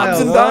knobs and Knobs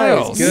dials. and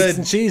dials. Good. Meats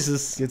and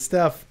cheeses. Good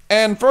stuff.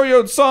 And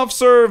Froyo Soft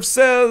Serve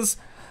says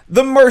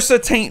the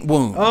MRSA taint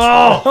wound.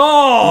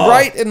 Oh!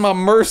 Right in my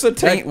MRSA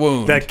taint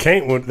wound. That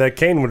cane would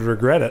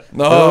regret it.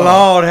 No,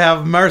 Lord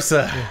have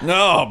mercy.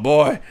 no,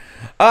 boy.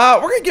 We're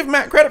gonna give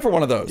Matt credit for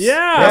one of those.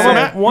 Yeah, So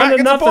Matt one gets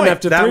to a nothing point.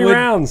 after 3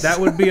 rounds. That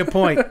would be a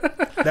point.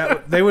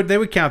 They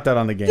would count that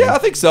on the game. Yeah, I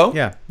think so.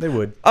 Yeah, they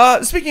would.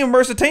 Speaking of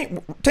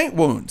MRSA taint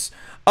wounds,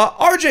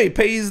 RJ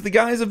pays the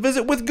guys a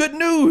visit with good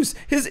news.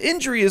 His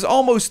injury is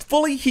almost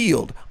fully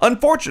healed.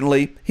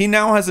 Unfortunately, he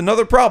now has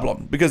another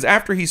problem because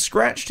after he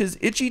scratched his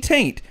itchy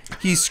taint,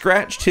 he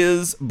scratched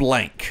his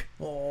blank.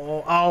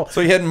 Oh,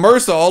 So he had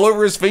MRSA all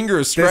over his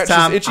fingers, this scratched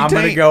time his itchy I'm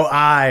taint. gonna go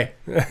eye.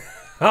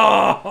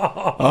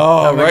 Oh,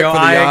 I'm gonna right go for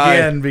the eye eye.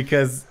 again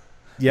because.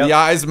 Yep. The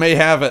eyes may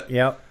have it.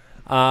 Yep.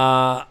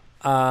 I'm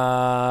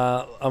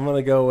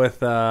gonna go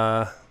with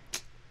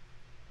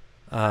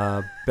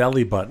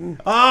belly button.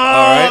 Oh,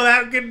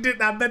 right. that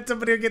could. I bet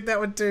somebody will get that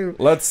one too.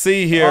 Let's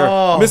see here.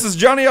 Oh. Mrs.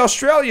 Johnny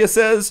Australia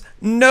says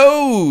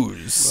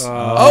nose.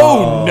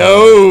 Oh,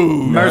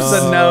 no.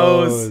 Mercer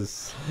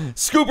knows.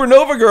 Scooper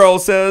Nova Girl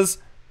says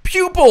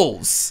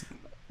pupils.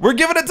 We're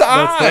giving it to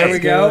eye. There we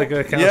go.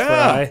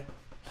 Yeah.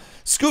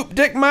 Scoop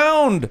Dick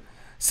Mound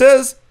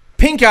says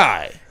pink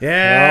eye.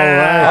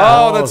 Yeah.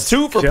 Oh, that's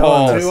 2 for killing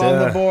Paul. us. Two on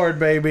the board,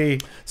 baby.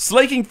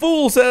 Slaking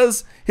Fool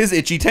says his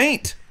itchy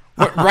taint.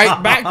 Went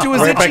right back to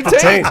his Right itchy back to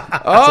taint.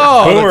 taint.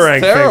 Oh,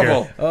 Boomerang that's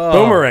terrible. finger.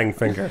 Boomerang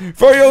finger.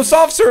 Froyo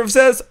Soft Serve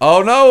says,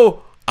 oh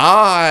no,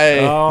 eye.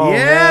 Oh,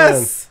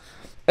 Yes.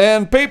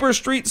 And Paper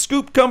Street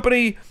Scoop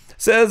Company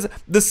says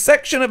the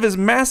section of his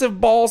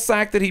massive ball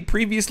sack that he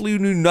previously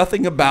knew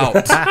nothing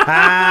about.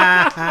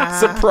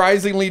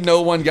 Surprisingly,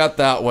 no one got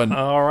that one.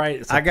 All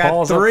right. So I got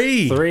Paul's up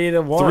 3.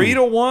 3-1.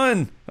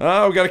 3-1.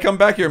 Oh, we got to come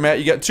back here, Matt.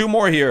 You got 2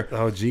 more here.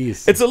 Oh,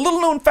 geez. It's a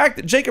little-known fact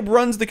that Jacob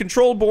runs the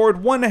control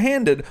board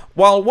one-handed,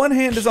 while one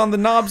hand is on the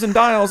knobs and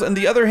dials, and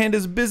the other hand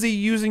is busy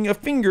using a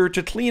finger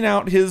to clean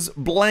out his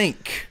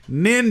blank.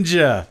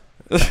 Ninja.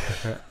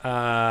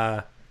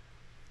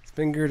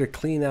 Finger to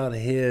clean out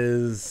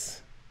his...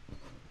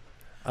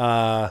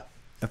 I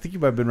think you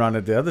might have been wrong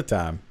at the other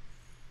time.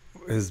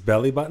 His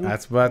belly button?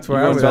 That's where You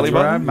want belly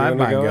button? my You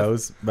wanna mind go with-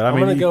 goes. But I'm I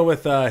mean, going to go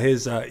with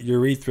his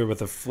urethra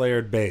with a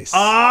flared base. Oh,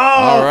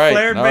 right,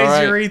 flared all base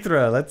right.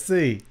 urethra. Let's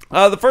see.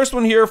 The first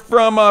one here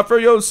from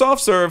Froyo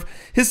Soft Serve,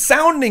 his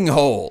sounding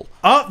hole.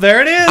 Oh,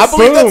 there it is. I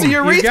believe that's a Boom.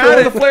 You urethra got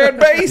with it. a flared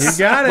base.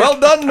 You got it. Well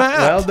done, Matt.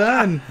 Well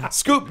done.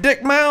 Scoop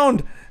Dick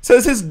Mound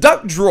says his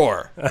duck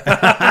drawer.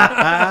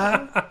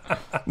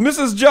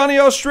 Mrs. Johnny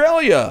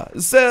Australia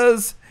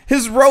says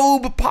his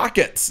robe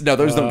pockets. No,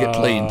 those don't get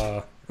cleaned.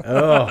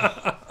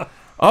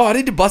 Oh, I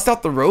need to bust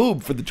out the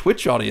robe for the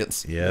Twitch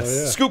audience.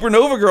 Yes. Scooper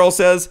Nova Girl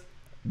says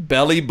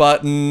belly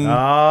button.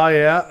 Oh,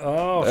 yeah.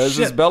 Oh, There's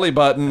his shit. belly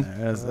button.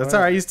 That's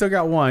all right. You still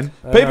got 1.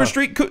 Paper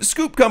Street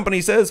Scoop Company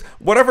says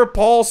whatever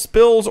Paul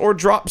spills or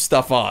drops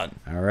stuff on.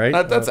 All right.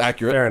 That's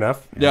accurate. Fair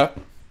enough. Yeah.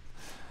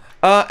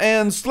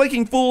 And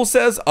Slaking Fool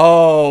says,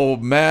 oh,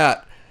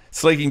 Matt.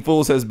 Slaking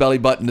Fool says belly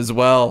button as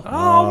well.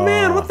 Oh,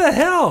 man, what the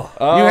hell?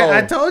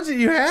 I told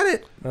you had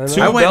it.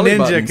 Two I went belly ninja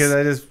buttons. because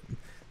I just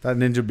thought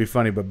ninja would be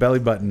funny, but belly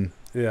button.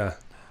 Yeah.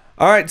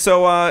 All right,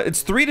 so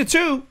it's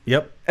 3-2,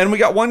 Yep. and we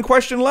got 1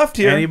 question left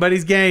here.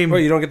 Anybody's game.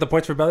 Wait, you don't get the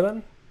points for belly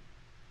button?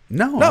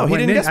 No, No, I he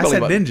went didn't guess I belly said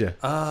button.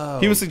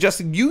 ninja. He was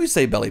suggesting you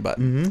say belly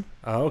button.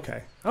 Oh,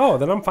 okay. Oh,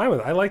 then I'm fine with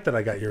it. I like that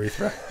I got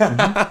urethra.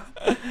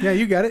 Yeah,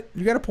 you got it.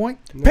 You got a point.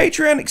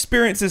 Patreon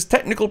experiences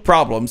technical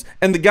problems,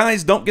 and the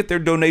guys don't get their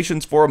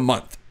donations for a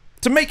month.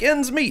 To make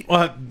ends meet.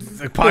 Well,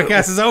 the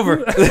podcast is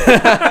over.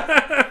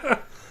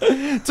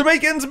 To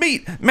make ends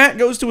meet, Matt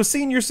goes to a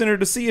senior center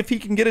to see if he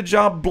can get a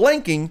job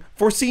blanking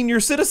for senior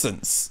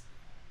citizens.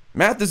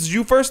 Matt, this is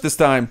you first this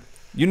time.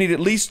 You need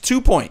at least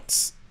 2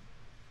 points.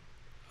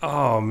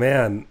 Oh,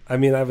 man. I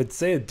mean, I would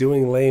say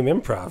doing lame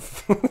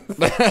improv.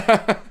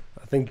 I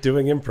think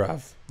doing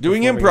improv.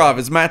 Doing Before we- improv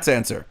is Matt's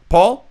answer.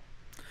 Paul?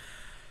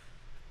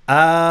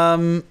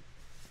 I'll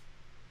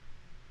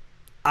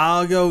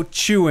go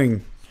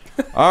chewing.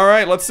 All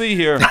right, let's see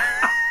here.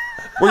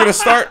 We're gonna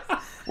start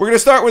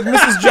with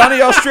Mrs.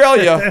 Johnny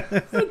Australia.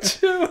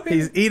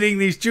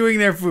 He's chewing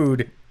their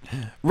food.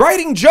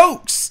 Writing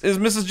jokes is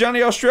Mrs.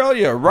 Johnny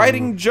Australia.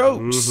 Writing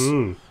jokes.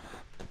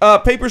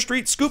 Paper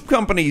Street Scoop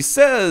Company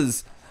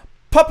says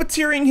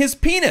puppeteering his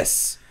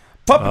penis.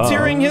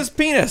 Puppeteering his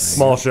penis.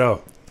 Small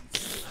show.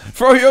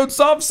 Froyo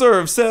Soft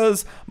Serve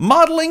says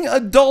modeling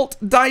adult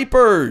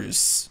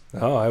diapers.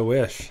 Oh, I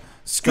wish.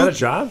 Is that Scoop a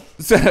job?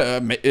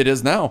 It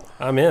is now.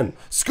 I'm in.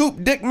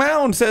 Scoop Dick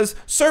Mound says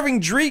serving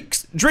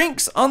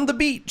drinks on the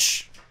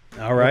beach.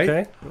 All right.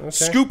 Okay.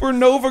 Scooper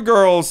Nova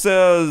Girl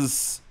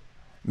says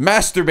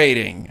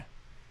masturbating.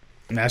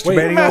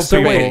 Masturbating Wait, old so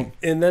people. wait.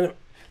 And then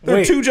There are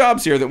wait. 2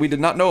 jobs here that we did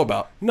not know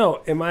about.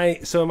 No, am I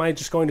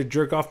just going to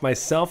jerk off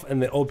myself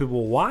and the old people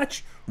will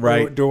watch? Or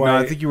Right. do no, I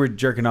I think you were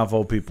jerking off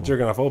old people.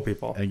 jerking off old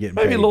people? And getting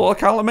Maybe paid. a little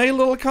column A,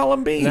 little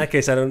column B. In that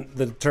case,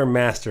 the term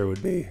master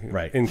would be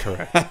Right.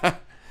 incorrect.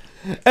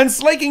 And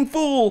Slaking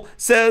Fool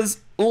says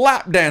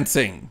lap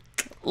dancing.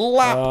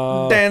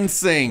 Lap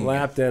dancing.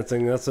 Lap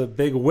dancing, that's a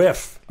big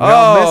whiff.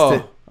 Oh,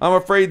 missed it. I'm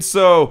afraid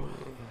so.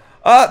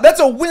 That's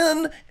a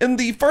win in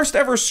the first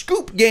ever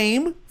scoop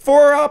game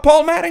for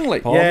Paul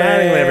Mattingly. Paul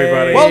Mattingly,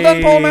 everybody. Well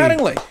done, Paul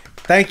Mattingly.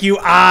 Thank you,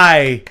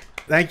 I.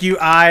 Thank you,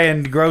 I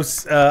and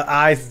gross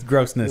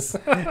grossness.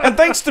 And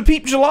thanks to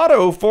Peep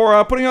Gelato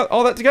for putting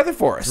all that together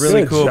for us.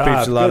 Really Good cool, job.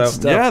 Peach Good Gelato.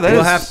 stuff. Yeah, that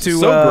We'll is have to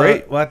so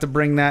great. We'll have to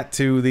bring that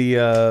to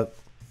the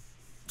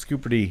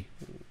Scooper D.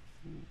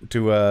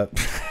 To It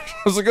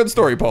was a good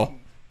story, Paul.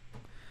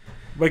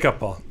 Wake up,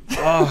 Paul.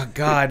 oh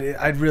God,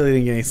 I really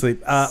didn't get any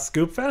sleep.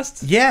 Scoop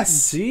Fest?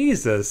 Yes.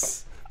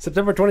 Jesus.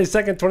 September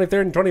 22nd,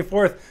 23rd, and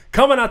 24th.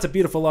 Coming out to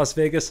beautiful Las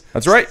Vegas.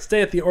 That's right.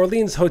 Stay at the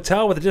Orleans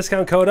Hotel with a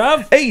discount code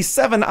of...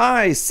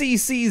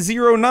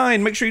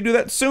 A7ICC09. Make sure you do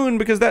that soon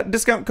because that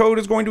discount code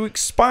is going to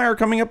expire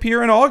coming up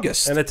here in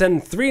August. And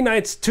attend 3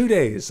 nights, 2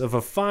 days of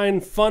a fine,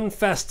 fun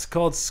fest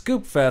called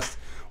Scoop Fest,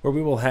 where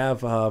we will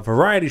have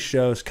variety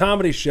shows,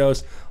 comedy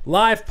shows,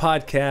 live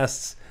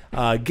podcasts,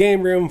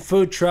 game room,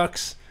 food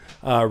trucks,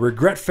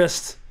 Regret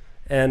Fest,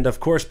 and of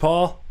course,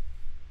 Paul.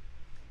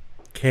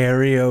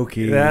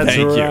 Karaoke. That's Thank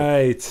you.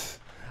 right. So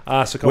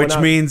coming Which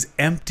out, means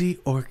empty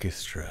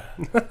orchestra.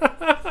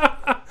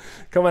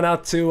 coming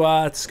out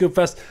to Scoop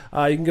Fest.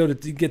 You can go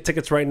to get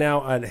tickets right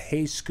now at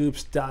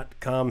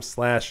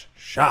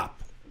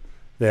heyscoops.com/shop.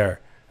 There.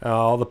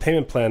 All the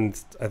payment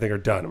plans, I think, are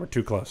done. We're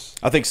too close.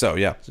 I think so,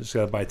 yeah. Just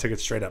got to buy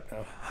tickets straight up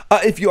now.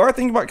 If you are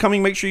thinking about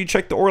coming, make sure you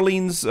check the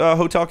Orleans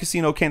Hotel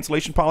Casino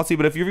cancellation policy.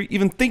 But if you're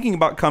even thinking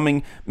about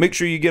coming, make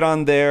sure you get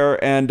on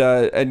there and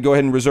go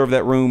ahead and reserve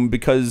that room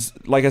because,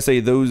 like I say,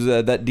 those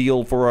that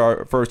deal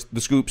for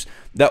the Scoops,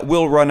 that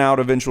will run out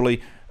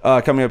eventually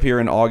coming up here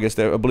in August.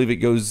 I believe it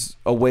goes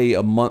away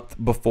a month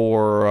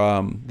before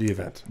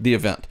The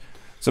event.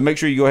 So make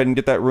sure you go ahead and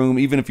get that room,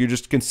 even if you're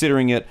just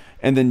considering it,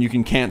 and then you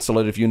can cancel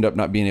it if you end up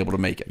not being able to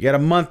make it. You got a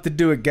month to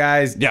do it,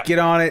 guys. Yeah. Get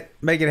on it.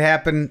 Make it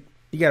happen.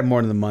 You got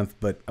more than a month,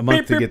 but a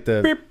month to get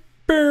the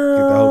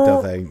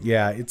hotel thing.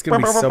 Yeah, it's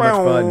going to be so much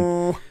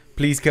fun.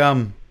 Please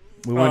come.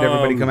 We want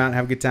everybody to come out and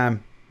have a good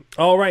time.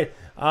 All right.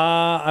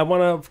 I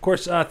want to, of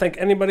course, thank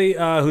anybody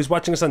who's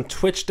watching us on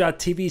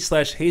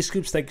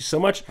twitch.tv/HeyScoops. Thank you so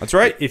much. That's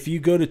right. If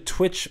you go to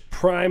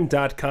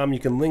twitchprime.com, you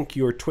can link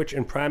your Twitch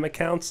and Prime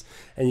accounts,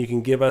 and you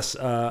can give us, you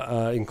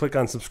can click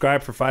on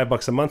subscribe for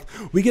 $5 a month.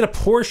 We get a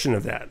portion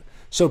of that.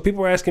 So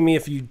people are asking me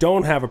if you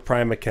don't have a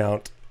Prime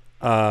account,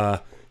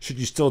 should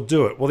you still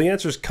do it? Well, the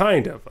answer is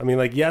kind of. I mean,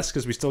 like, yes,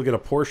 because we still get a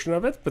portion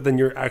of it, but then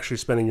you're actually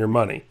spending your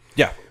money.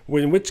 Yeah.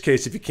 In which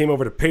case, if you came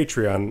over to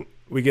Patreon,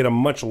 we get a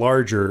much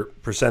larger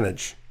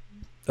percentage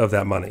of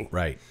that money.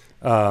 Right.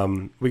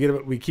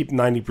 We keep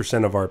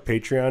 90% of our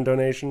Patreon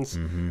donations,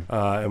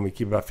 and we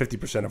keep about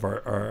 50% of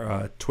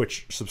our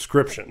Twitch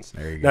subscriptions.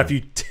 There you Now, go. if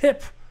you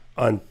tip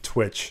on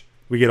Twitch,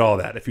 we get all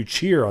that. If you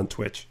cheer on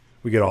Twitch,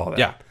 we get all that.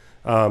 Yeah.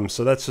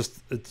 So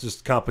it's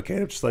just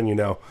complicated. Just letting you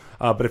know.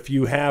 But if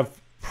you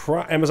have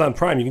Amazon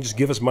Prime, you can just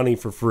give us money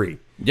for free.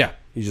 Yeah.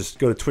 You just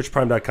go to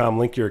twitchprime.com,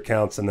 link your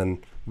accounts, and then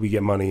we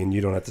get money, and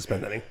you don't have to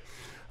spend any.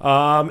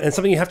 And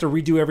something you have to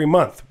redo every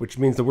month, which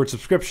means the word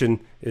subscription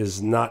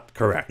is not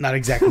correct. Not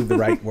exactly the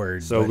right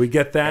word. So but we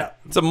get that.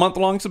 It's a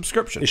month-long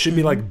subscription. It should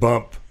be like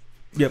bump.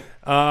 Yep.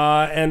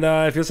 And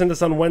if you listen to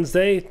us on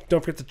Wednesday,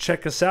 don't forget to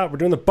check us out. We're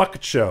doing the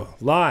Bucket Show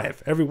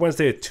live every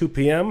Wednesday at 2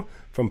 p.m.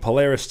 from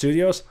Polaris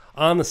Studios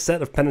on the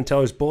set of Penn and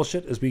Teller's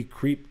Bullshit as we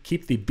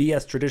keep the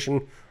BS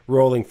tradition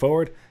rolling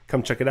forward.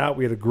 Come check it out.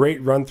 We had a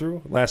great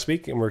run-through last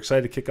week, and we're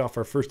excited to kick off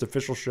our first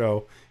official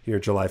show here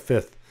July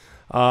 5th.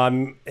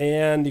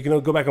 And you can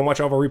go back and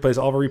watch all of our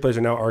replays. All of our replays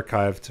are now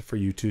archived for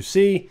you to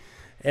see.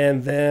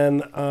 And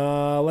then,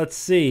 let's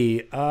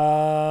see.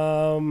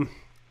 What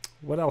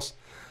else?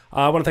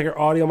 I want to thank our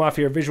audio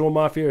mafia, our visual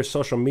mafia, our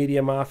social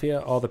media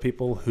mafia, all the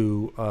people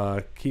who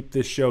keep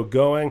this show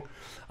going.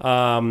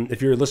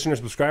 If you're a listener or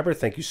subscriber,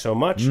 thank you so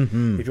much. If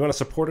you want to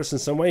support us in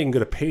some way, you can go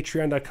to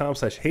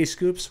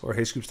patreon.com/HeyScoops or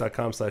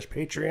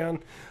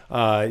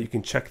HeyScoops.com/Patreon. You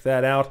can check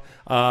that out.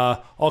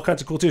 All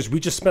kinds of cool tiers. We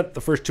just spent the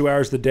first 2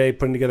 hours of the day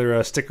putting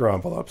together sticker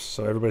envelopes.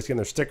 So everybody's getting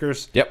their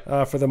stickers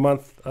for the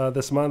month,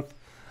 this month.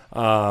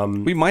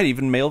 We might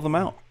even mail them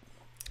out.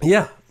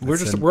 Yeah,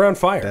 we're on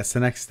fire. That's the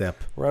next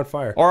step. We're on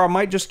fire. Or I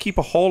might just keep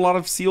a whole lot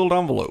of sealed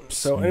envelopes.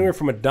 So anywhere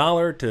from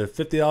 $1 to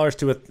 $50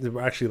 to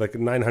actually like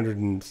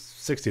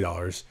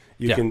 $960.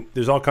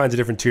 There's all kinds of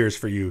different tiers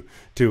for you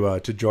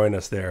to join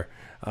us there.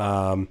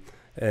 And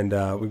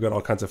we've got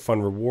all kinds of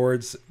fun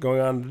rewards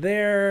going on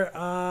there.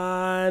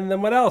 And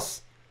then what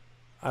else?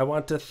 I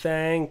want to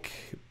thank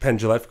Penn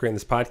Jillette for creating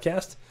this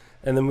podcast.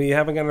 And then we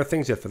haven't got our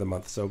things yet for the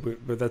month. So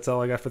but that's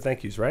all I got for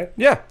thank yous, right?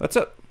 Yeah, that's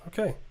it.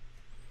 Okay.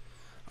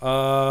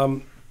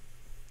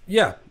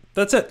 Yeah,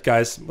 that's it,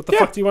 guys. What the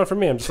fuck do you want from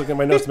me? I'm just looking at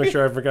my notes to make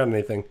sure I haven't forgotten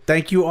anything.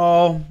 Thank you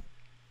all.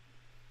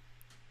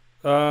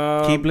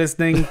 Keep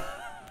listening.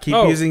 Keep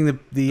using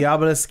the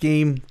obelisk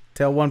scheme.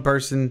 Tell one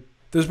person.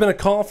 There's been a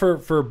call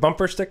for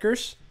bumper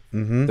stickers.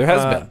 There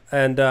has been.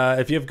 And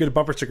if you have good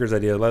bumper stickers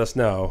idea, let us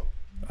know.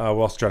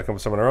 We'll also try to come up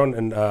with some of our own.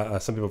 And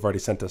some people have already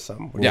sent us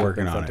some. We're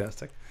working on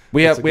fantastic. it.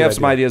 We have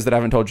some ideas that I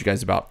haven't told you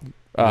guys about.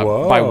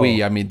 By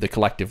we, I mean the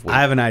collective we. I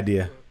have an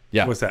idea.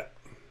 Yeah. What's that?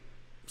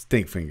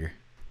 Stink finger.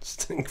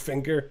 Stink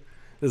finger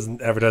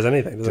doesn't advertise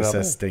anything. Doesn't Just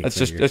help says me. stink That's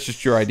finger. that's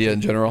just your idea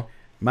in general.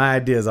 My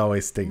idea is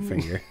always stink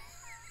finger.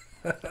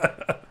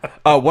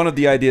 One of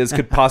the ideas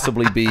could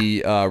possibly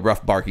be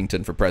Ruff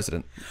Barkington for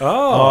president.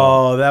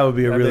 Oh, that would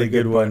be a That'd be really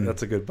good one.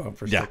 That's a good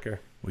bumper sticker.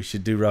 We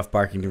should do Ruff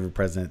Barkington for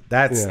president.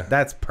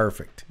 That's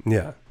perfect.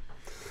 Yeah.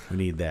 We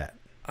need that.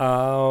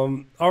 All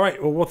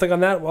right. Well, we'll think on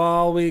that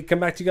while we come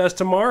back to you guys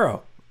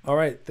tomorrow. All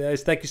right,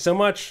 guys. Thank you so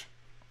much.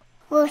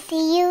 We'll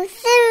see you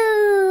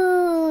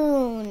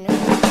soon.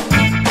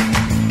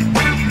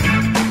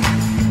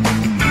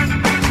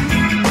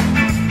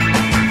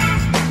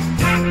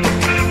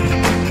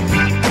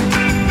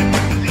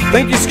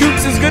 Thank you,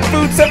 Scoops is Good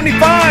Food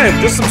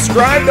 75. Just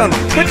subscribed on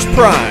Twitch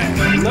Prime.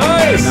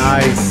 Nice.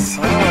 Nice.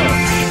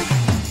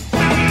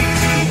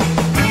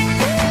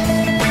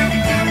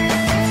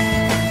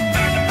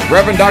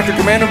 Reverend Dr.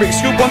 Commander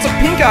McScoop wants a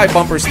pink eye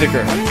bumper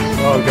sticker.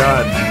 Oh,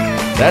 God.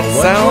 That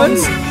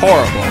sounds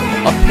horrible.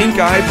 A pink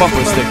eye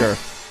bumper sticker.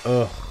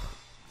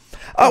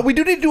 We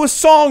do need to do a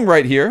song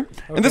right here,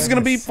 and this is going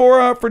to be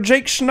for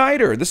Jake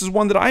Schneider. This is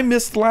one that I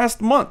missed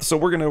last month, so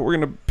we're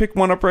gonna pick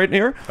one up right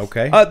here.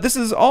 Okay. This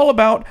is all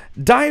about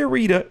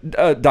diarrhea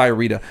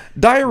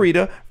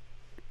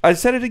I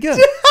said it again.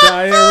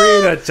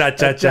 Diarrhea,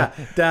 cha-cha-cha.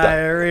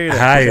 Diarrhea.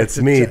 Hi, it's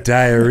me,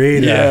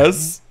 Diarrhea.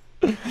 Yes.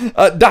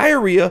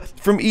 Diarrhea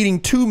from eating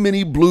too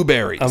many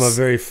blueberries. I'm a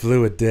very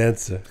fluid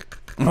dancer.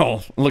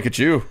 Oh, look at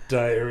you.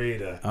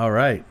 Diarrhea. All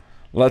right.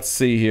 Let's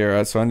see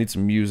here. So I need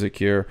some music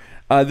here.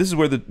 This is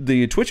where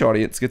the Twitch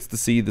audience gets to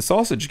see the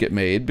sausage get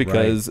made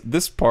because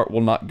this part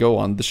will not go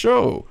on the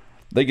show.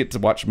 They get to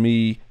watch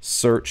me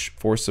search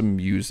for some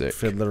music.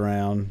 Fiddle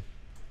around.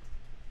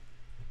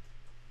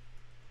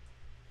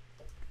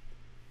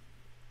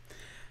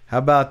 How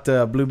about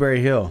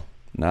Blueberry Hill?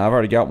 No, I've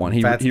already got one.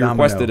 He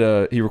requested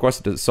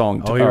a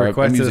song. He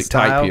requested a music a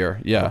style? type here.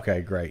 Yeah.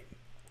 Okay, great.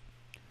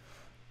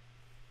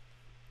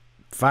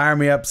 Fire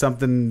me up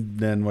something,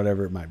 then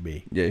whatever it might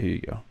be. Yeah, here you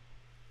go.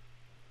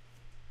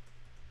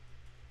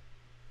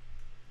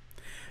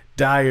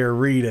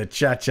 Diarrhea,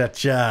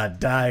 cha-cha-cha,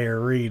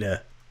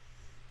 diarrhea.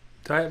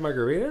 Diet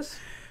margaritas?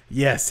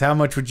 Yes, how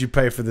much would you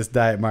pay for this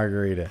diet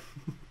margarita?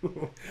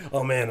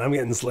 Oh, man, I'm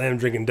getting slam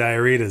drinking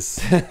diarrheas.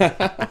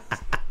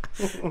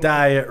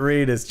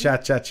 Diarrheas,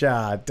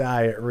 cha-cha-cha,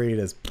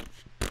 diarrheas.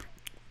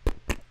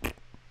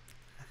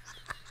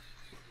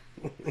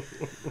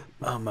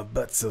 Oh, my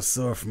butt's so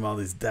sore from all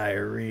these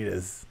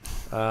diarrheas.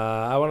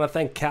 I want to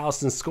thank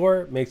Calliston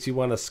Score. Makes you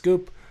want to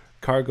scoop.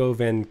 Cargo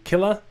Van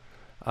Killa.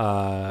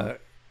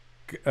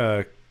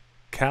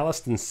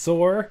 Calliston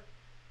Soar.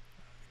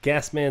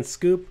 Gasman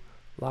Scoop.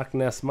 Loch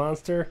Ness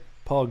Monster.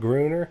 Paul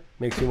Gruner.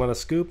 Makes you want to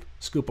scoop.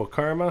 Scoop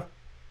Karma.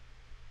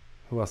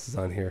 Who else is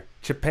on here?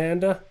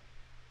 Chipanda.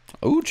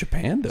 Oh,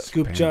 Chipanda.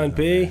 Scoop Chipanda's John on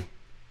B. there.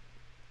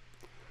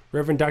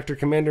 Reverend Dr.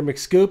 Commander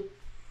McScoop.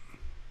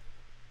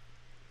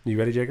 You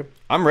ready, Jacob?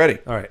 I'm ready.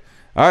 All right.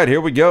 All right, here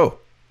we go.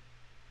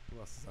 Who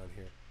else is on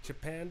here?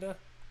 Chipanda.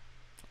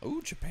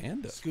 Oh,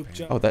 Chipanda. Scoop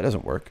John. Oh, that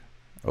doesn't work.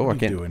 Oh, What I are you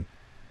can't. doing?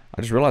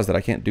 I just realized that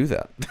I can't do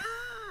that.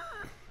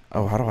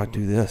 Oh, how do I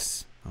do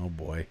this? Oh,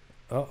 boy.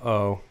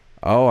 Uh-oh.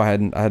 Oh, I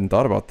hadn't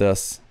thought about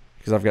this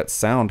because I've got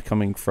sound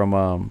coming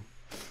from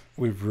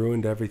We've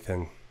ruined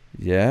everything.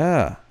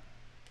 yeah.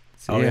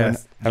 See, Oh, I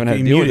yes. haven't You had to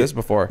can deal with mute this it.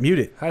 before. Mute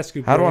it. Hi,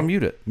 Scoop. How do I Ray.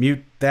 mute it?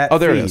 Mute that Oh,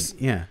 there it feed. is.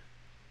 Yeah.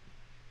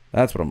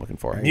 That's what I'm looking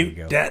for. There you Mute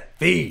go. that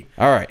feed.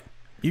 All right.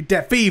 Mute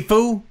that feed,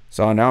 fool.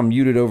 So now I'm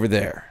muted over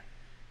there.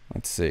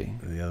 Let's see.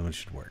 The other one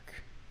should work.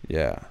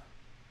 Yeah.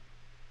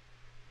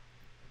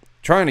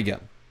 Trying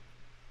again.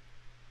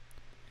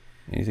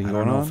 Anything I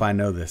going don't know on? if I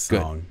know this Good.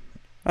 song.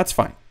 That's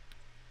fine.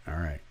 All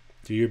right.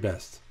 Do your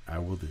best. I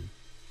will do.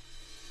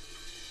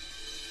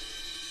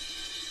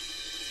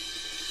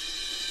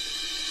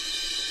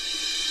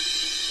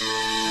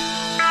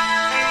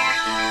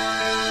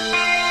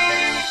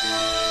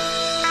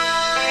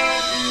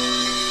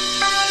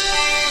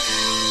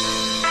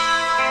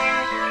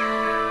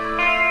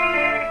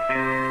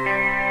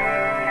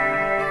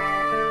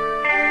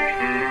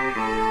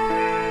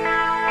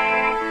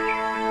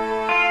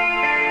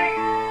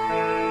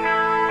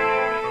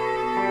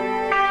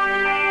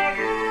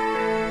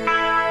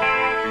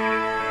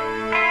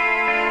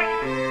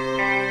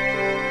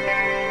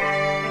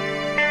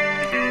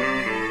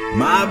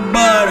 My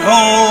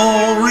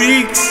butthole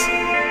reeks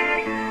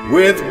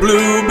with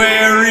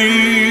blueberries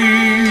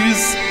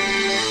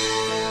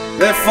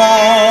that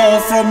fall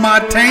from my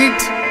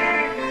taint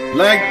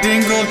like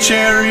dingle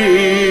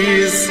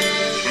cherries.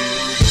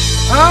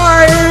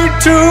 I ate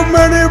too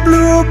many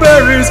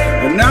blueberries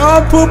and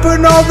now I'm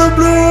pooping all the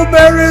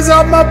blueberries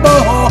on my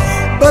butthole,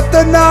 but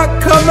they're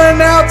not coming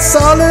out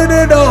solid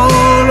at all.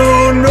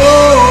 Oh no.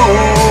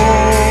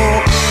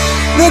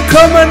 They're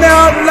coming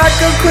out like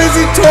a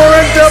crazy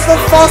torrent of a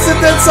faucet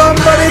that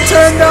somebody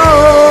turned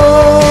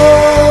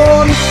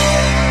on.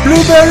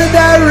 Blueberry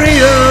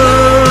diarrhea.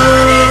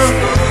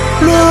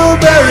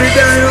 Blueberry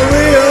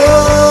diarrhea.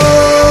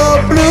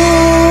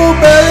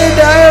 Blueberry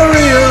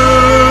diarrhea.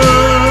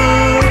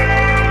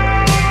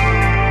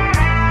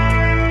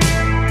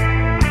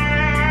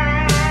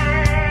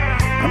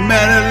 I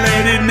met a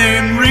lady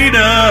named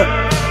Rita.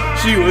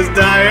 She was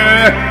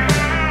dire.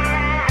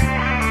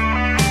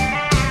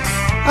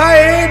 I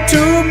ate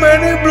too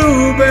many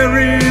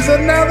blueberries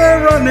and now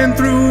they're running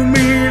through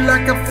me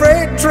like a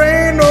freight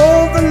train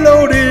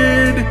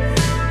overloaded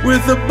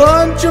with a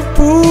bunch of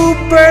poop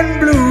and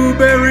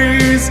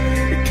blueberries.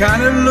 It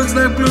kinda looks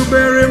like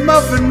blueberry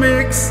muffin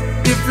mix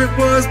if it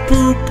was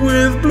poop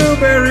with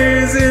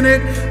blueberries in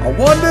it. I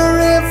wonder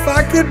if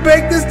I could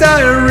bake this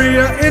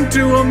diarrhea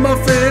into a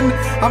muffin.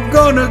 I'm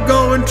gonna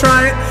go and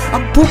try it.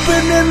 I'm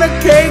pooping in the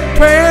cake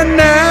pan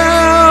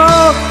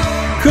now,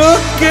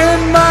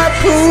 cooking my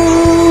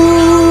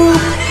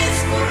poop.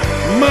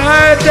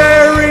 My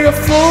diarrhea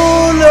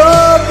full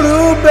of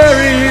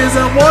blueberries.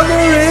 I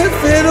wonder if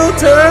it'll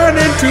turn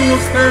into a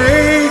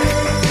cake.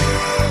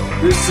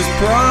 This is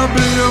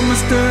probably a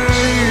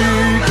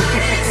mistake.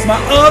 My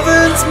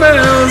oven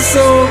smells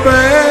so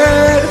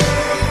bad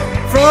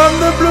from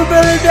the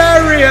blueberry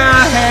diarrhea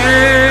I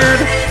had.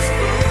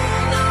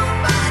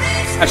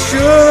 I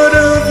should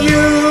have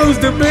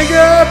used a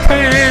bigger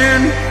pan.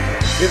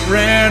 It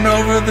ran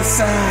over the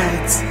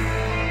sides,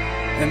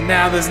 and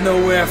now there's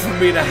nowhere for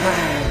me to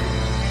hide.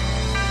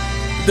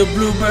 The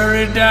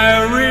blueberry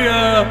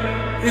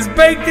diarrhea is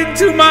baked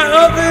into my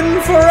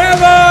oven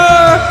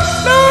forever.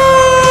 No!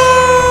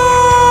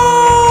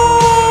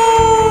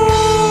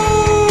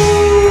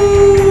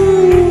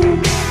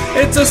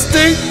 It's a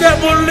stink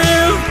that will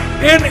live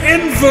in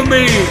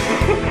infamy.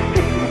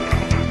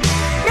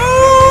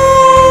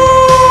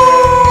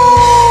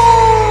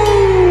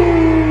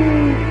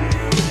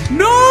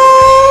 No!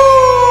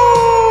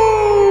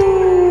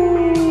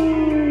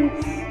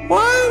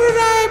 Why did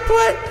I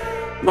put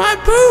my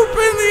poop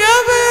in the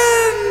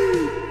oven?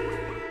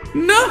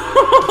 No!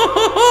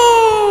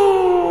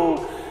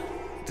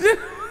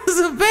 This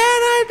is a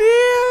bad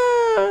idea.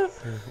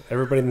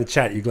 Everybody in the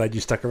chat, you glad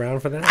you stuck around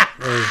for that?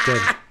 That was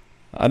good.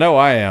 I know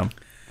I am.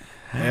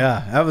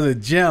 Yeah, that was a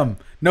gem.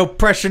 No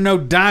pressure, no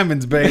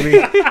diamonds, baby.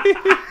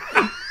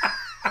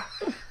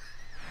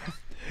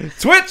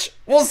 Twitch,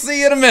 we'll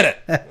see you in a minute.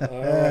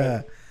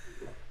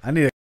 I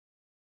need a